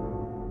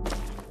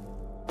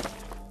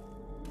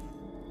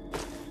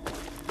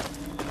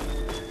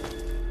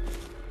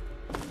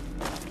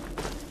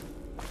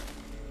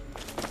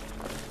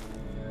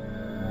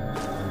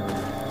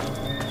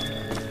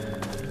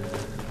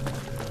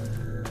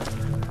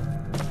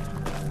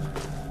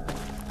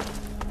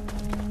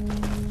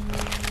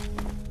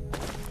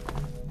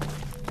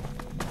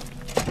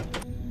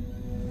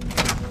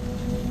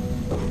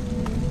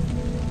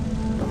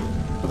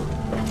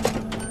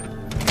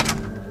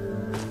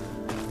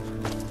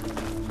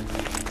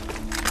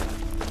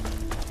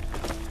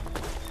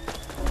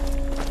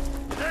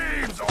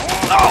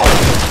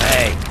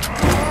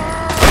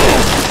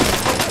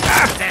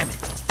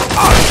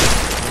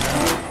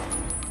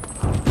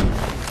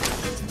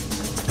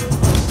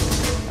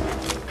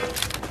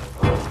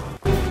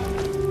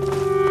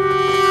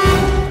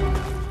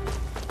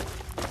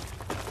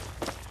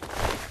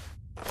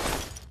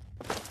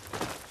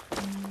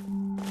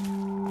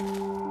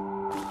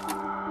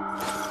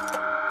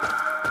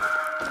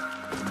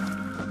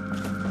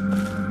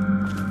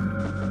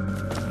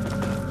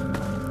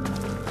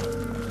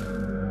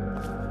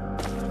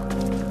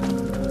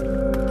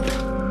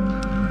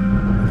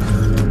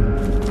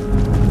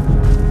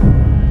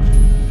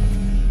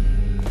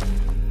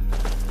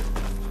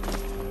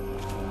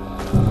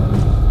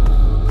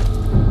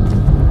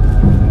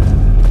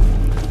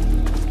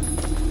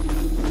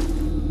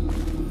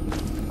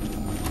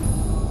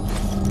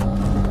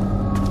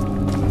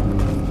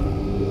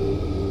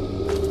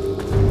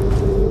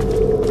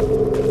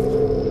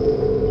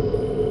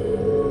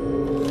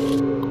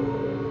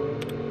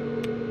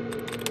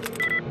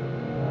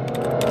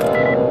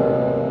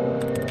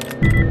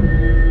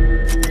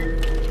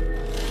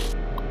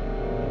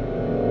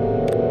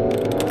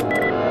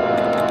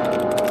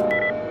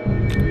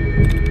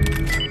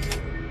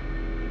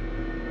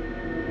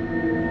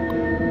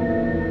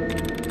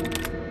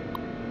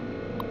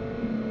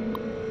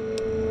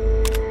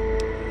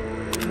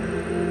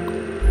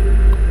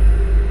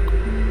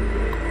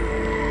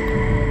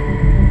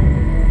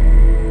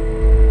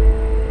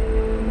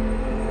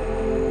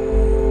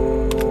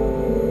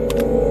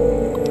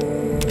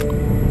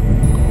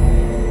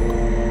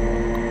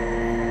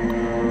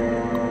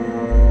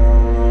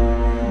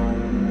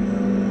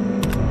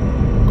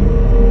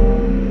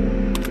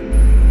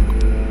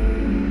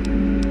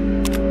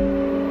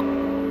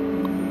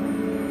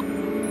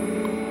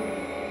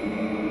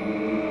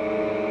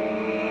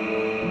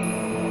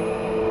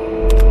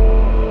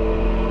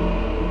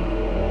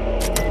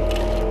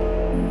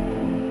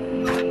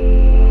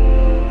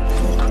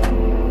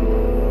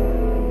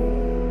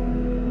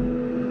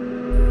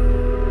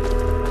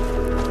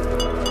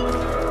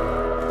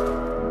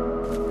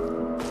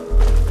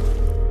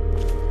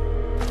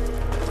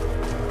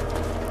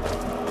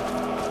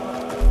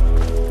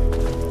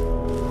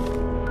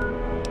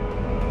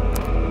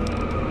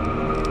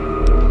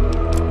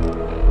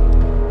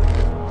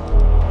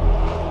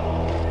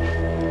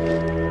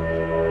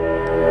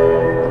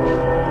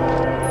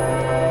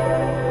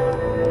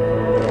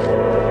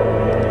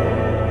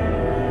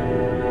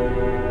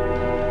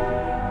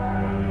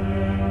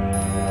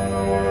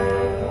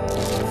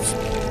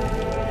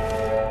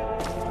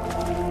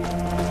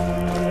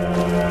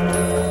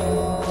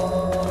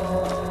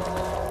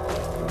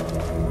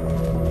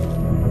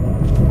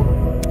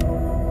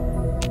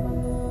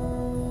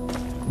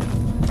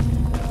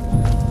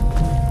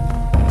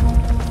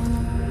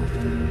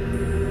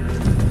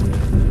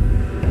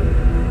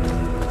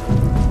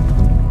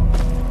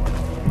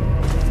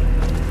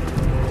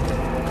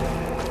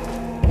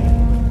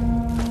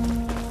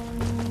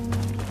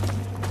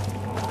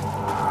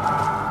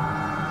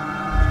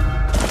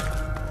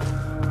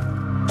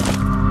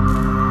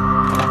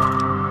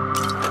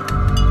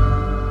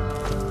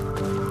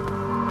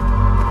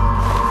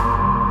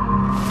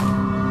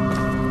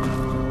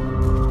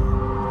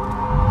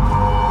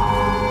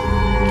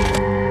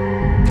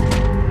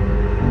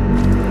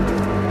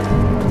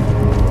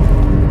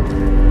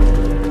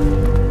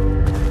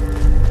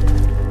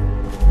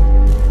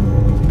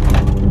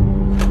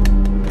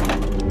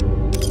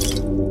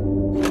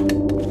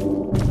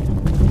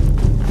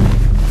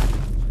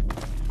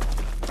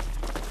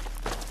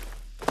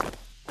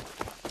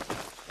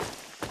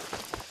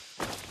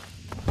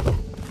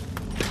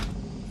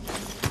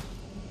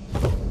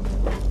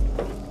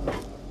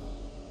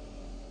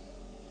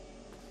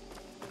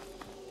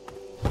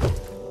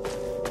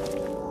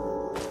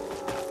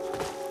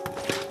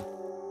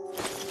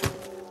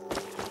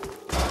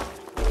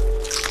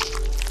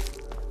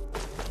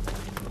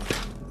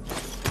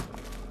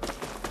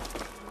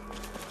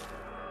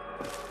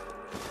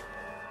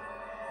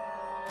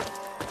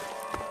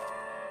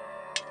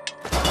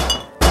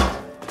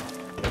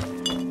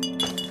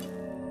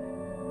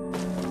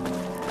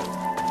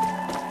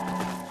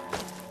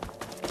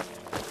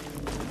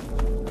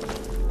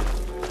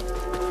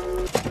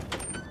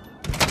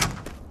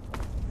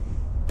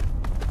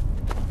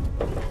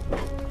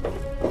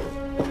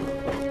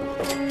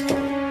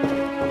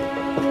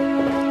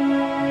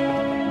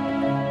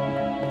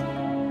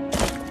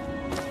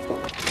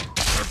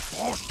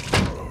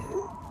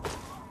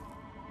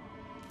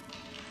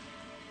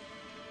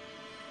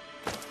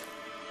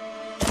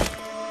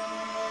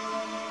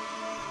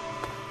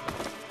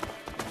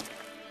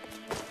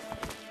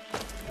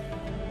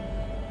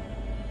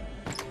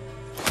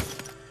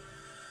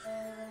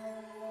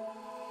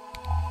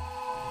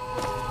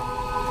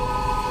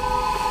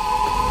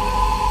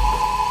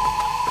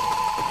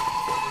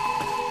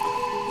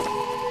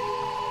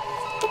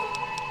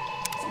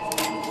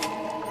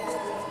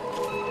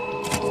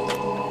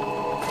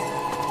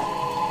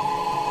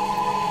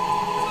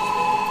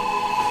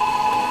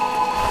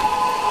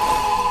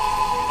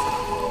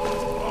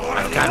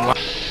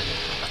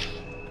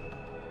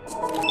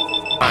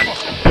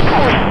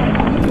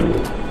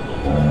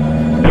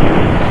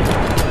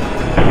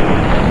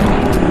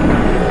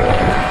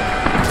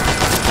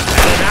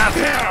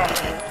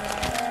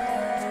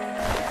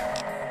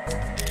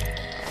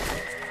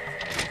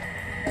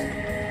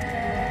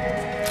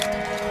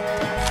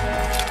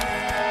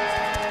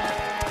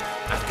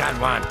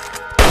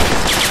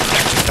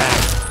 back.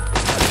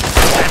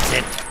 That's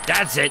it.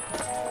 That's it.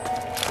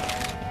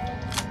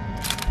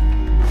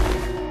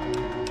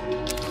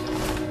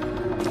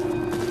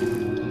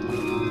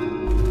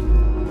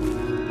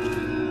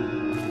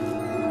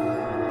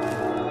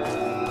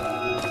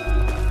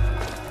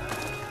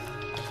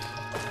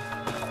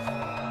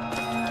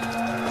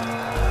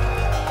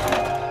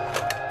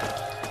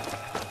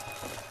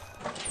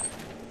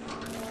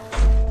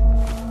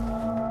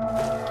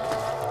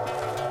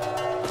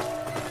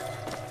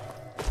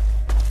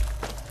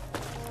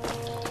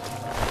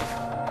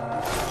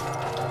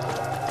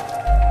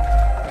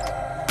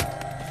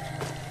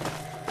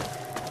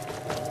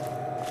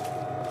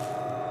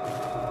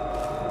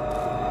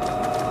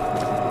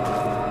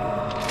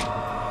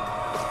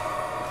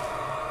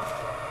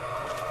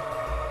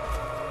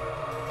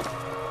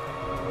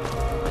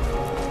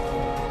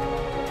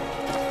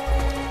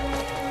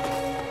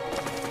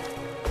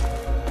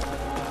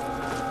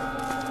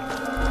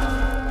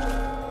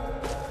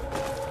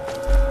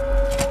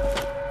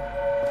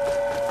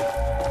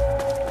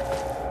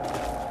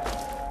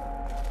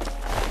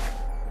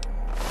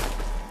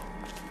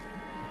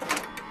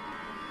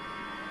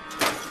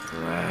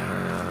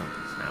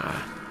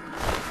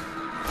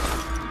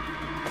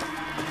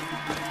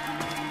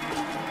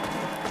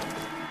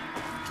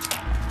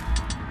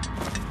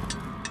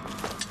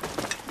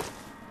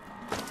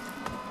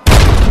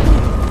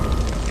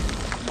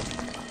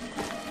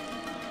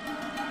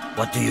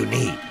 What do you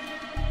need?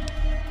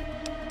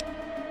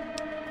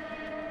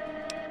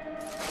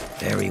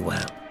 Very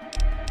well.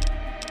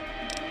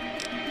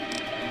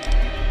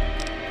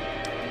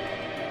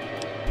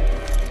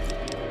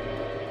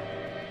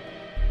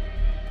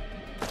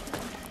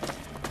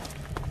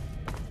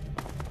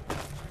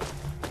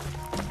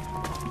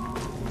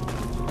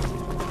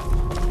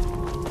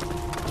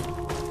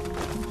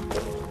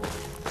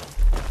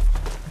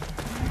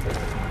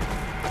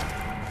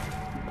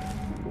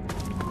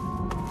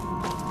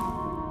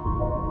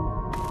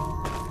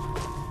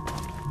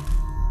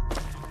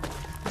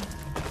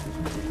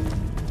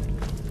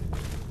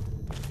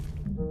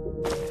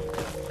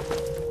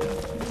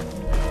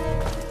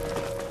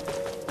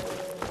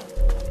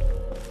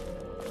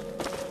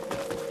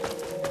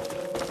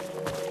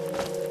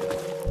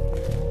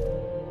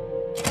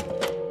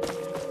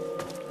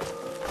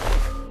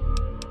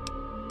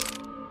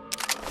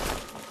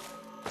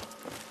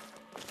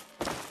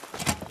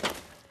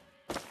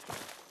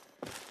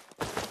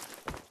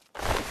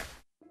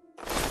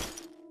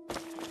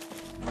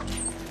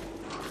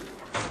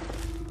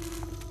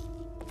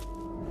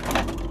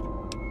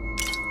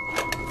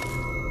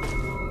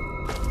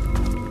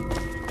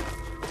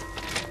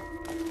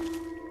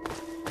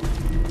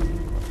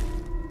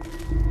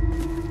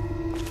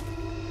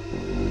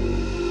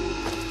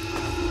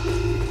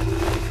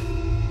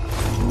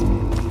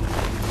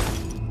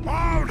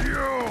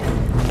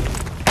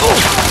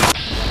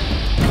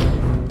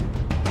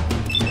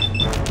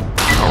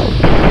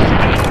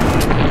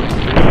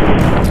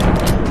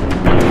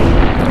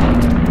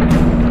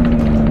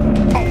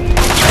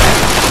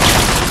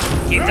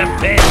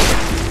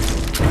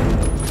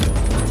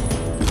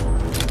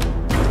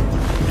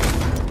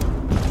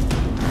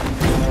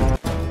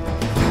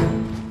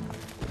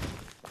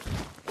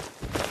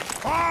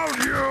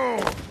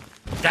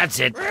 That's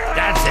it.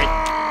 That's it.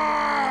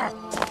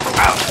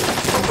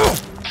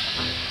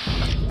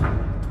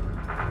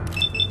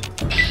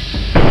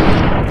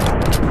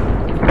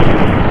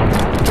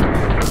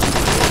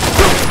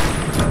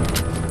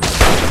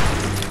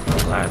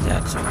 Glad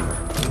that's over.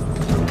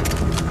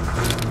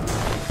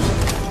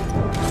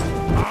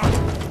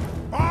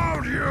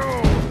 Found you!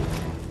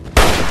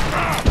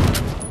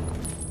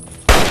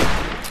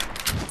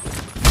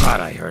 Thought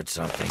I heard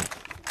something.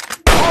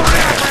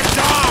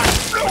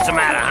 What's the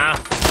matter, huh?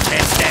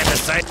 Can't stand the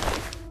sight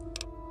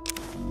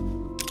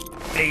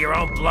of your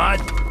own blood?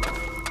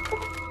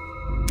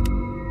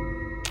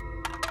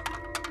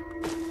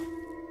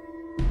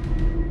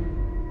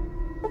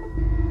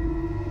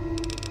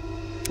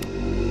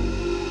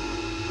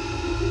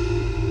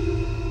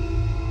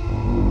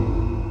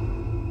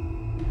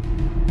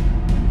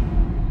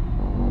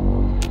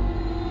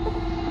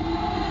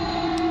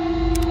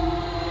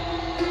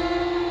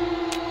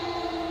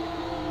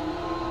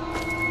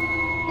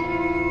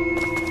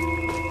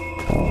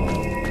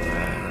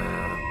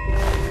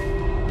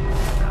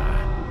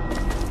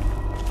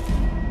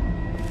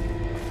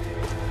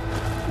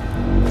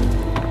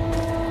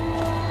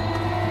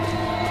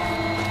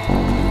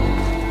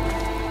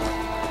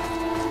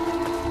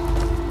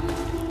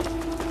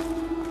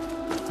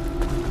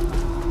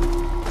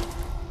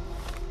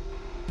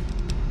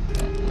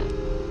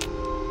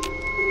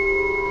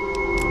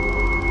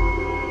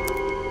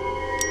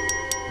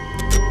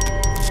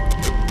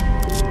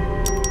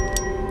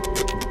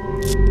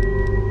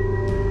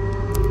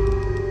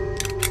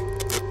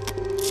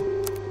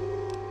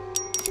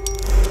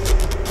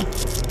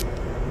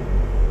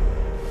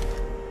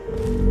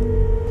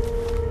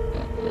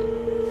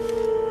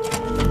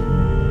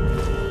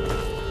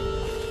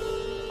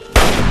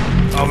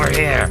 Over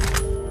here.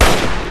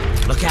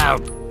 Look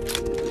out.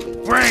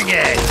 Bring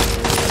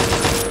it!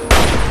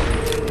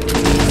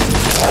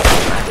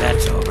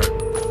 that's over.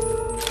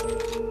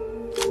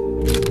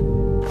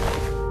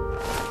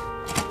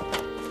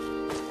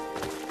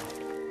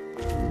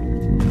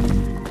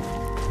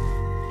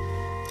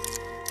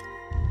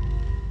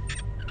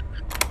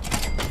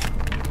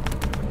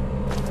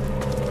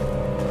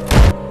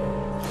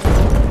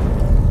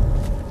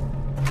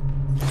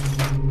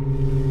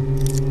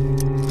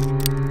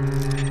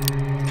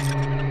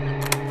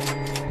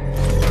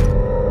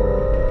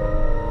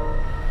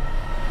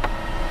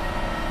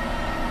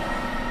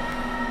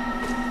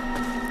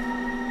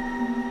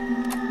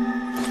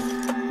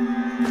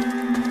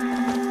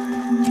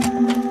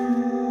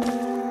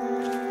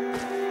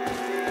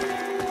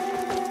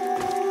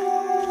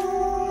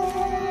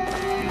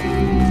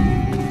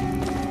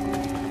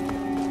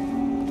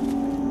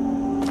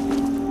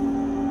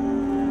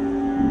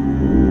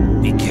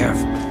 Be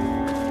careful.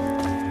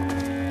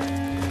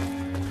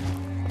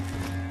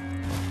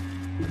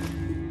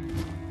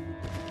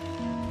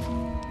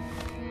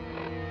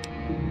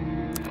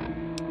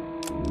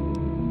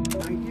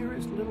 My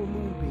dearest little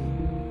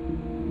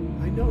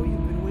Moonbeam, I know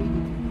you've been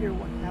waiting to hear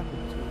what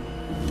happened to me.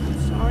 I'm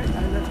sorry I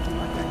left you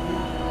like I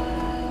did.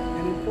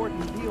 An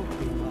important deal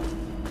came up.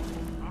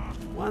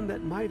 One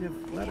that might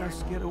have let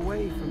us get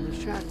away from the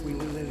shack we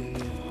were living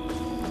in.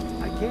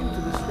 I came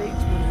to the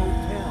Statesman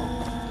Hotel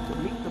to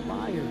meet the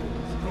buyer.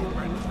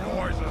 Stupid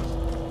noises.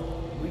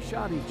 We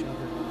shot each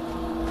other.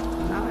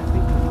 Now I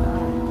think I'm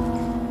dying.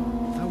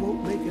 I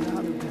won't make it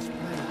out of this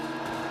place.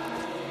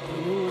 The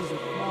ruins are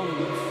crawling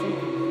with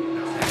secret.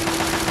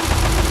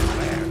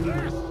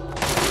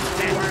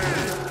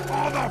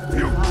 For the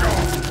future!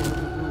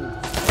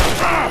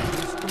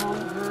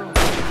 Strong girl.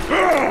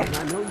 And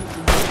I know you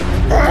can do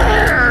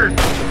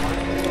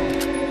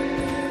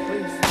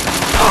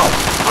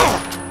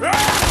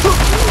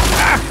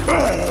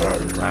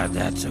I'm glad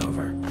that's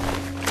over.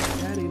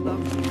 Daddy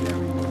loves you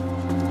very much.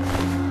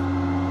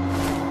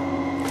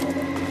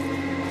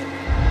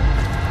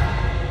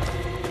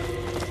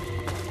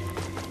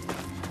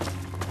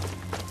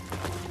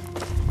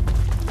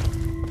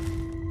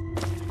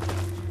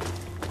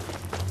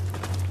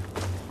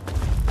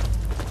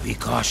 Be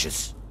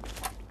cautious.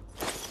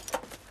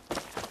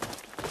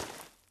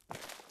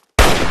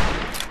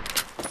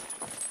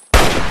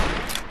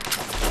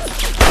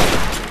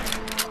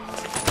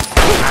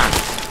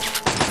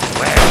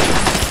 Where?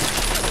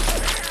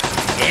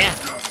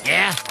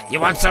 Yeah? You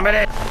want some of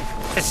this?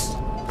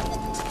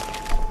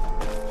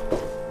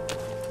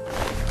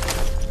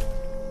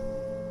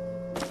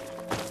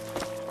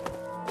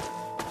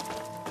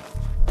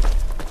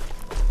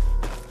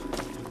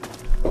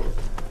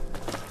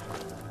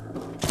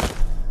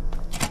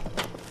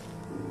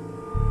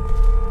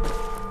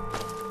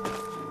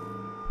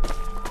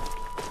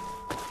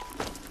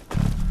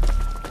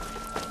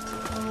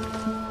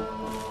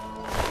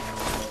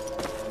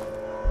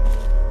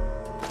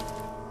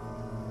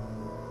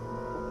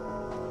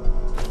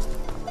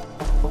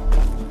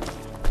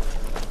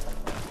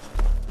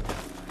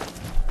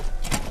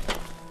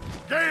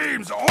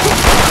 Game's over!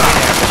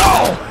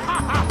 Oh!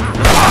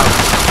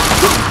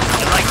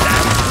 You like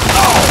that?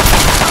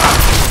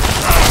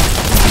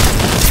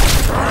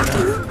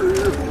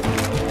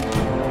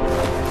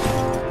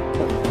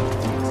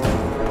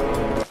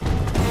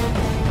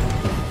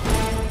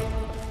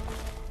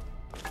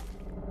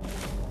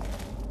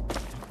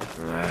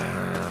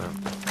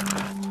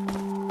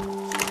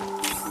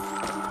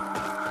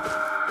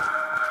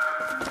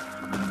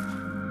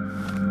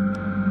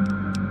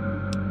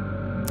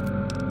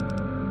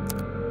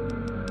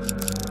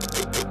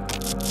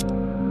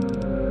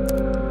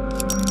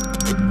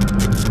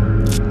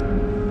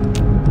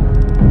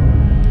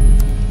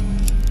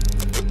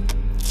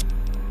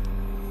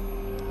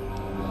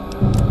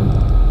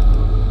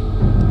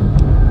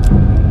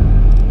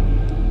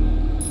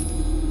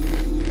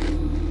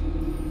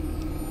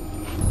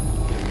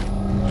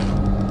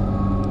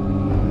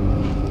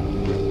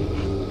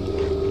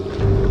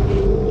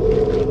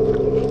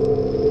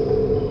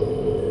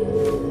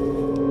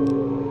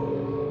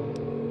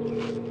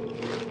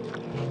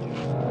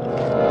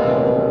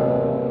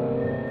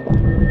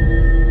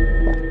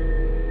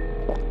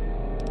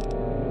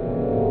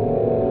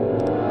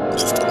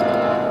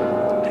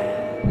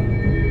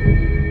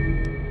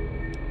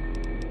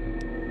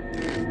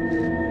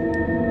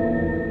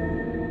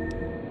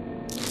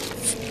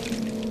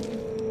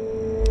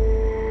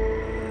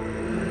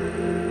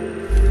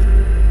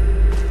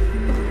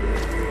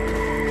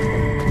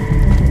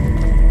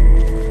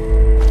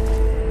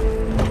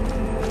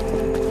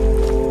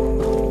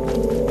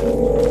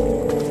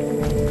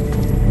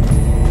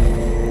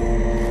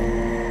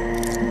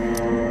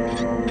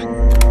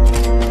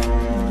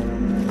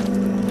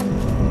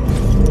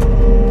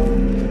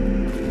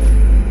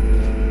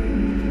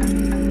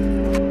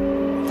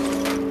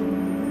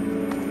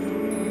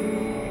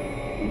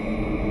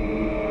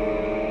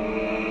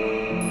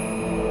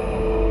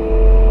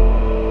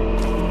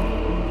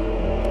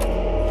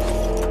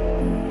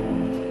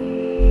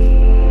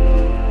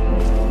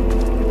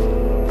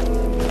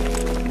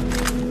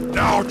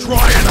 Now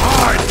try and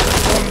hide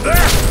from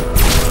them!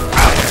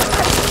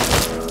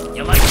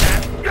 You like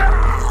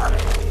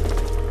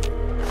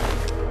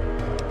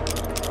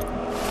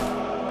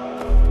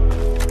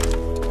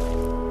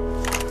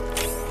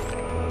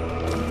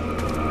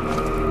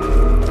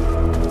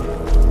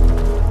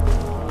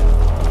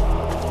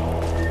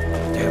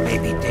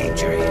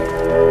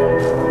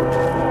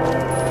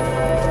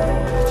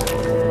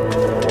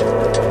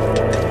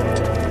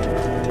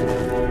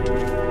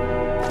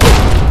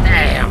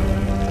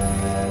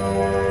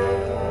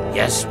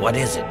Yes, what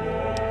is it?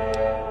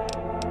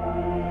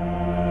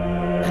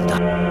 And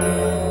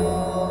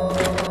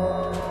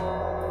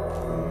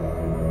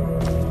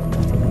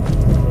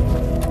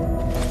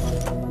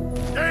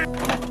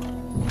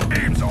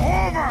Game's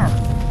over!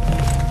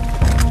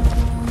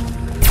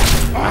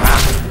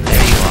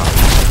 there you are.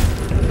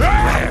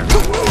 Where?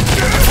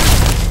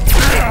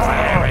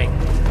 Firing.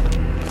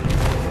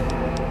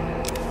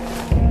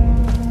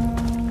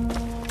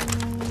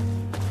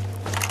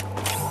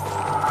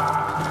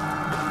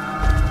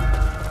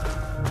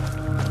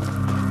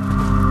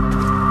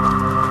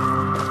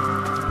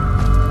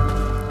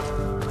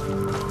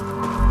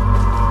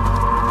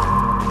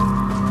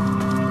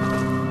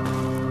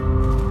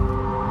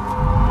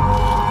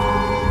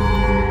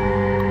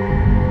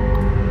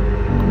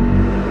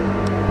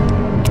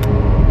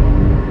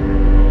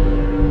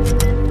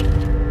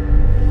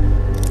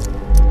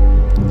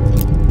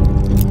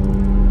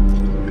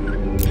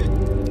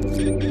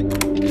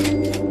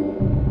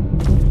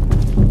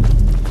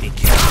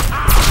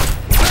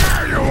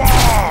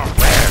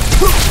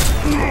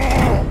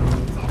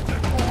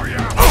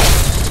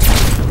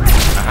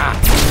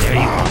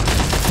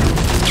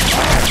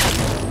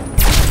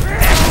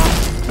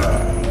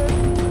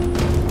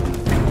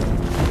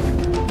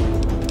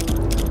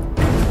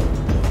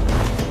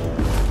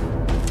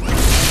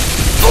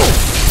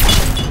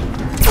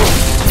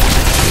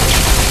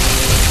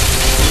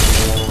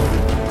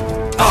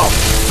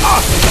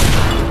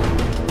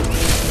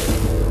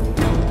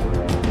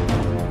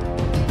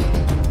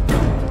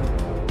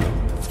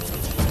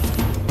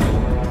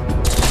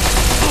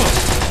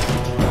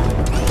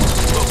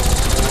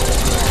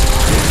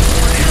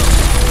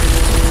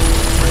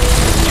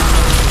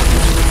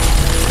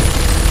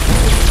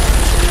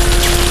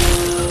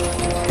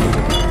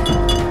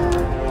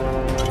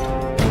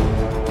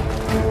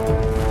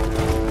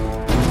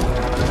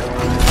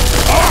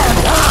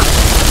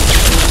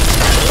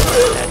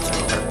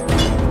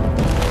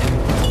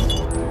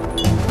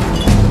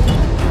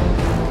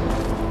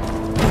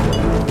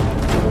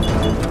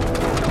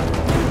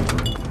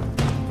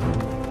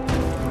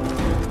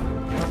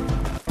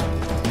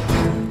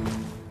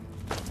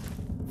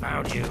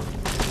 Found you.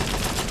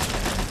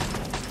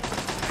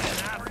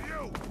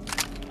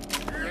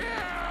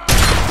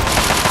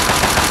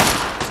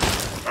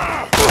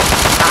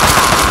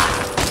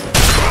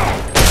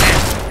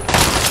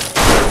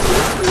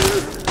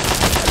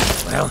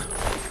 Well,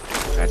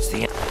 that's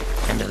the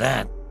end of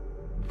that.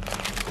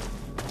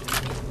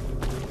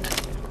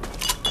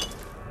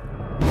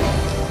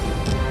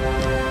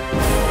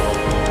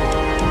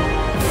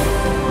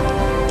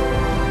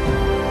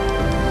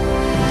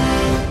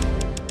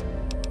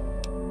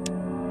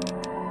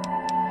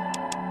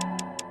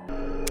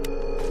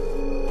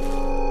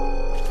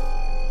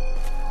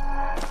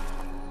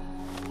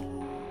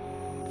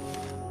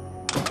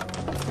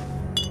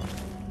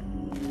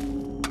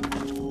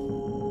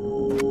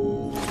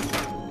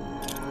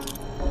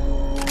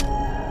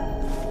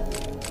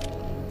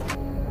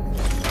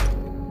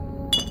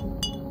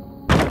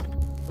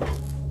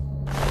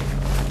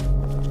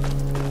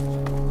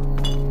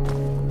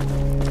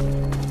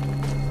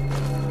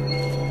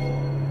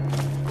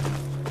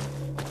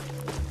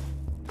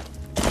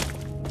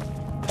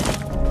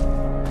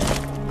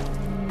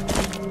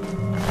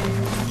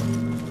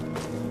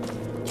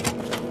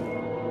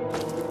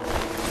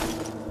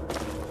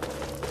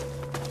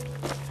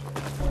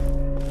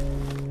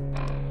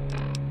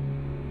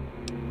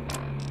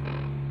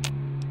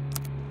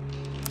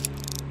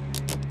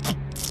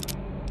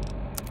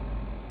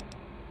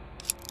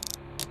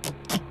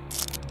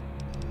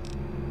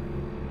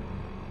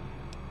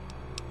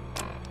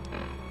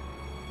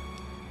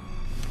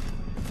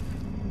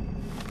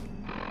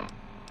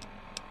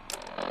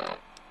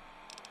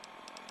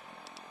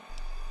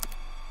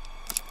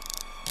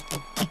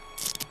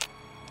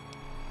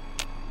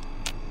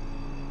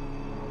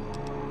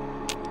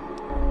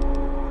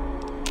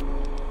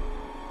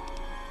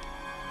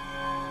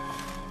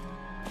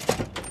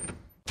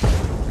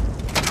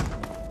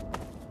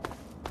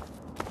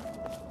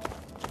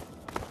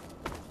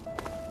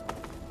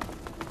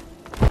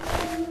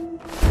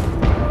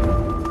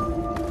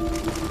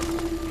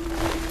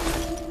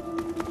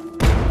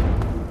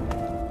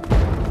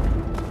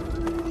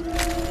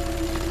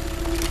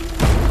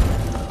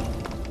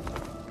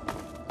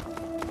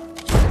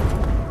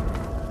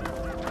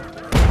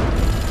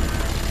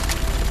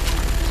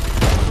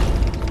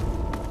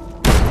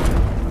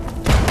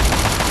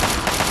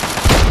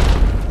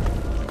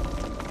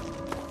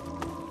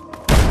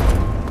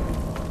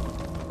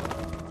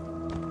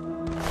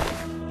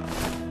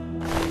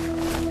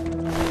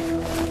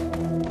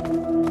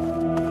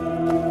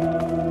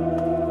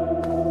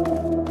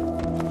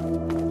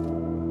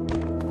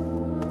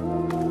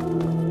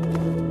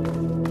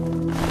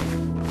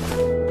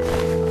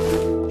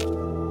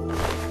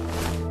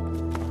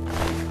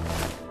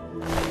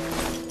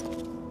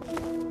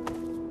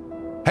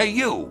 Hey,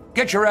 you!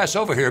 Get your ass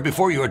over here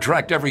before you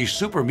attract every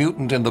super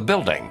mutant in the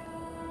building.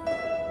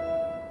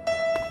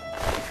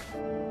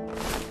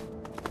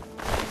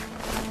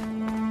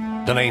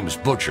 The name's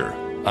Butcher.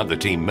 I'm the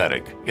team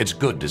medic. It's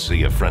good to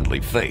see a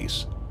friendly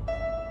face.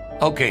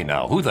 Okay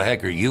now, who the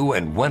heck are you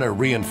and when are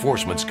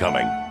reinforcements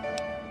coming?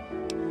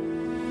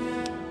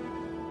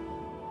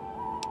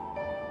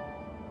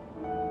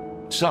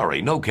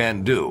 Sorry, no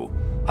can do.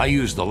 I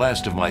used the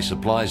last of my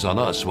supplies on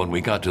us when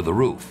we got to the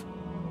roof.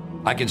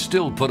 I can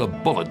still put a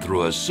bullet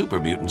through a super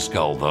mutant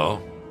skull,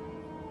 though.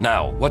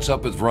 Now, what's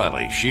up with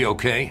Riley? She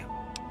okay?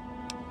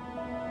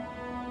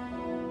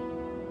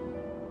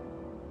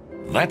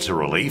 That's a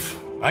relief.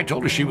 I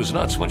told her she was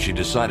nuts when she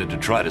decided to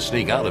try to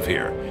sneak out of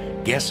here.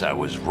 Guess I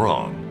was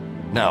wrong.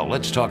 Now,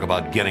 let's talk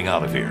about getting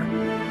out of here.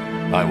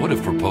 I would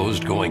have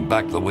proposed going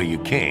back the way you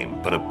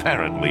came, but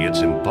apparently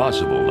it's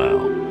impossible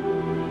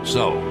now.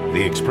 So,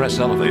 the express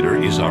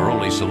elevator is our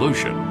only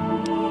solution.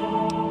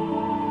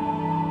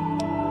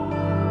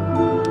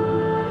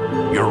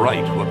 You're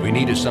right. What we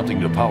need is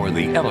something to power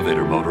the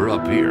elevator motor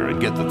up here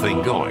and get the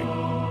thing going.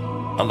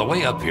 On the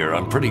way up here,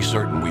 I'm pretty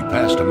certain we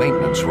passed a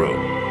maintenance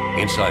room.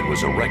 Inside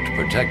was a wrecked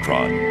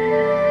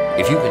Protectron.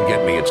 If you can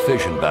get me its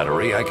fission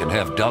battery, I can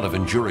have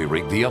Donovan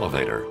jury-rig the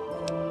elevator.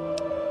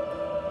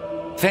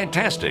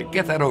 Fantastic.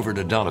 Get that over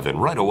to Donovan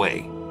right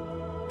away.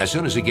 As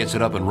soon as he gets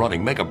it up and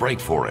running, make a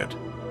break for it.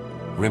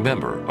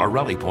 Remember, our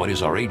rally point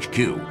is our HQ,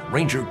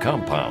 Ranger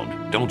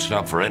Compound. Don't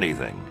stop for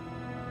anything.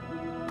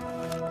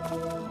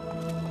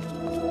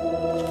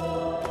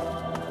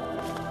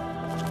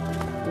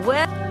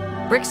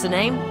 Well, Brick's the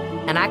name,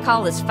 and I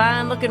call this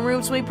fine-looking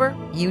room sweeper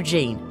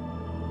Eugene.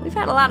 We've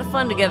had a lot of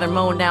fun together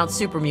mowing down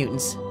super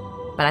mutants,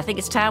 but I think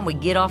it's time we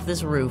get off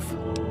this roof.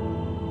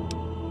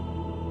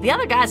 The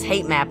other guys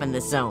hate mapping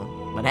this zone.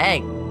 But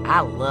hey, I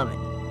love it.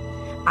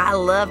 I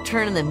love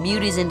turning the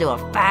muties into a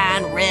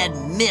fine red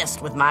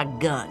mist with my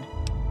gun.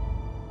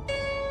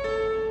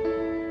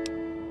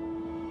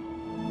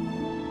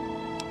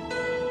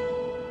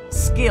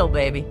 Skill,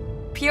 baby.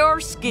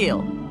 Pure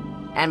skill.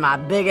 And my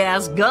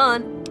big-ass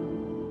gun.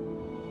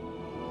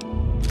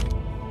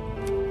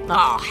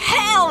 Oh,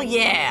 hell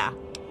yeah!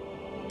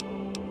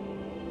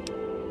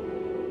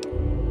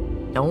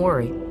 Don't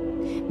worry.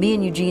 Me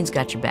and Eugene's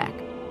got your back.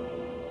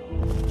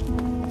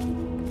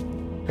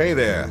 Hey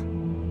there.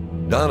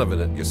 Donovan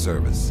at your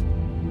service.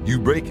 You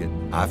break it,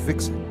 I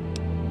fix it.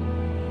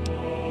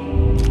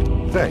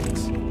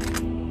 Thanks.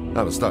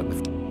 I was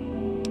starting to...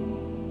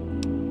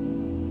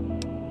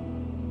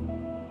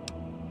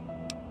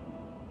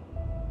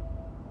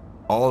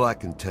 All I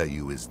can tell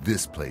you is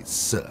this place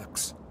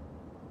sucks.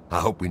 I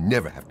hope we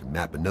never have to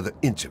map another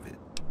inch of it.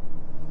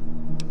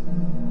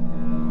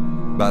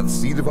 By the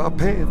seat of our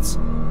pants,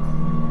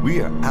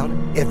 we are out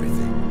of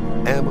everything.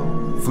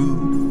 Ammo,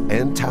 food,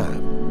 and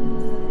time.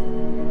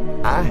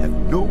 I have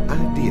no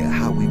idea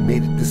how we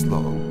made it this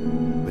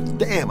long, but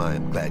damn, I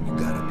am glad you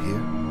got up here.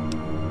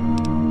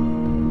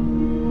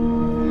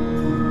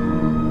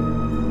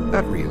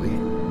 Not really.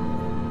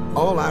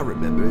 All I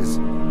remember is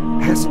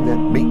passing that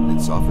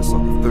maintenance office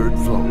on the 3rd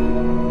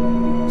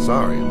floor.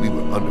 Sorry, we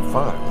were under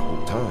fire the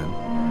whole time.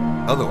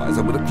 Otherwise,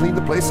 I would have cleaned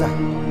the place out.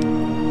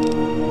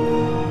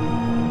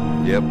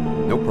 Yep,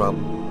 no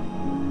problem.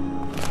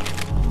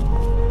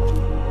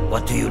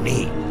 What do you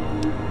need?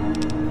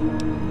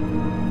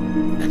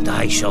 And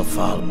I shall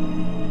follow.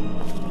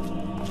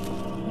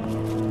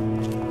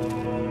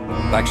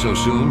 Back so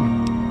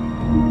soon?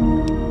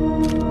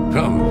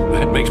 Come,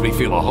 that makes me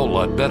feel a whole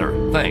lot better.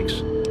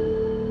 Thanks.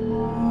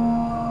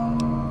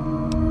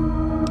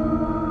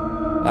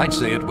 I'd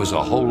say it was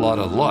a whole lot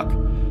of luck.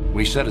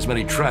 We set as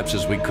many traps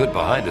as we could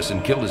behind us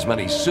and killed as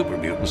many super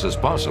mutants as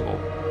possible.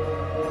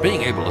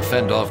 Being able to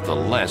fend off the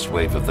last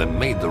wave of them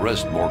made the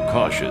rest more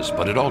cautious,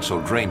 but it also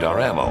drained our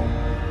ammo.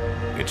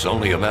 It's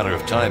only a matter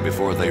of time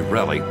before they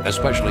rally,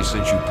 especially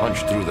since you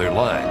punched through their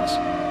lines.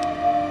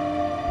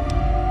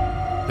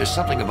 There's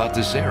something about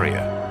this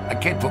area. I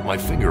can't put my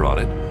finger on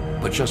it,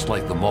 but just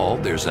like the mall,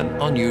 there's an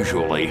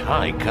unusually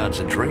high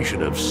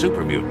concentration of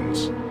super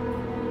mutants.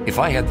 If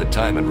I had the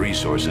time and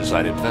resources,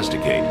 I'd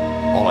investigate.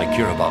 All I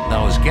care about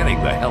now is getting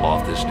the hell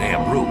off this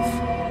damn roof.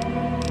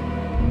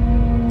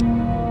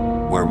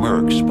 We're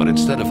mercs, but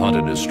instead of hunt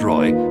and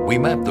destroy, we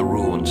map the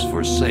ruins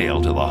for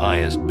sale to the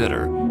highest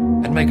bidder,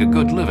 and make a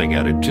good living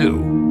at it,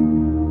 too.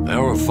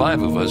 There were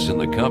 5 of us in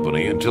the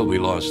company until we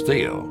lost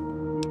Theo.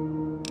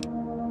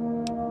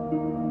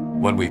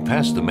 When we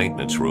passed the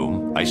maintenance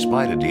room, I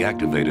spied a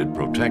deactivated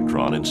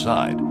Protectron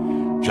inside.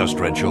 Just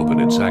wrench open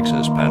its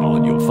access panel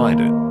and you'll find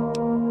it.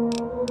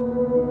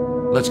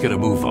 Let's get a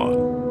move on.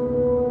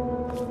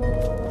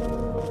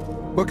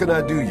 What can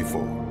I do you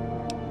for?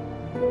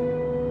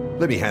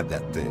 Let me have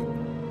that thing.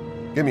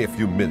 Give me a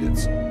few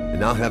minutes,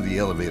 and I'll have the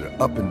elevator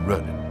up and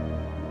running.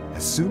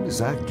 As soon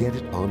as I get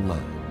it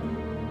online,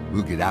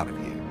 we'll get out of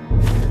here.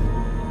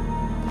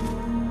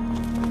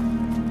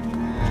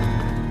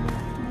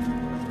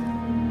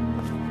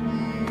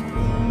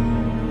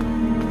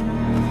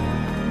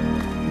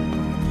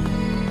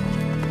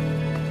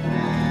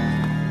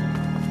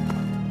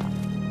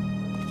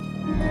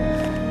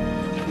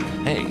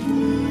 Hey.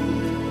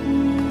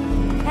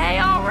 Hey,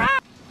 all right.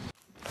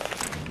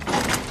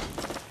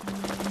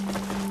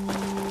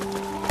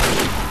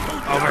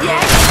 Over here.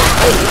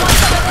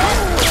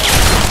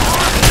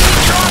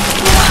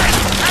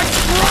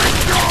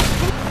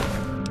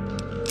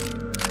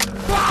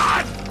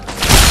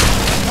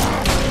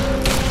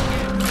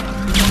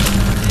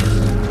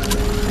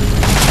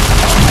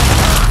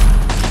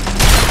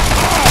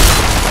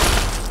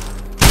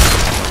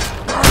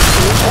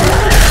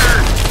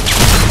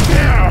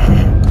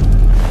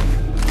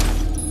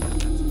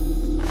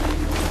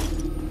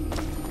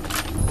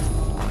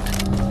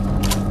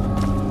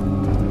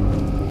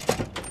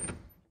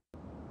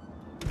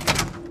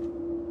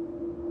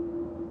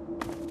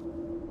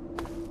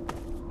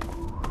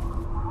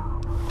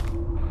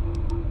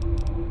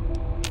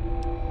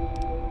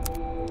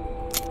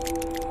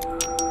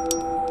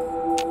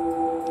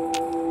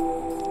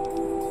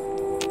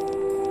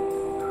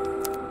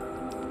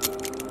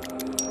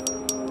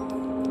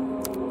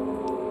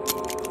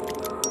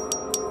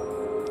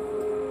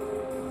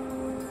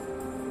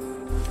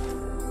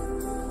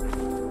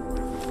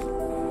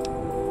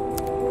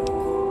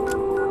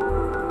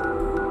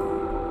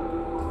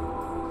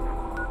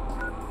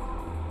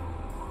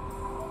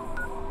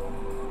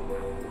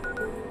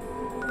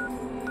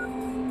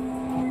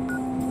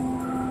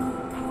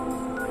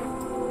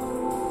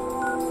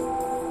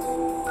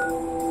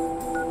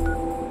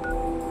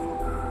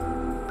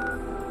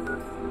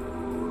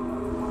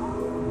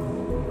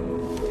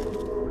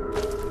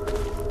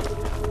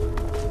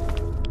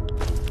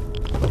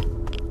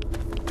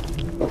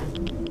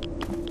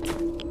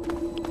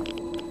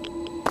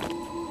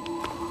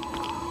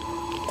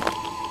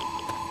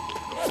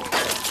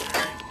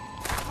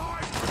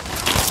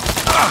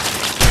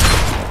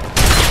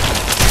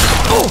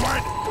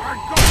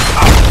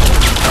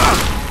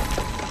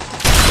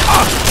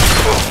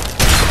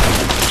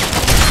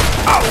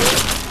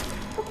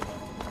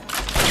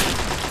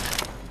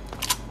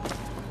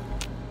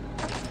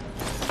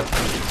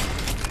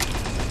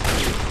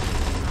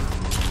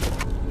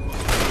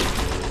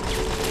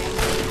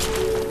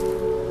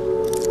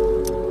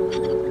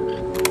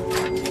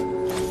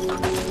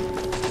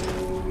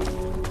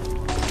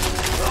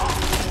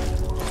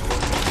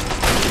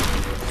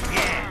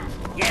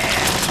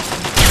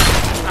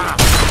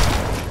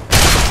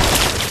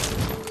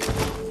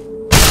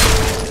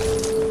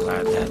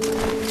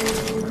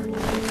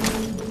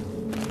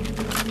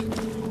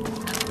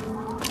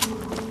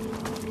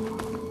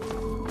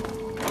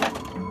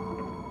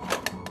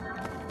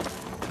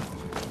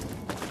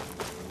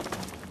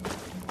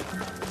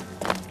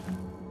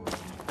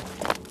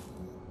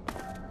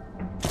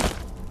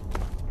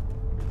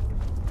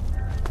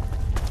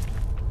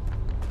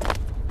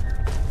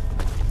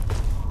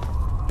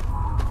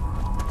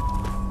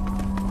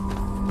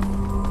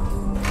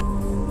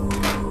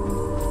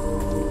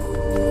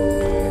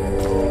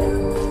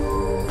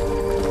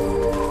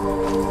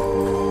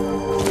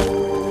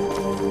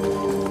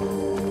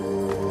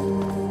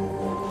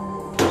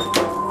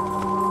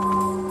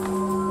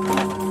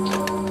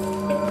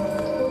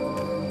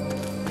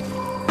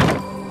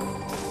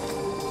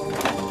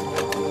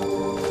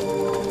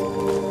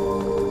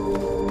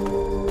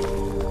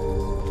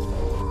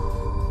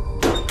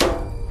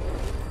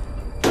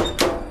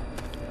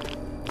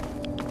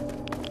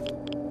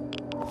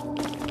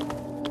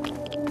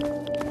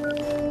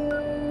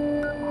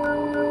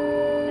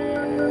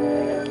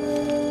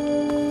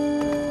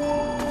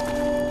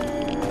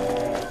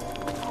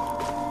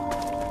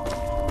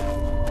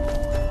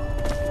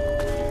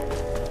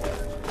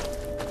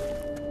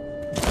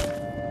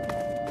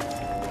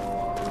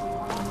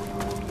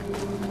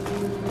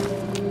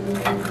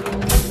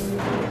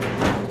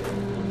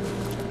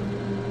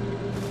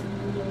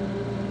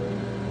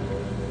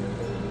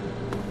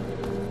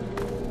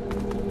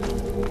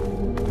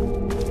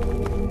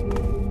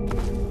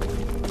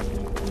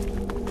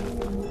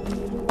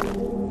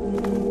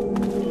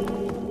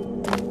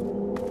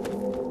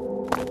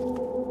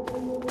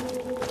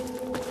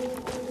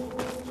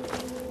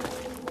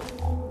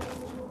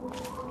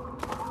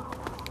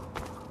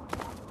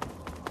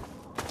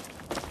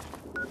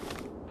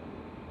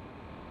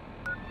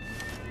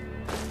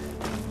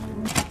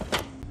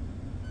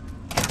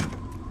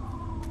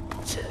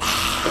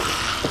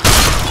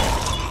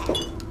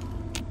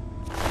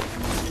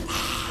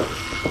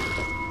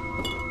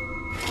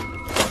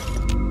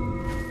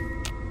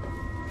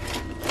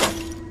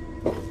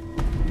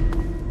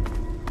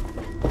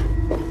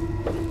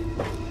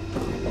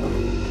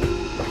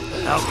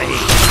 Help me.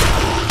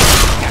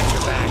 Got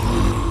your back.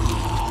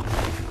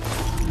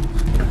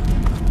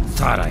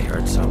 Thought I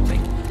heard something.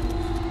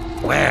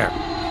 Where?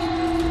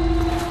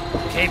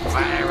 Keep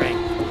firing.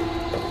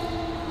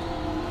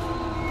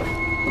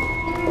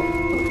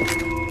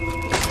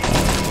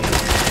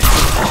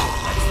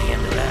 That's the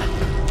end of that.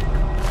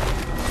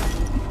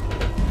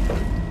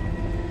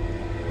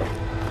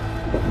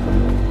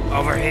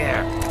 Over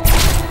here.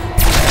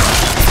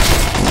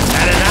 Is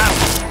that enough?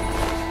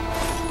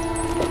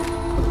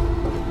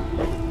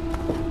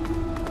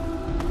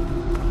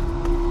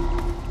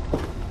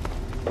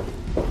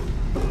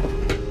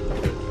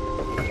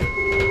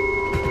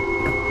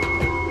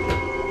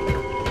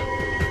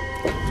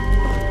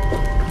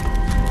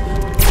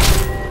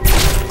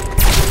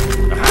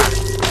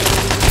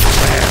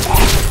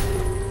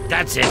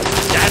 That's it.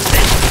 That's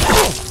it.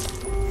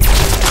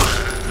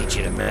 Teach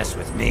you to mess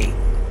with me.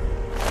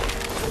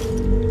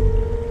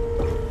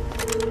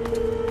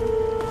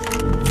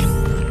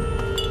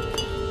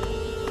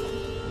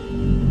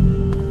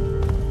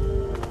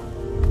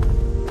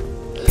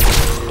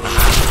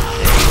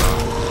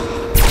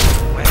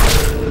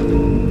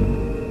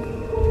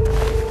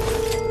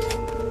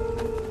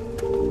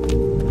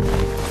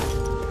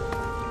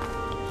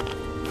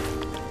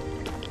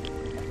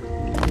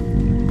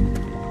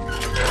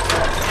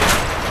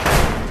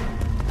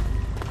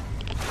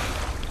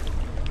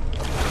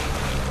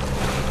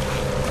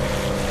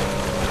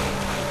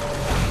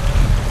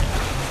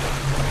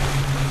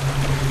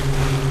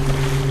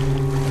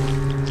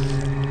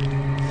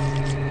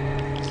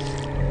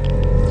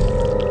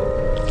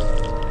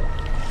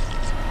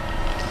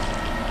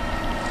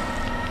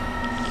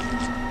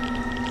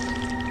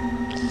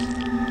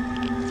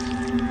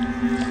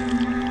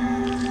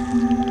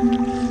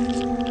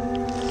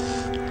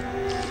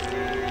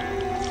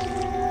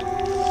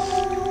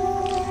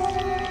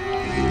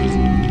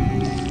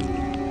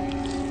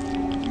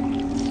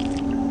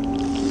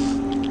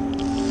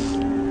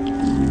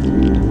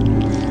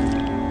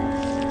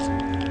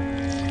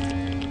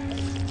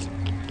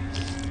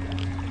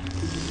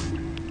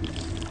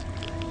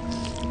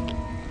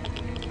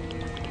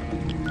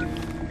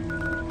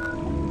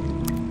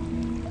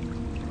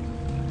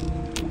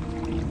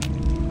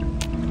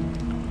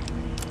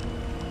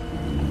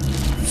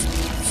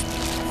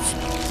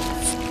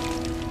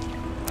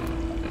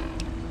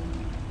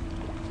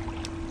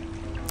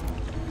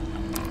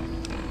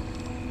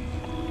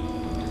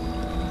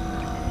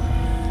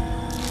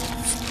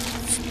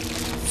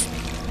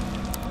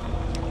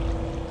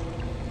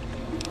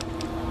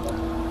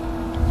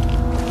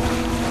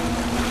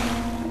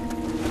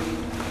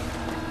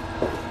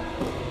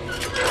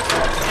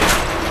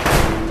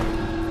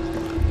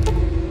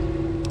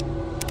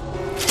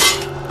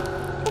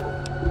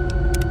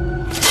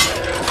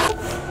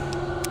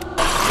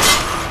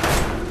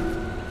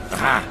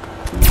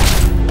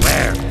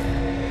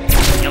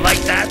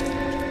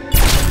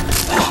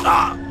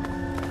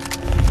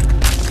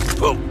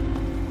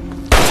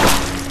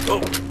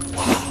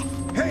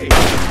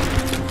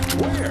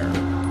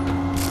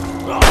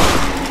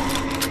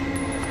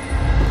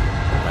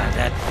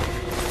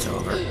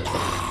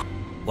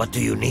 What do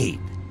you need?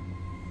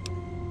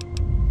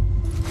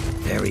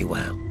 Very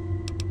well.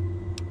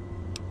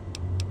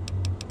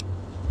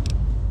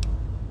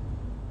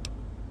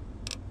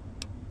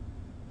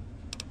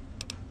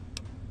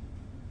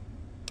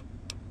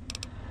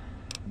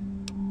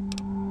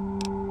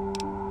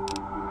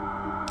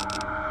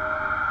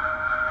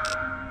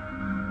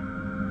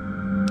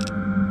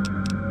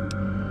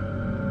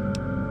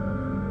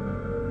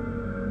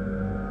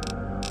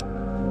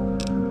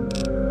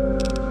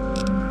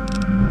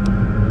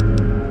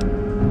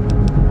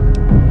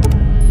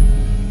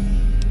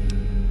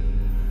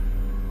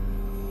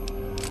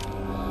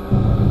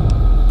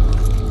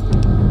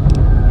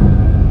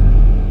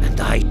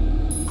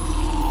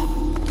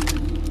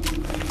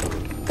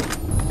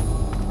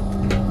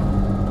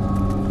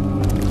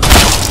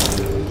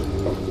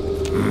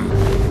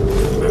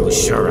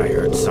 Sure, I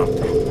heard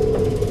something.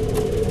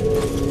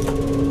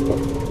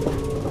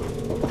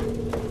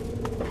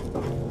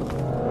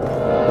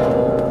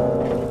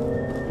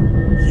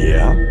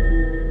 Yeah?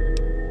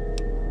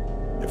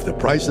 If the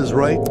price is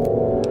right...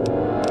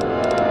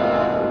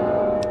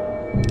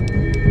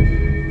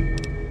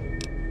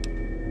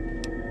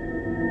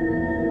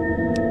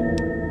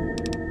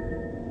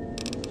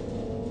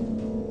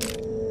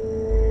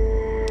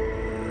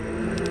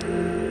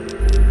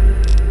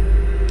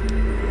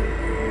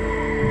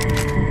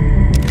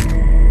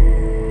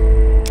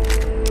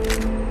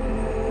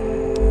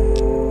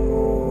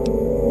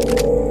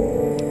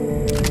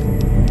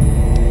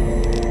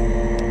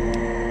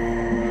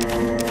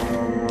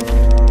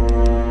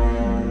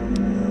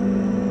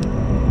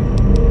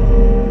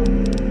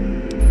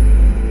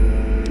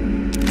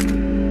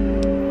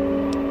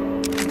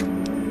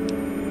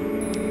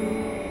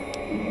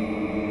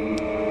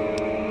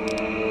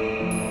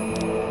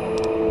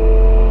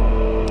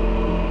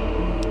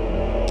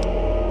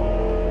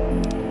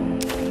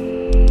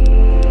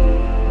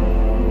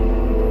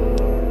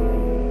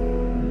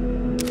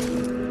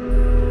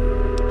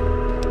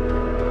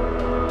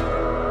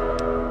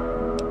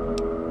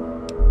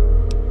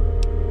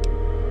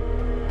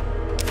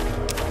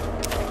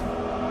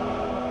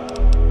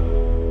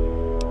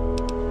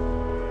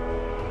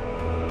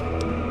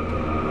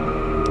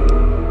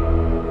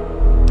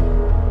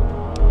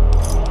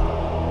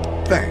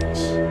 Thanks.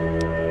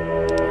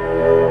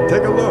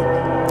 Take a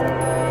look.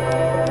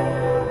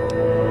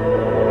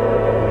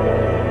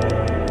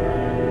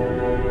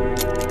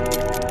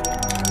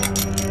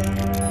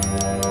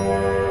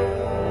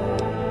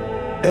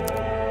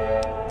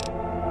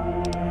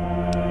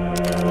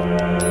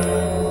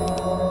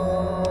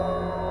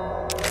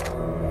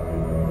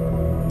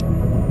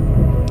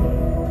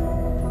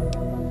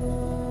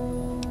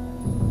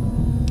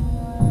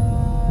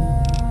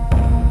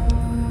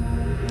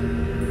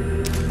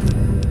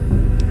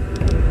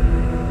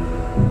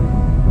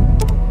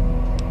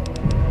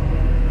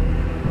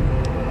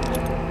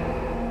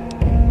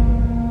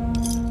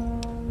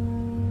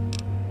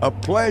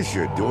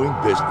 Pleasure doing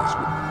business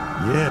with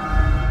you. Yeah.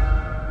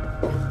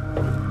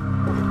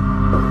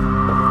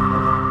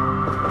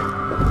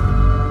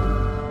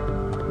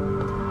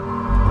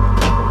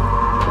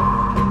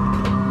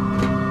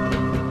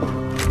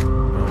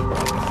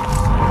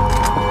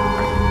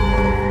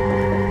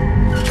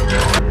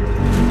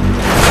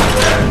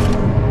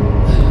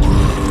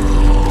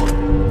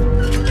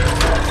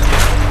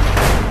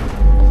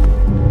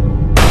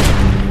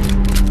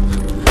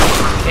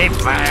 Keep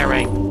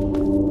firing.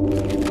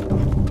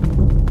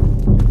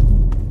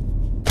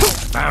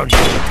 Found you.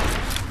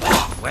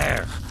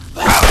 Where?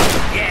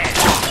 Oh, yeah,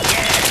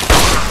 yeah.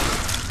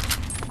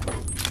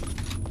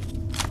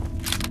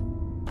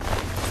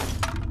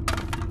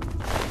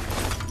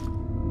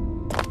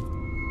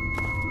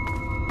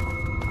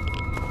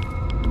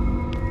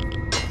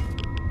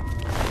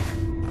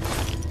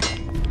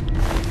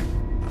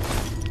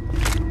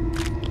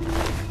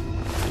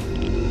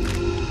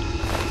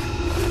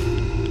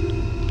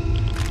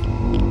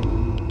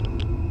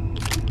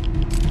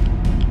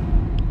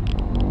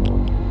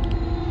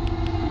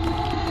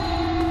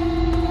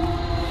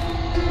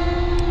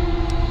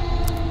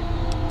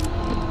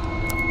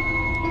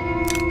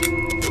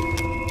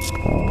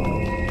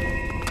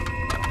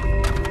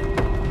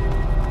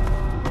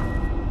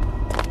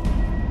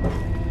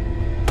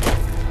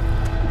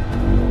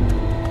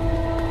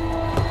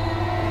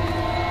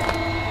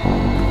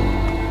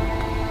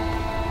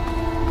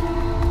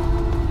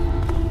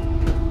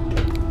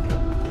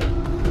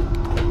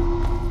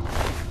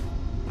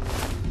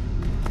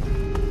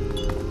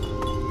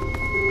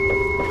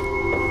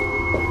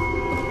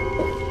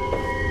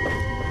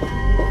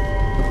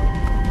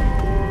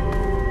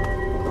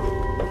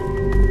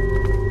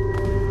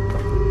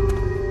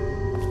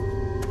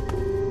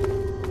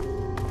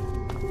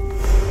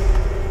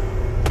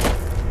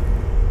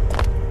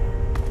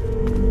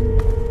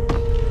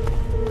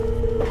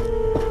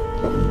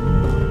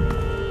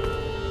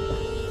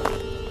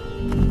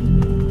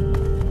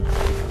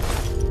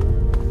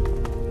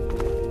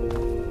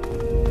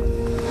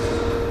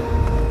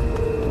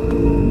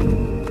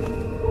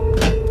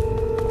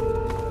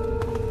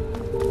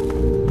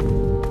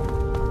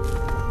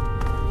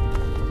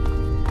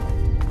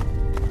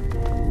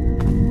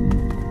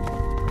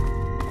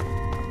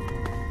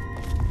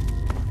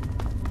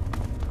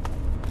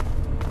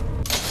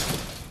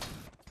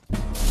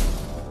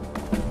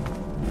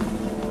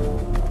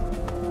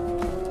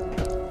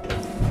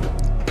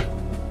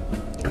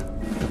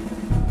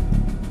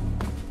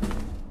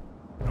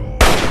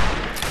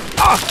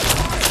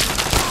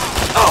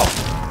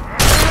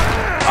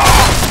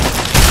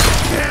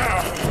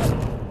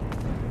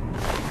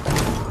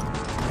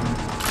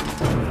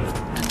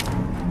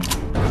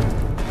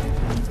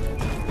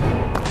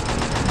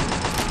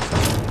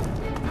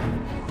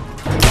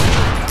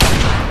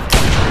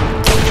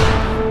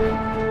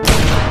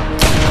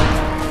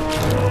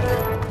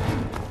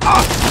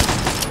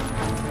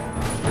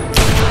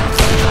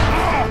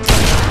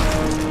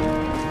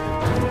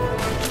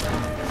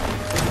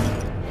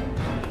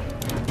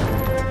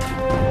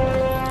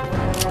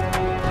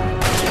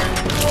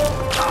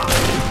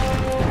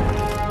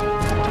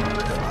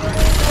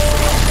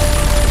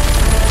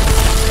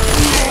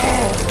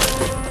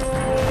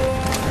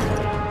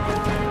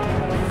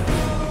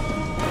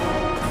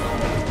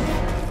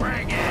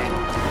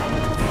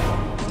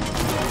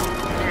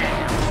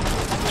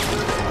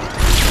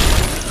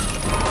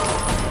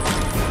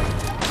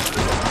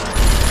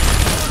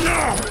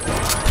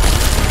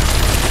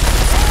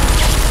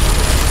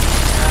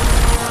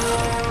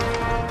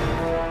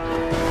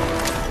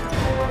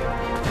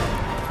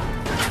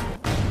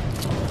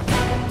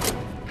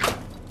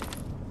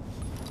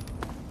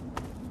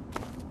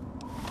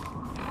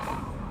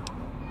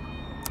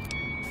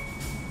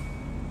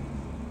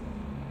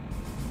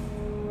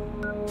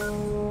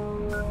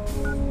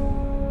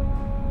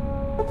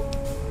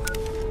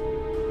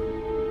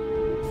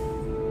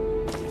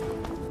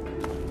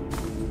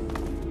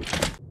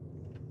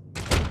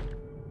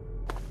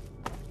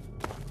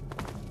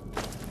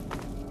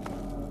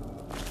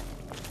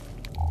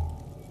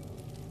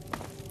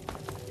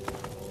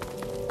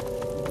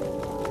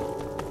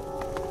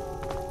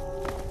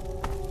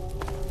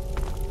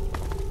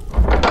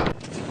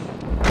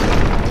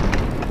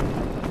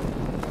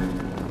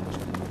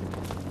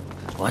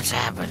 What's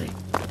happening?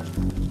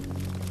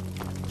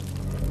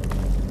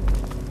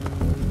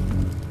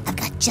 I've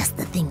got just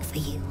the thing for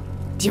you.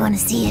 Do you want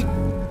to see it?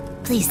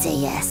 Please say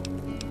yes.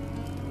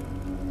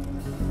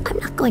 I'm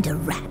not going to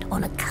rat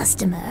on a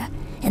customer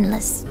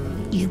unless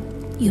you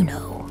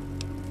know.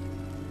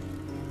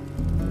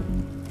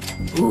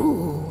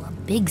 Ooh, a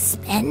big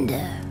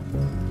spender.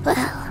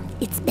 Well,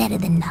 it's better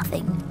than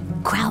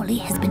nothing. Crowley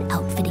has been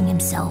outfitting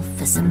himself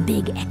for some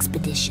big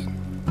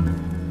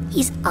expedition.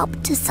 He's up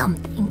to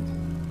something,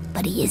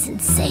 but he isn't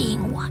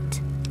saying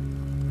what.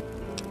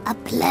 A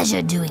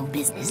pleasure doing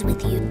business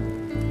with you.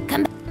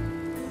 Come back.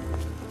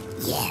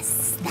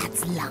 Yes,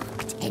 that's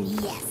locked, and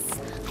yes,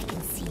 I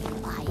can see you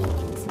eyeing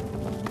it.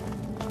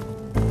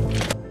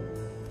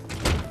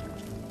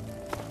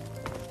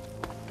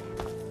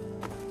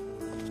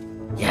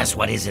 Yes,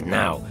 what is it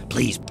now?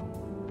 Please.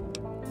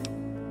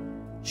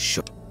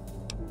 Sure.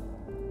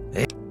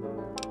 Hey.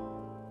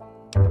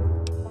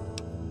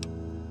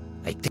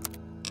 I think.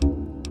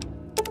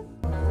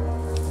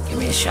 Give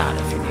me a shot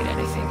if you need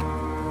anything.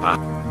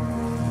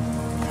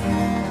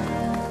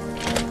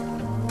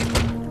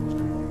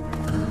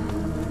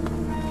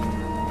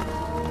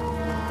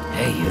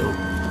 Hey, you.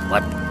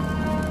 What?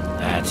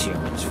 That's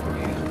humans for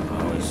you.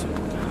 Always so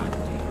goddamn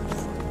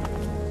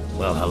funny.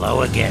 Well,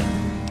 hello again.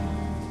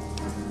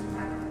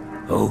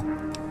 Who?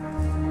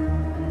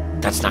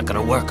 That's not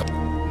gonna work.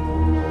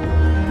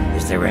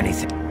 Is there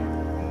anything?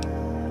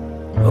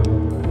 Oh.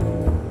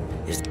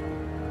 Is...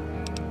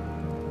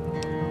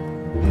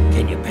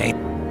 Can you paint?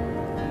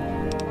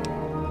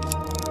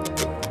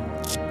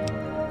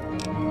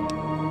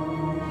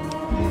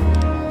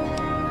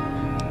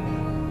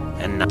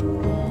 And now...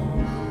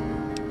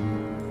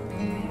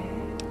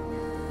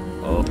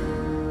 Oh.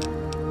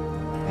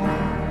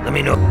 Let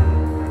me know.